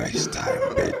my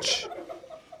FaceTime, bitch.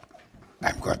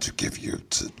 I'm going to give you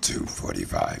to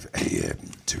 2:45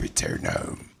 a.m. to return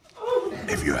home.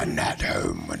 If you are not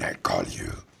home when I call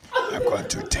you, I'm going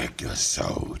to take your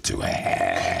soul to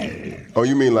hell. Oh,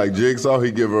 you mean like Jigsaw? He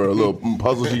give her a little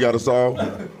puzzle she gotta solve?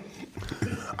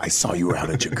 I saw you out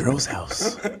at your girl's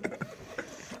house.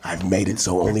 I've made it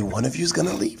so only one of you's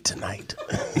gonna leave tonight.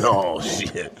 Oh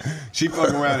shit. She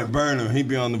fucking around and burn him. He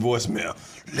be on the voicemail.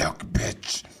 Look,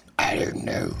 bitch, I don't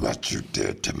know what you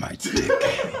did to my dick.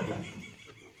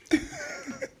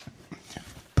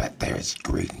 But there's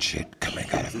green shit coming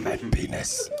out of my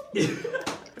penis.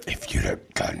 If you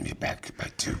don't call me back by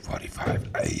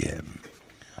 2:45 a.m.,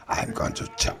 I'm going to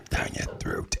chop down your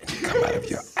throat and come out of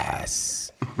your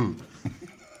ass.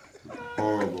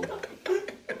 Horrible.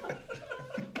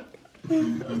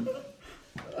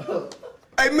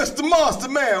 Hey, Mr. Monster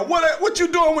Man, what you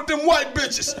doing with them white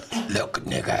bitches? Look,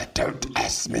 nigga, don't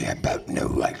ask me about no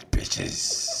white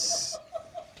bitches.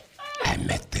 I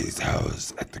met these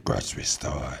hoes at the grocery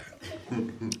store.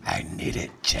 I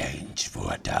needed change for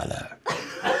 $1.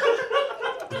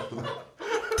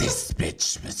 This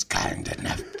bitch was kind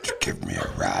enough to give me a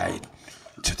ride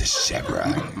to the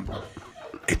Chevron.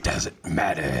 It doesn't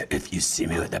matter if you see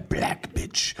me with a black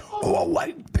bitch or a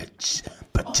white bitch,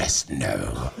 but just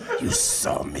know you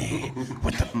saw me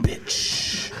with a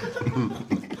bitch.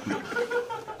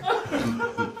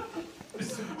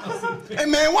 Hey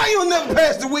man, why you never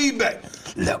pass the weed back?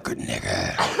 Look,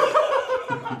 nigga.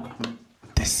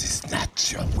 This is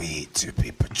not your weed to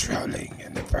be patrolling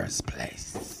in the first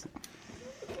place.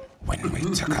 When we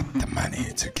took up the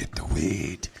money to get the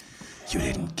weed, you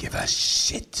didn't give us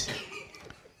shit.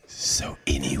 So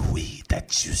any weed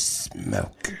that you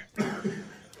smoke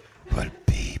will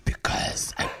be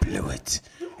because I blew it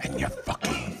in your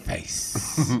fucking face.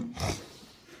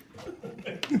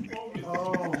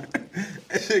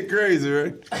 That shit crazy,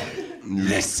 right?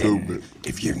 Listen,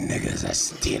 if you niggas are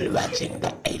still watching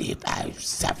the 85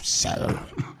 South Show,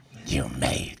 you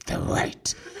made the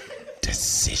right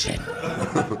decision.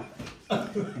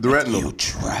 You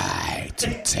try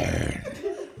to turn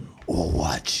or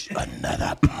watch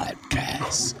another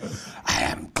podcast, I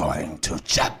am going to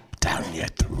chop down your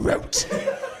throat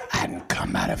and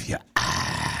come out of your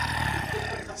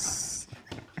eyes.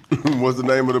 What's the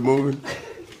name of the movie?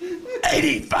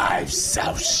 85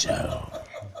 South Show.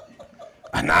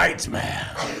 A nightmare.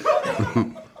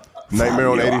 Nightmare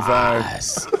on 85.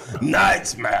 Eyes.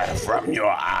 Nightmare from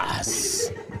your ass.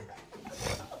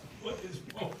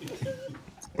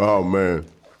 Oh man.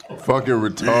 Fucking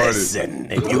retarded. Listen,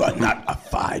 if you are not a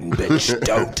fine bitch,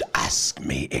 don't ask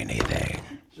me anything.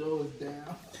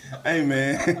 Hey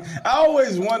man, I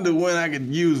always wonder when I could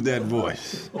use that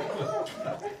voice.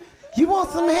 You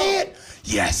want some head?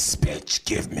 Yes, bitch,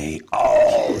 give me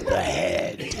all the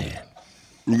head.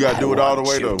 You gotta do it all the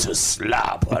way though. though. To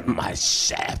slap on my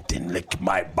shaft and lick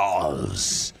my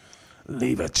balls.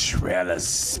 Leave a trail of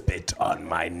spit on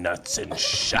my nuts and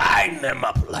shine them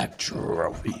up like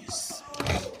trophies.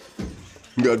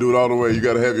 You gotta do it all the way. You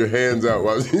gotta have your hands out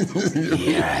while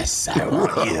Yes, I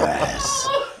want yes.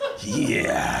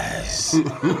 Yes.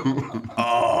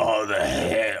 Oh, the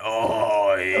head.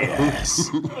 Oh, yes.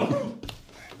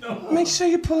 Make sure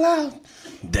you pull out.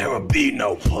 There will be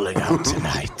no pulling out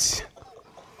tonight.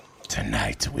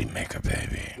 Tonight we make a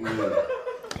baby.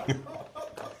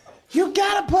 You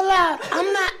gotta pull out.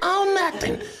 I'm not on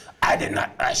nothing. I did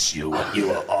not ask you what you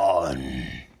were on.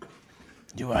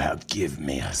 You will give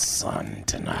me a son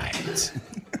tonight.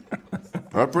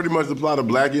 I pretty much apply to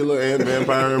Blackula and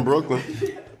Vampire in Brooklyn.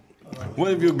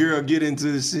 What if your girl get into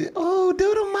this shit? Oh,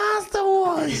 do the monster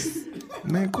voice.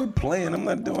 Man, quit playing. I'm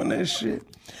not doing that shit.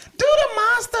 Do the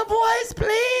monster voice,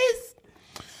 please.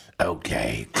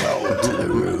 Okay, go to the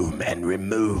room and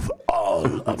remove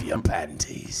all of your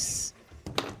panties.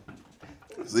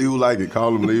 See who like it.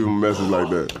 Call them, leave them a message like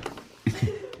that.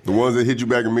 The ones that hit you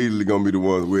back immediately gonna be the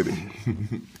ones with it.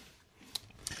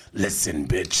 Listen,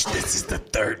 bitch, this is the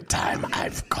third time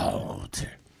I've called.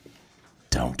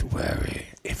 Don't worry,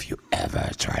 if you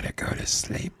ever try to go to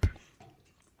sleep,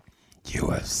 you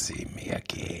will see me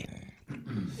again.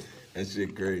 That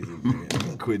shit crazy, man. I'm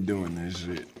gonna quit doing that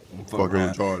shit. Fucking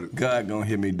retarded. God gonna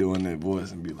hear me doing that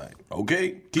voice and be like,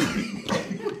 okay, keep it.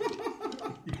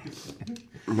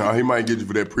 No, he might get you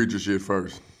for that preacher shit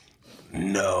first.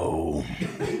 No.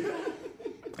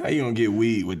 How you gonna get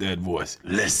weed with that voice?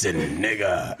 Listen,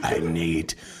 nigga, I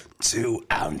need 2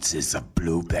 ounces of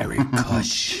blueberry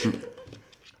kush.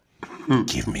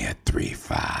 Give me a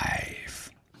 3-5.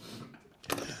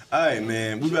 All right,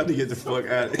 man, we about to get the fuck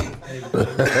out of here.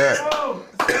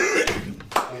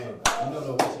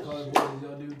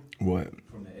 What?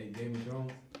 From the Game of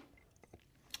Thrones?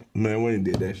 Man, when he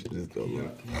did that shit, just go,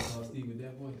 man. Can you call Steve with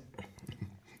that voice?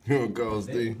 You gonna call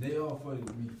Steve? They all funny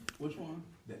to me. Which one?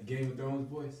 That Game of Thrones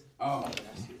voice. Oh,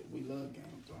 that's it. We love Game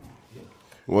of Thrones. Yeah.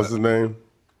 What's his name?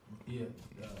 Yeah.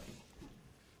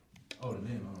 The name, I don't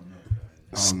know.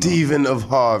 Stephen of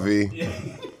Harvey.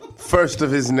 First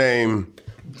of his name.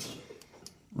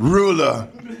 Ruler.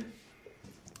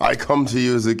 I come to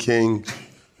you as a king.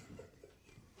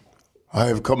 I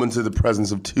have come into the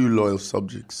presence of 2 loyal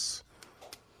subjects.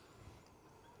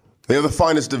 They are the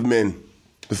finest of men.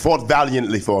 They fought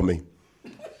valiantly for me.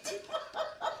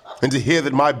 And to hear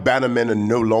that my bannermen are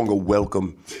no longer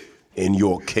welcome in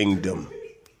your kingdom,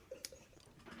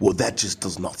 well, that just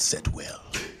does not sit well.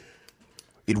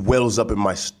 It wells up in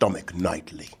my stomach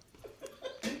nightly.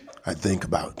 I think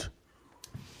about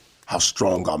how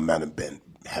strong our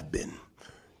have been,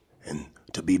 and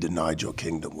to be denied your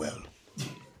kingdom, well,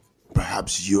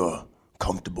 perhaps you're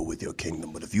comfortable with your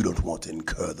kingdom, but if you don't want to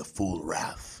incur the full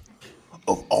wrath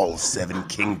of all 7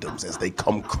 kingdoms as they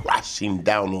come crashing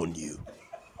down on you,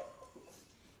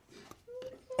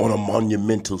 on a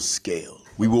monumental scale,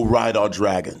 we will ride our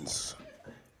dragons.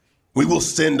 We will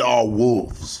send our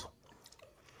wolves.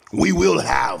 We will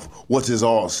have what is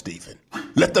ours, Stephen.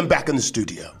 Let them back in the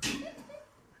studio.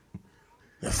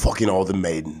 They're fucking all the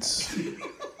maidens.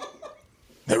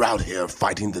 They're out here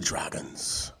fighting the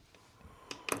dragons.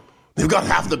 They've got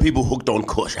half the people hooked on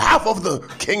Kush. Half of the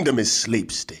kingdom is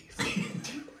asleep, Steve.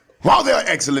 While they're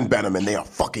excellent bannermen, they are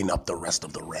fucking up the rest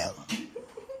of the realm.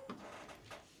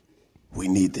 We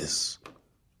need this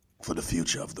for the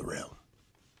future of the realm.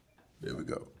 There we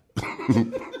go.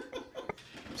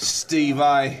 Steve,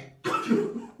 I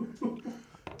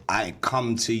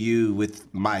come to you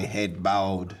with my head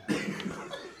bowed.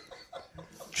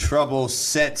 Trouble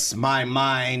sets my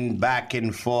mind back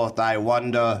and forth. I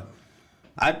wonder,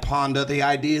 I ponder the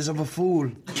ideas of a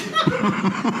fool.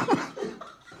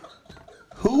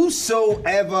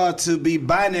 Whosoever to be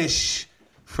banished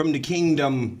from the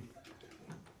kingdom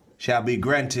shall be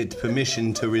granted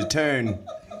permission to return.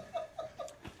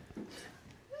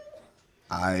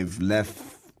 I've left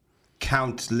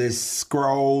countless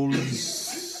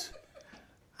scrolls.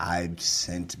 I've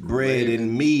sent bread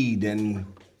and mead, and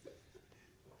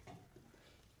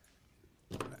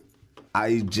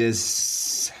I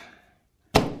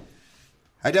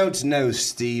don't know,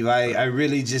 Steve. I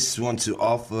really just want to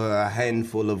offer a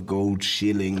handful of gold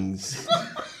shillings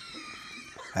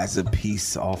as a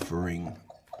peace offering.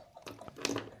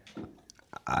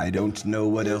 I don't know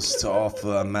what else to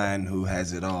offer a man who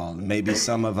has it all. Maybe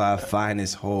some of our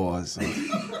finest whores,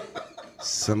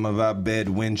 some of our bed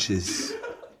wenches.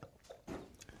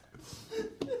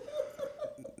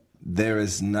 There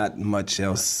is not much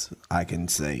else I can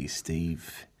say,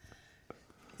 Steve.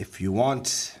 If you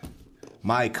want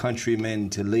my countrymen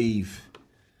to leave,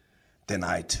 then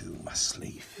I too must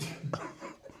leave.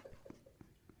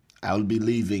 I'll be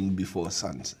leaving before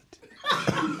sunset.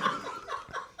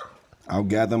 I'll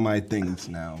gather my things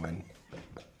now, and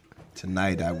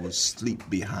tonight I will sleep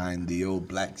behind the old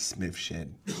blacksmith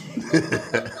shed.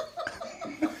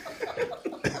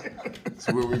 It's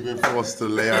where we've been forced to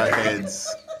lay our heads.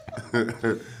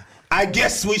 I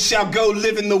guess we shall go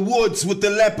live in the woods with the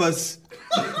lepers.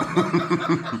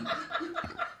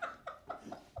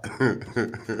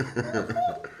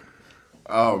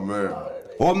 Oh, man.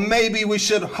 Or maybe we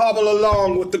should hobble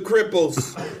along with the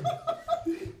cripples.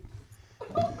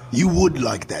 You would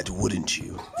like that, wouldn't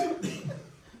you?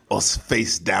 Us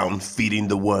face down feeding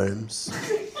the worms.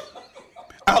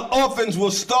 Our orphans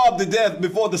will starve to death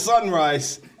before the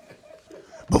sunrise.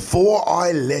 Before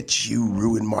I let you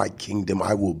ruin my kingdom,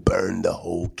 I will burn the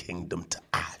whole kingdom to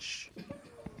ash.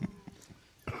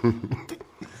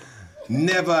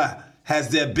 Never has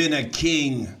there been a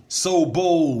king so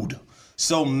bold,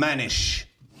 so mannish,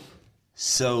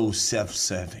 so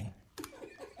self-serving.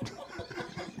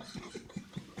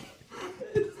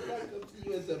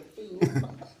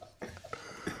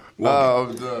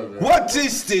 What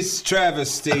is this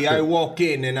travesty? I walk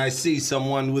in and I see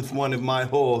someone with one of my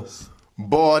whores.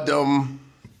 Boredom,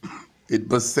 it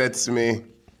besets me.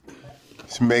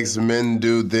 It makes men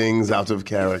do things out of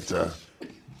character.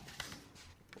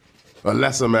 A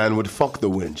lesser man would fuck the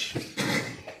wench.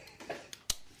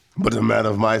 But a man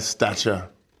of my stature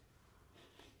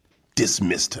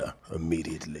dismissed her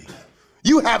immediately.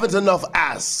 You haven't enough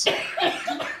ass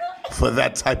for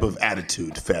that type of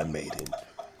attitude, fair maiden.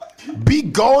 Be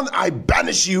gone, I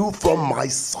banish you from my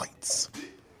sights.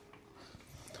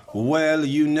 Well,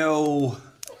 you know,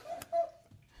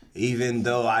 even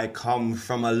though I come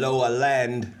from a lower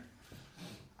land,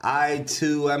 I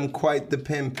too am quite the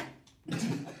pimp.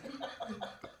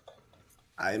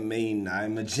 I mean,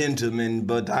 I'm a gentleman,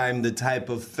 but I'm the type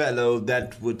of fellow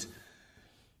that would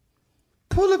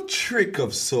pull a trick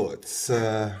of sorts.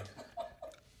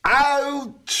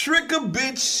 I'll trick a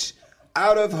bitch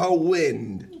out of her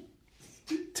wind.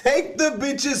 Take the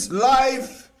bitch's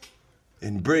life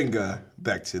and bring her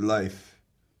back to life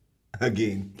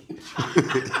again.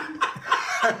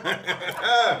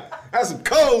 That's some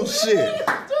cold shit.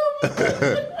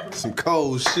 Some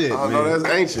cold shit, Oh, man. no,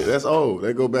 that's ancient. That's old.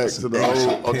 They go back to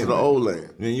the old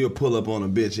land. Man, you'll pull up on a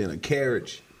bitch in a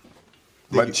carriage.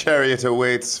 My chariot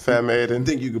awaits, fair maiden.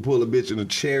 Think you could pull a bitch in a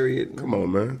chariot? Come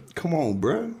on, man. Come on,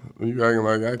 bruh. You acting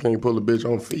like I can't pull a bitch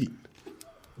on feet.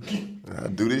 I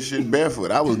do this shit barefoot.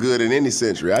 I was good in any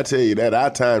century. I tell you that. I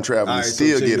time travel and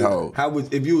still get home. How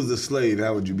would, if you was a slave,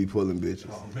 how would you be pulling bitches?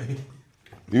 Oh, man.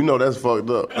 You know that's fucked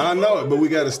up. I know it, but we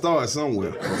got to start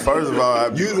somewhere. Well, first of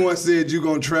all, you the one said you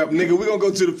gonna trap, nigga. We gonna go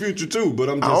to the future too, but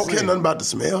I'm just I don't saying. care nothing about the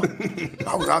smell.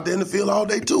 I was out there in the field all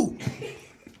day too.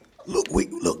 Look.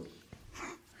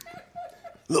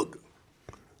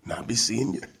 Now I be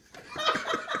seeing you.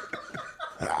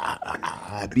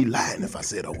 I'd be lying if I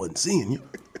said I wasn't seeing you.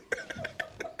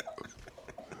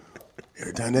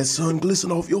 Every time that sun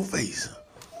glisten off your face,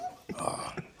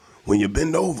 when you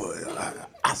bend over,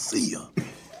 I see you.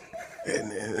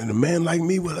 And a man like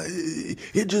me, well,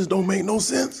 it just don't make no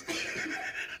sense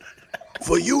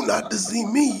for you not to see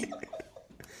me.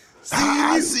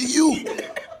 I see you.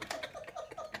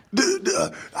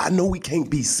 I know we can't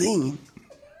be seen,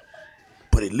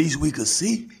 but at least we could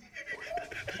see.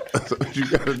 That's what you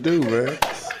gotta do, man.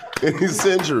 Any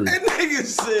century. That nigga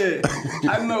said,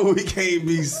 I know we can't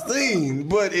be seen,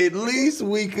 but at least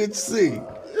we could see.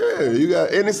 Yeah, you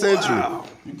got any century. Wow.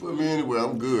 You put me anywhere,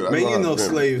 I'm good. Man, you know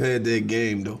slaves had that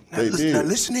game, though. Now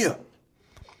listen here.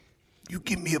 You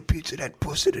give me a piece of that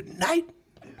pussy tonight.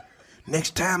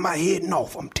 Next time I heading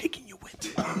off, I'm taking you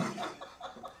with me.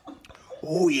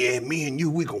 Oh yeah, me and you,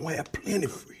 we gonna have plenty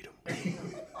of freedom.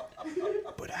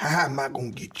 But how am I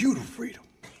gonna get you the freedom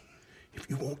if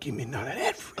you won't give me none of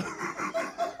that freedom?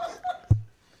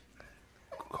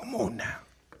 Come on now.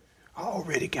 I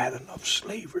already got enough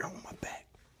slavery on my back.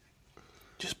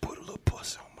 Just put a little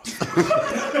pussy on my face.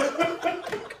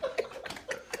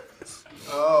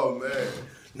 Oh, man.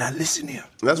 Now listen here.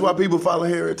 That's why people follow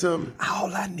Harriet Tubman.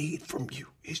 All I need from you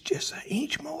is just an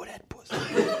inch more of that pussy.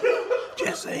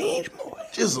 Just an inch more.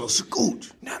 Just a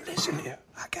scooch. Now listen here.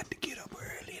 I got to get up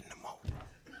early in the morning.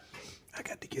 I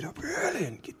got to get up early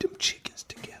and get them chickens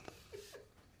together.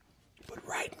 But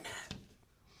right now,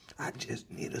 I just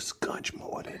need a scunch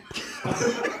more of that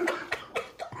pussy.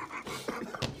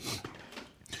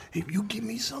 If you give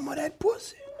me some of that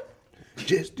pussy,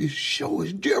 just as sure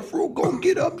as Jeffro gonna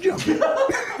get up jumping.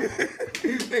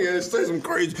 Nigga, say some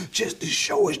crazy. Just as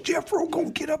sure as Jeffro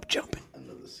gonna get up jumping.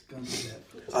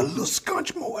 A little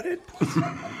scunch more of that pussy.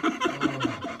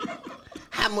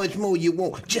 How much more you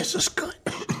want? Just a scunch.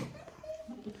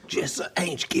 Just an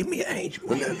inch. Give me an inch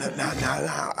more. Now,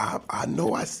 I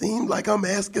know I seem like I'm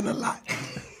asking a lot.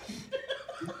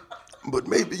 But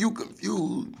maybe you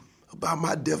confused about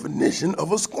my definition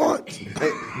of a squanch.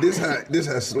 Hey, this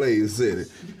how slaves said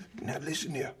it. Now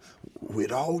listen here.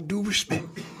 With all due respect.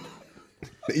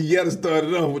 You gotta start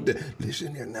it off with that.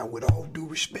 Listen here. Now with all due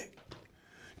respect.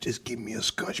 Just give me a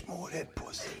scotch more of that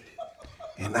pussy.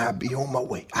 And I'll be on my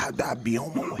way. I'll be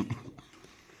on my way.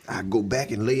 I'll go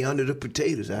back and lay under the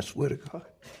potatoes, I swear to God.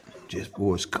 Just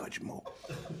for a scotch more.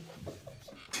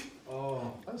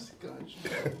 Oh, that's scotch.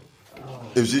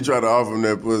 If she try to offer him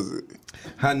that pussy.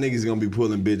 How niggas gonna be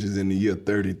pulling bitches in the year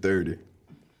 3030?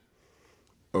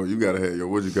 Oh, you gotta have your,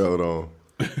 what you call it on?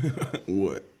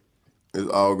 What? It's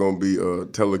all gonna be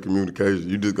telecommunication.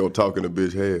 You just go talk in the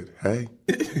bitch head. Hey.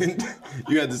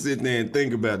 You have to sit there and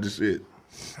think about the shit.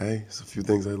 Hey, it's a few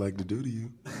things I'd like to do to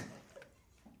you.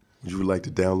 Would you like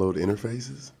to download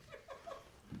interfaces?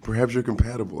 Perhaps you're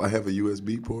compatible. I have a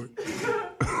USB port.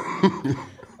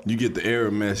 You get the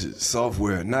error message,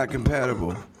 software not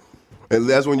compatible. And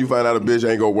that's when you find out a bitch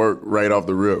ain't gonna work right off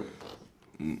the rip.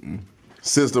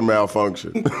 System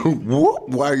malfunction.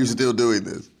 Why are you still doing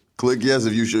this? Click yes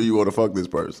if you sure you want to fuck this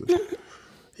person.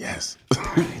 Yes.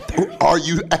 Are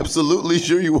you absolutely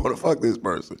sure you want to fuck this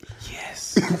person? Yes.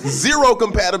 Zero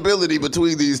compatibility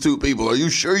between these two people. Are you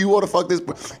sure you want to fuck this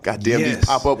person? Goddamn these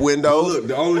pop-up windows. Look,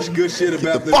 the only good shit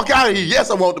about the fuck out of here.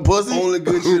 Yes, I want the pussy. Only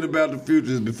good shit about the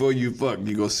future is before you fuck,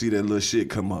 you gonna see that little shit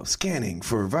come up. Scanning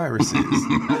for viruses.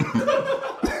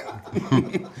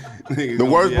 The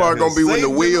worst part gonna be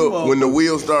when the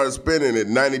wheel starts spinning at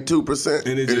 92%.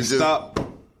 And it just stop.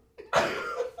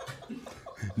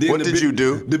 What did you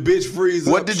do? The bitch freeze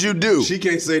up. What did you do? She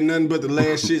can't say nothing but the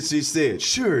last shit she said.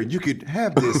 Sure, you could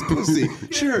have this pussy.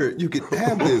 Sure, you could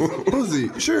have this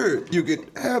pussy. Sure, you could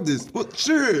have this. Well,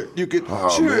 sure, you could.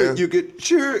 Man. You could.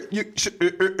 Sure, you.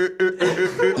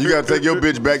 You gotta take your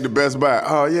bitch back to Best Buy.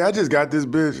 Oh yeah, I just got this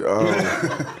bitch.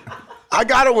 I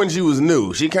got her when she was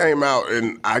new. She came out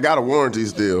and I got a warranty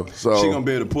still. So she gonna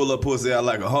be able to pull her pussy out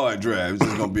like a hard drive. It's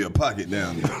just gonna be a pocket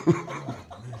down there.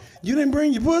 You didn't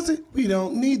bring your pussy? We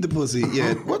don't need the pussy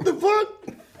yet. What the fuck?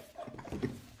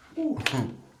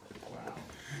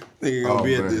 Nigga gonna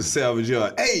be at this salvage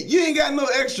yard. Hey, you ain't got no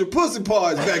extra pussy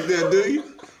parts back there, do you?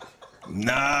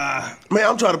 Nah. Man,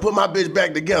 I'm trying to put my bitch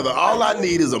back together. All I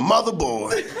need is a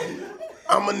motherboard.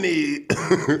 I'ma need.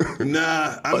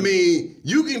 Nah, I mean,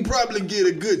 you can probably get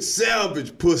a good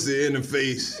salvage pussy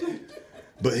interface.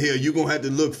 But hell, you gonna have to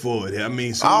look for it. I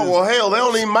mean, well, hell, they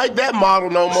don't even make that model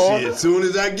no more. Shit, as soon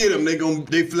as I get them,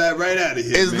 they fly right out of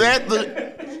here.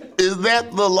 Is that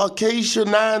the Lakeisha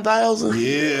 9000?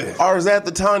 Yeah. Or is that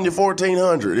the Tanya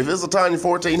 1400? If it's a Tanya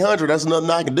 1400, that's nothing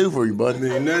I can do for you, buddy.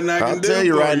 Ain't nothing I can I'll do tell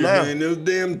you for right now. man. Those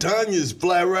damn Tanyas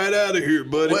fly right out of here,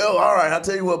 buddy. Well, all right, I'll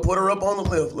tell you what, put her up on the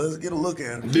lift. Let's get a look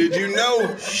at her. Did you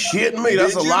know? Shit me,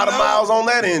 that's a lot of miles on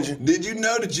that engine. Did you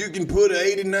know that you can put an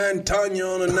 89 Tanya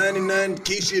on a 99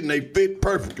 Keisha and they fit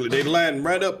perfectly? They line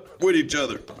right up with each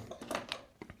other.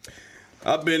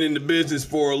 I've been in the business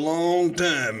for a long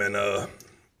time, and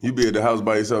you be at the house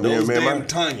by yourself, those man. damn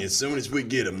Tanyas, as soon as we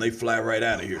get them, they fly right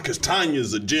out of here. Because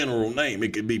Tanya's a general name.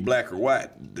 It could be black or white,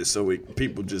 so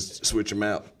people just switch them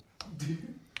out.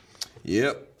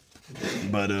 Yep.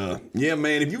 But, yeah,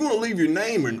 man, if you want to leave your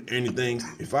name or anything,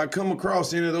 if I come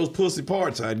across any of those pussy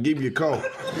parts, I'd give you a call.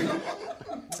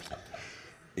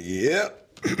 Yep.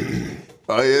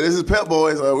 Oh, yeah, this is Pep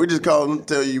Boys. We just called and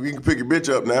tell you can pick your bitch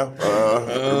up now.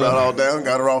 About all down,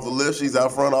 got her off the lift. She's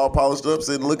out front, all polished up,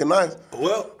 sitting looking nice.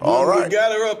 Well, all when right. we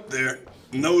got her up there,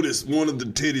 notice one of the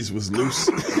titties was loose.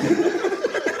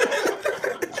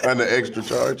 Trying to extra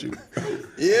charge you.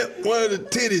 Yep, one of the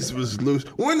titties was loose.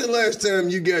 When the last time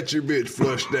you got your bitch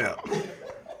flushed out?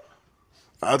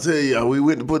 I'll tell you, we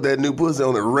went to put that new pussy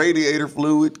on it. Radiator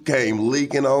fluid came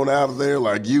leaking on out of there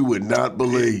like you would not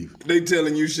believe. They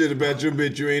telling you shit about your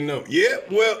bitch you ain't know. Yeah,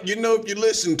 well, you know, if you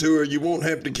listen to her, you won't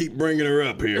have to keep bringing her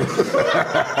up here.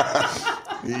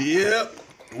 Yep.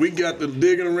 We got to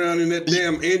digging around in that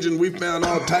damn engine. We found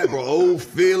all type of old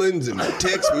feelings and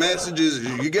text messages.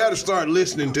 You got to start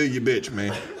listening to your bitch,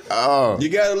 man. You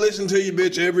got to listen to your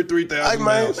bitch every 3,000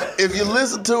 miles. If you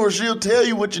listen to her, she'll tell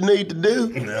you what you need to do.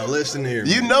 Now listen here.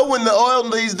 You know when the oil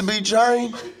needs to be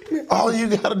changed. All you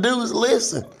got to do is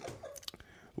listen.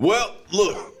 Well,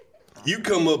 look. You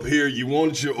come up here, you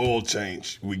want your oil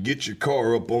change. We get your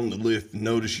car up on the lift,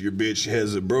 notice your bitch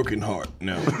has a broken heart.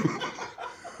 Now,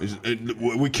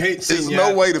 we can't send you out.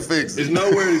 There's no way to fix it. There's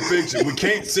no way to fix it. We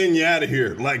can't send you out of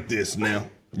here like this now.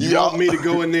 You want me to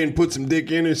go in there and put some dick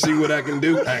in her and see what I can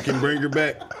do? I can bring her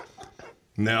back.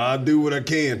 Now, I'll do what I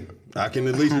can. I can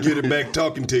at least get her back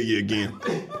talking to you again.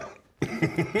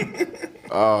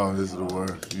 Oh, this is the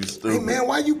worst. You stupid. Hey, man,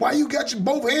 why you got your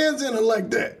both hands in her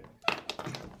like that?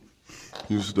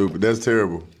 You stupid. That's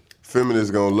terrible.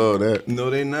 Feminists gonna love that. No,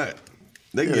 they not.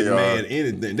 They get mad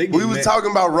anything. We was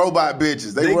talking about robot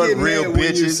bitches. They weren't real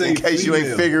bitches, in case you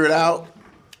ain't figure it out.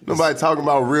 Nobody talking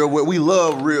about real women. We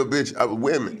love real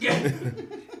women.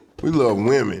 We love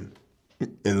women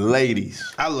and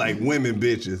ladies. I like women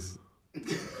bitches.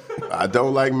 I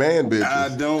don't like man bitches.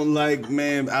 I don't like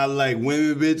man. I like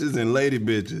women bitches and lady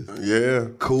bitches.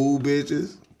 Yeah. Cool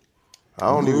bitches. I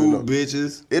don't even know.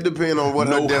 Bitches. It depends on what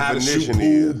her definition pool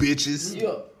is. Bitches.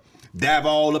 Yeah. Dive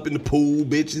all up in the pool,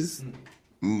 bitches.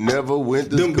 Never went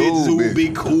to them school, bitches who be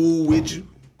cool with you.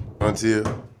 Until.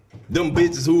 Them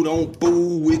bitches who don't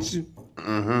fool with you.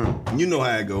 Mm-hmm. You know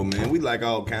how it go, man. We like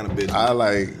all kind of bitches. I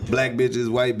like black bitches,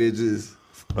 white bitches,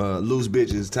 loose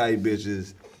bitches, tight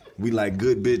bitches. We like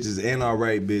good bitches and all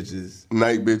right bitches.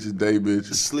 Night bitches, day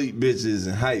bitches. Sleep bitches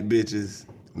and height bitches.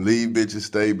 Leave bitches,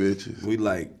 stay bitches. We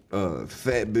like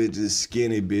fat bitches,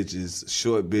 skinny bitches,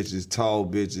 short bitches, tall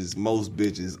bitches, most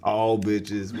bitches, all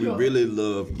bitches. We really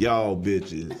love y'all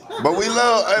bitches. But we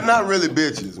love, not really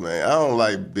bitches, man. I don't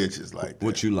like bitches like that.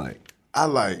 What you like? I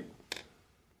like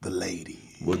the ladies.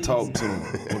 Well, talk to them.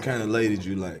 What kind of ladies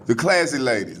you like? The classy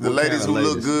ladies. The ladies who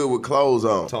look good with clothes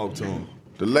on. Talk to them.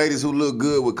 The ladies who look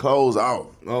good with clothes off.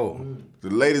 Oh. The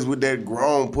ladies with that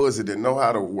grown pussy that know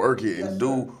how to work it and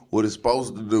do what it's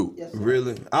supposed to do.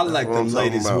 Really? I like them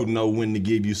ladies who know when to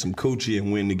give you some coochie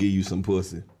and when to give you some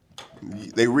pussy.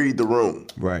 They read the room.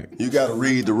 Right. You got to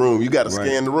read the room. You got to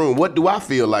scan the room. What do I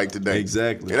feel like today?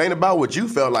 Exactly. It ain't about what you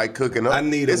felt like cooking up.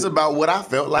 It's about what I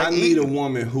felt like eating. I need a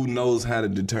woman who knows how to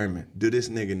determine, do this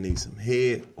nigga need some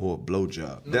head or a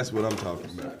blowjob? That's what I'm talking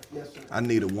about. I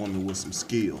need a woman with some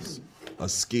skills. A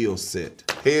skill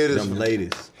set. Head is them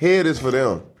ladies. Head is for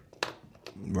them.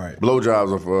 Right.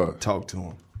 Blowjobs are for us. Talk to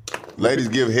them. Ladies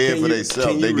give head for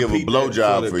themselves. They give a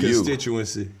blowjob for you.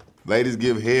 Constituency. Ladies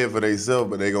give head for themselves,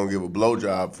 but they gonna give a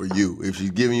blowjob for you. If she's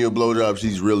giving you a blowjob,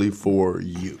 she's really for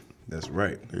you. That's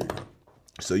right. There you go.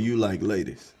 So you like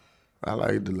ladies? I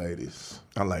like the ladies.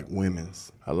 I like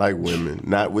women's. I like women,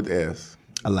 not with S.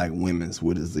 I like women's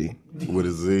with a Z. With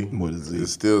a Z? With a Z. It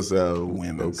still sounds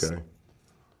women's. Okay.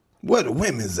 Where the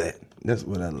women's at? That's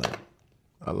what I like.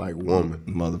 I like woman.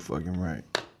 Motherfucking right.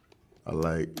 I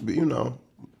like, you know,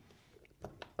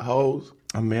 hoes.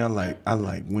 I mean, I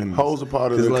like women. Hoes are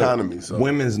part of the economy. So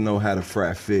women's know how to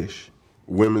fry fish.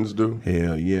 Women's do?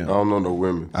 Hell yeah. I don't know no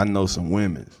women. I know some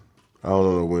women's. I don't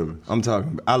know no women's. I'm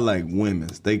talking. I like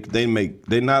women's. They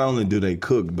not only do they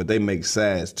cook, but they make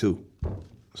sides too.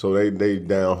 So they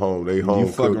down home. They home. You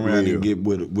fuck cooked around meal. and get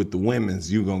with the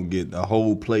women's, you gonna get a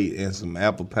whole plate and some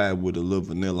apple pie with a little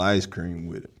vanilla ice cream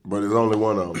with it. But there's only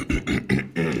one of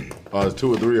them. There's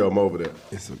 2 or 3 of them over there.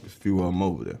 It's a few of them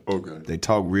over there. Okay. They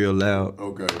talk real loud.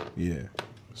 Okay. Yeah.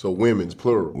 So women's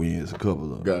plural. Yeah, it's a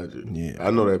couple of them. Gotcha. Yeah.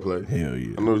 I know that place. Hell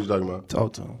yeah. I know what you're talking about.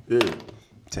 Talk to them. Yeah.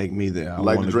 Take me there. I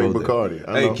like wanna to drink go there. Bacardi.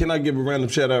 I Hey, know. can I give a random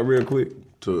shout out real quick?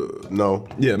 No.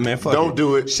 Yeah, man. Fuck Don't it.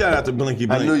 do it. Shout out to Blinky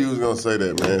Blink. I knew you was gonna say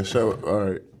that, man. Shout. All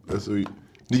right. That's sweet.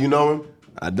 Do you know him?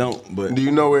 I don't, but do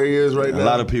you know where he is right now? A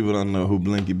lot of people don't know who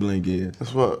Blinky Blink is.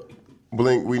 That's what.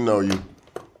 Blink, we know you.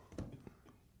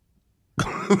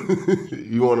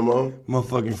 You want him on?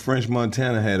 Motherfucking French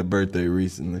Montana had a birthday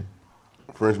recently.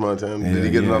 French Montana? Did he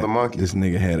get another monkey? This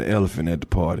nigga had an elephant at the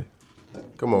party.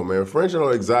 Come on, man. French an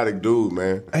exotic dude,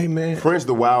 man. Hey, man. French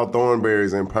the wild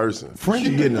thornberries in person. French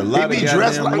is getting a lot of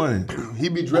goddamn money. He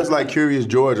be dressed like Curious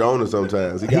George owner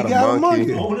sometimes. He got a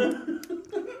monkey.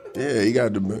 Yeah, he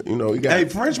got the, he got. Hey,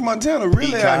 French Montana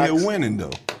really out here winning,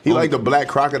 though. He like the black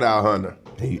crocodile hunter.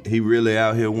 He really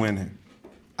out here winning.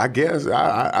 I guess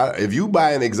if you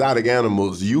buying exotic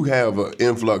animals, you have an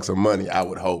influx of money, I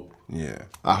would hope. Yeah.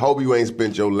 I hope you ain't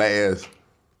spent your last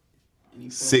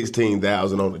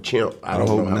 $16,000 on a chimp. I don't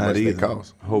know how much they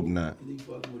cost. Hope not.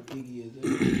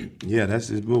 Yeah, that's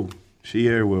his boo. She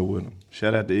everywhere with him.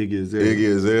 Shout out to Iggy Azalea.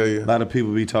 Iggy Azalea. A lot of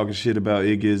people be talking shit about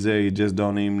Iggy Azalea, just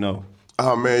don't even know.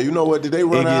 Oh man, you know what? Did they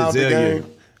run her out the game?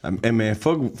 And man,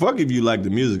 fuck if you like the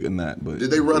music or not, but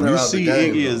Did they run her out the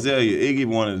game? You see Iggy though? Azalea, Iggy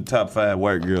one of the top 5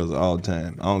 white girls of all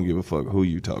time. I don't give a fuck who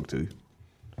you talk to.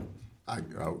 I'm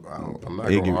not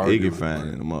going to argue. Iggy fine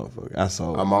in the motherfucker. I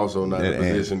saw. I'm also not in a that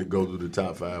position ass, to go through the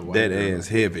top 5 white That girls. ass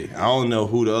heavy. I don't know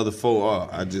who the other 4 are.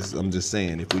 I'm just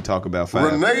saying, if we talk about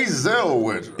 5. Renee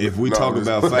Zellweger. If we No, talk just-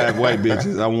 about 5 white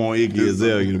bitches, I want Iggy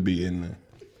Azalea to be in there.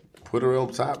 Put her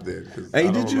on top there. 'cause Hey,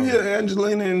 I did don't you know. hear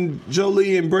Angelina and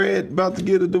Jolie and Brad about to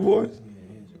get a divorce?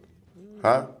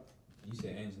 Huh? You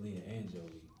said Angelina and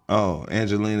Jolie. Oh,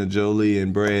 Angelina Jolie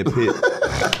and Brad Pitt.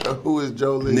 Who is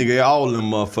Jolie? Nigga, all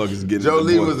them motherfuckers getting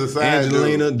Jolie divorced. was the side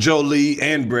Angelina, Jolie,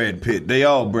 and Brad Pitt. They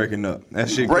all breaking up. That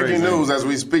shit Breaking crazy. news as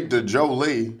we speak to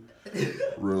Jolie,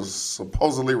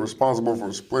 supposedly responsible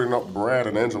for splitting up Brad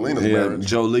and Angelina's Yeah, marriage.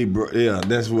 Jolie,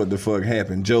 that's what the fuck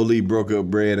happened. Jolie broke up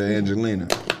Brad and Angelina.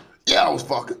 Yeah, I was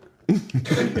fucking.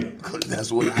 'Cause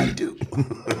that's what I do.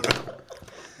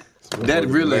 That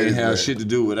really ain't Ladies' have man. shit to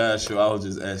do with our show. I was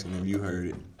just asking if you heard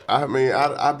it. I mean,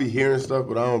 I be hearing stuff,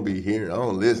 but I don't be hearing. I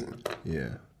don't listen. Yeah.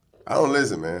 I don't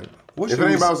listen, man. What If should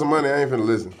it ain't we- about some money, I ain't finna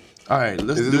listen. All right,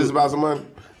 let's Is do this about some money?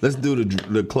 Let's do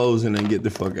the closing and get the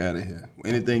fuck out of here.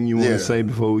 Anything you want to Yeah. say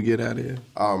before we get out of here?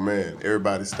 Oh man,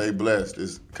 everybody stay blessed.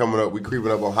 It's coming up. We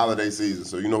creeping up on holiday season,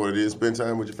 so you know what it is. Spend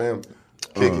time with your family.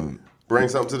 Kick it. Bring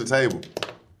something to the table.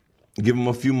 Give them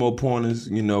a few more pointers,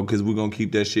 because we're going to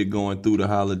keep that shit going through the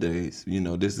holidays.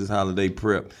 This is holiday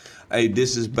prep. Hey,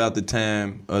 this is about the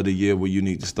time of the year where you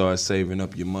need to start saving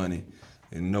up your money.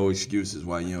 And no excuses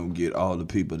why you don't get all the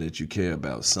people that you care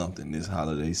about something this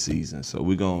holiday season. So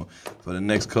for the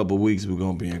next couple of weeks, we're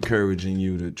going to be encouraging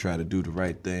you to try to do the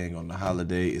right thing on the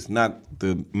holiday. It's not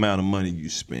the amount of money you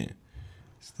spend.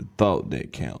 It's the thought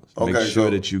that counts. Make Okay, sure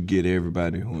so- that you get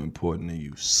everybody who important to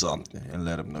you something and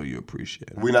let them know you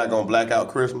appreciate it. We not gonna black out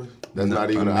Christmas. That's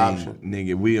not even an option.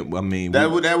 Nigga,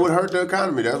 That would hurt the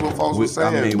economy. That's what folks were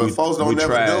saying. But folks don't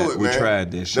never do it, man. We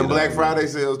tried this shit. Them Black already. Friday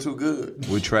sales too good.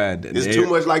 We tried that. It's too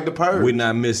much like the purge. We're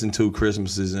not missing 2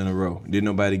 Christmases in a row. Didn't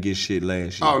nobody get shit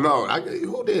last year. Oh no,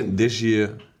 who didn't? This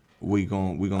year, we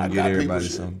gonna I get got everybody people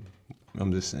shit. something.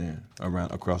 I'm just saying,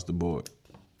 across the board.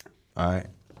 All right.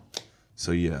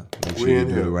 So yeah, make sure We you in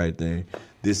do here. the right thing.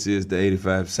 This is the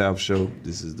 85 South Show.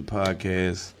 This is the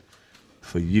podcast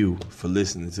for you for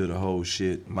listening to the whole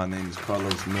shit. My name is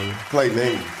Carlos Miller. Play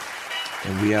name.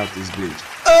 And we out this bitch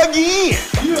again.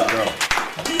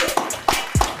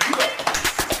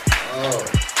 Oh,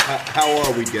 how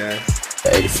are we, guys?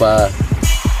 85.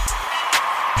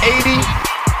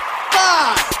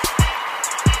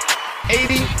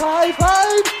 85.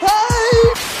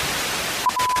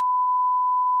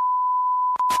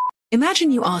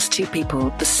 Imagine you ask 2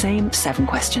 people the same 7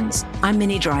 questions. I'm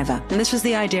Minnie Driver, and this was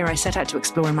the idea I set out to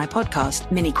explore in my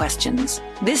podcast, Mini Questions.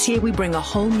 This year, we bring a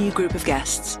whole new group of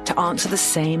guests to answer the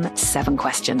same 7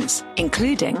 questions,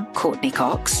 including Courtney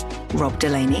Cox, Rob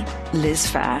Delaney, Liz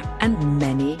Fair, and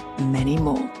many, many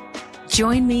more.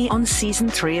 Join me on Season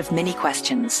 3 of Mini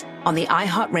Questions on the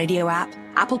iHeartRadio app,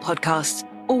 Apple Podcasts,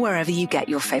 or wherever you get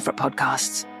your favorite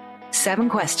podcasts. 7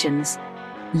 questions,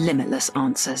 limitless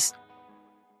answers.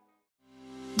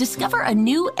 Discover a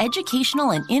new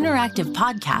educational and interactive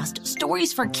podcast,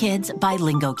 Stories for Kids by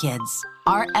Lingo Kids.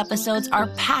 Our episodes are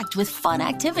packed with fun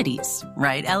activities.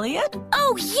 Right, Elliot?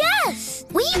 Oh, yes!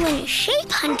 We went shape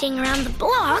hunting around the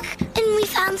block, and we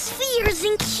found spheres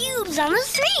and cubes on the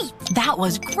street. That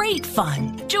was great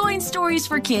fun. Join Stories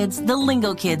for Kids, the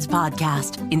Lingo Kids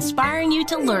podcast, inspiring you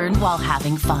to learn while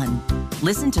having fun.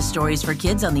 Listen to Stories for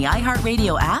Kids on the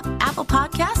iHeartRadio app, Apple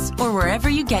Podcasts, or wherever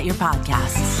you get your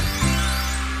podcasts.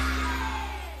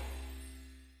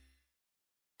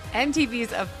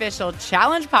 MTV's official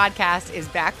Challenge podcast is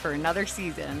back for another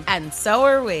season. And so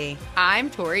are we. I'm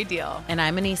Tori Deal. And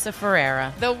I'm Anissa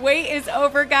Ferreira. The wait is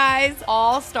over, guys.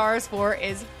 All Stars 4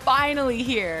 is finally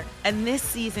here. And this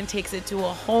season takes it to a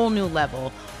whole new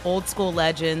level. Old school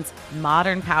legends,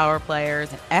 modern power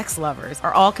players, and ex-lovers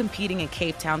are all competing in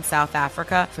Cape Town, South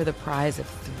Africa for the prize of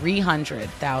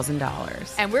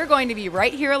 $300,000. And we're going to be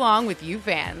right here along with you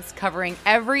fans, covering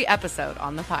every episode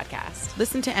on the podcast.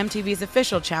 Listen to MTV's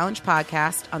official Challenge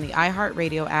podcast on the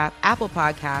iHeartRadio app, Apple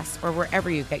Podcasts, or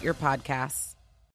wherever you get your podcasts.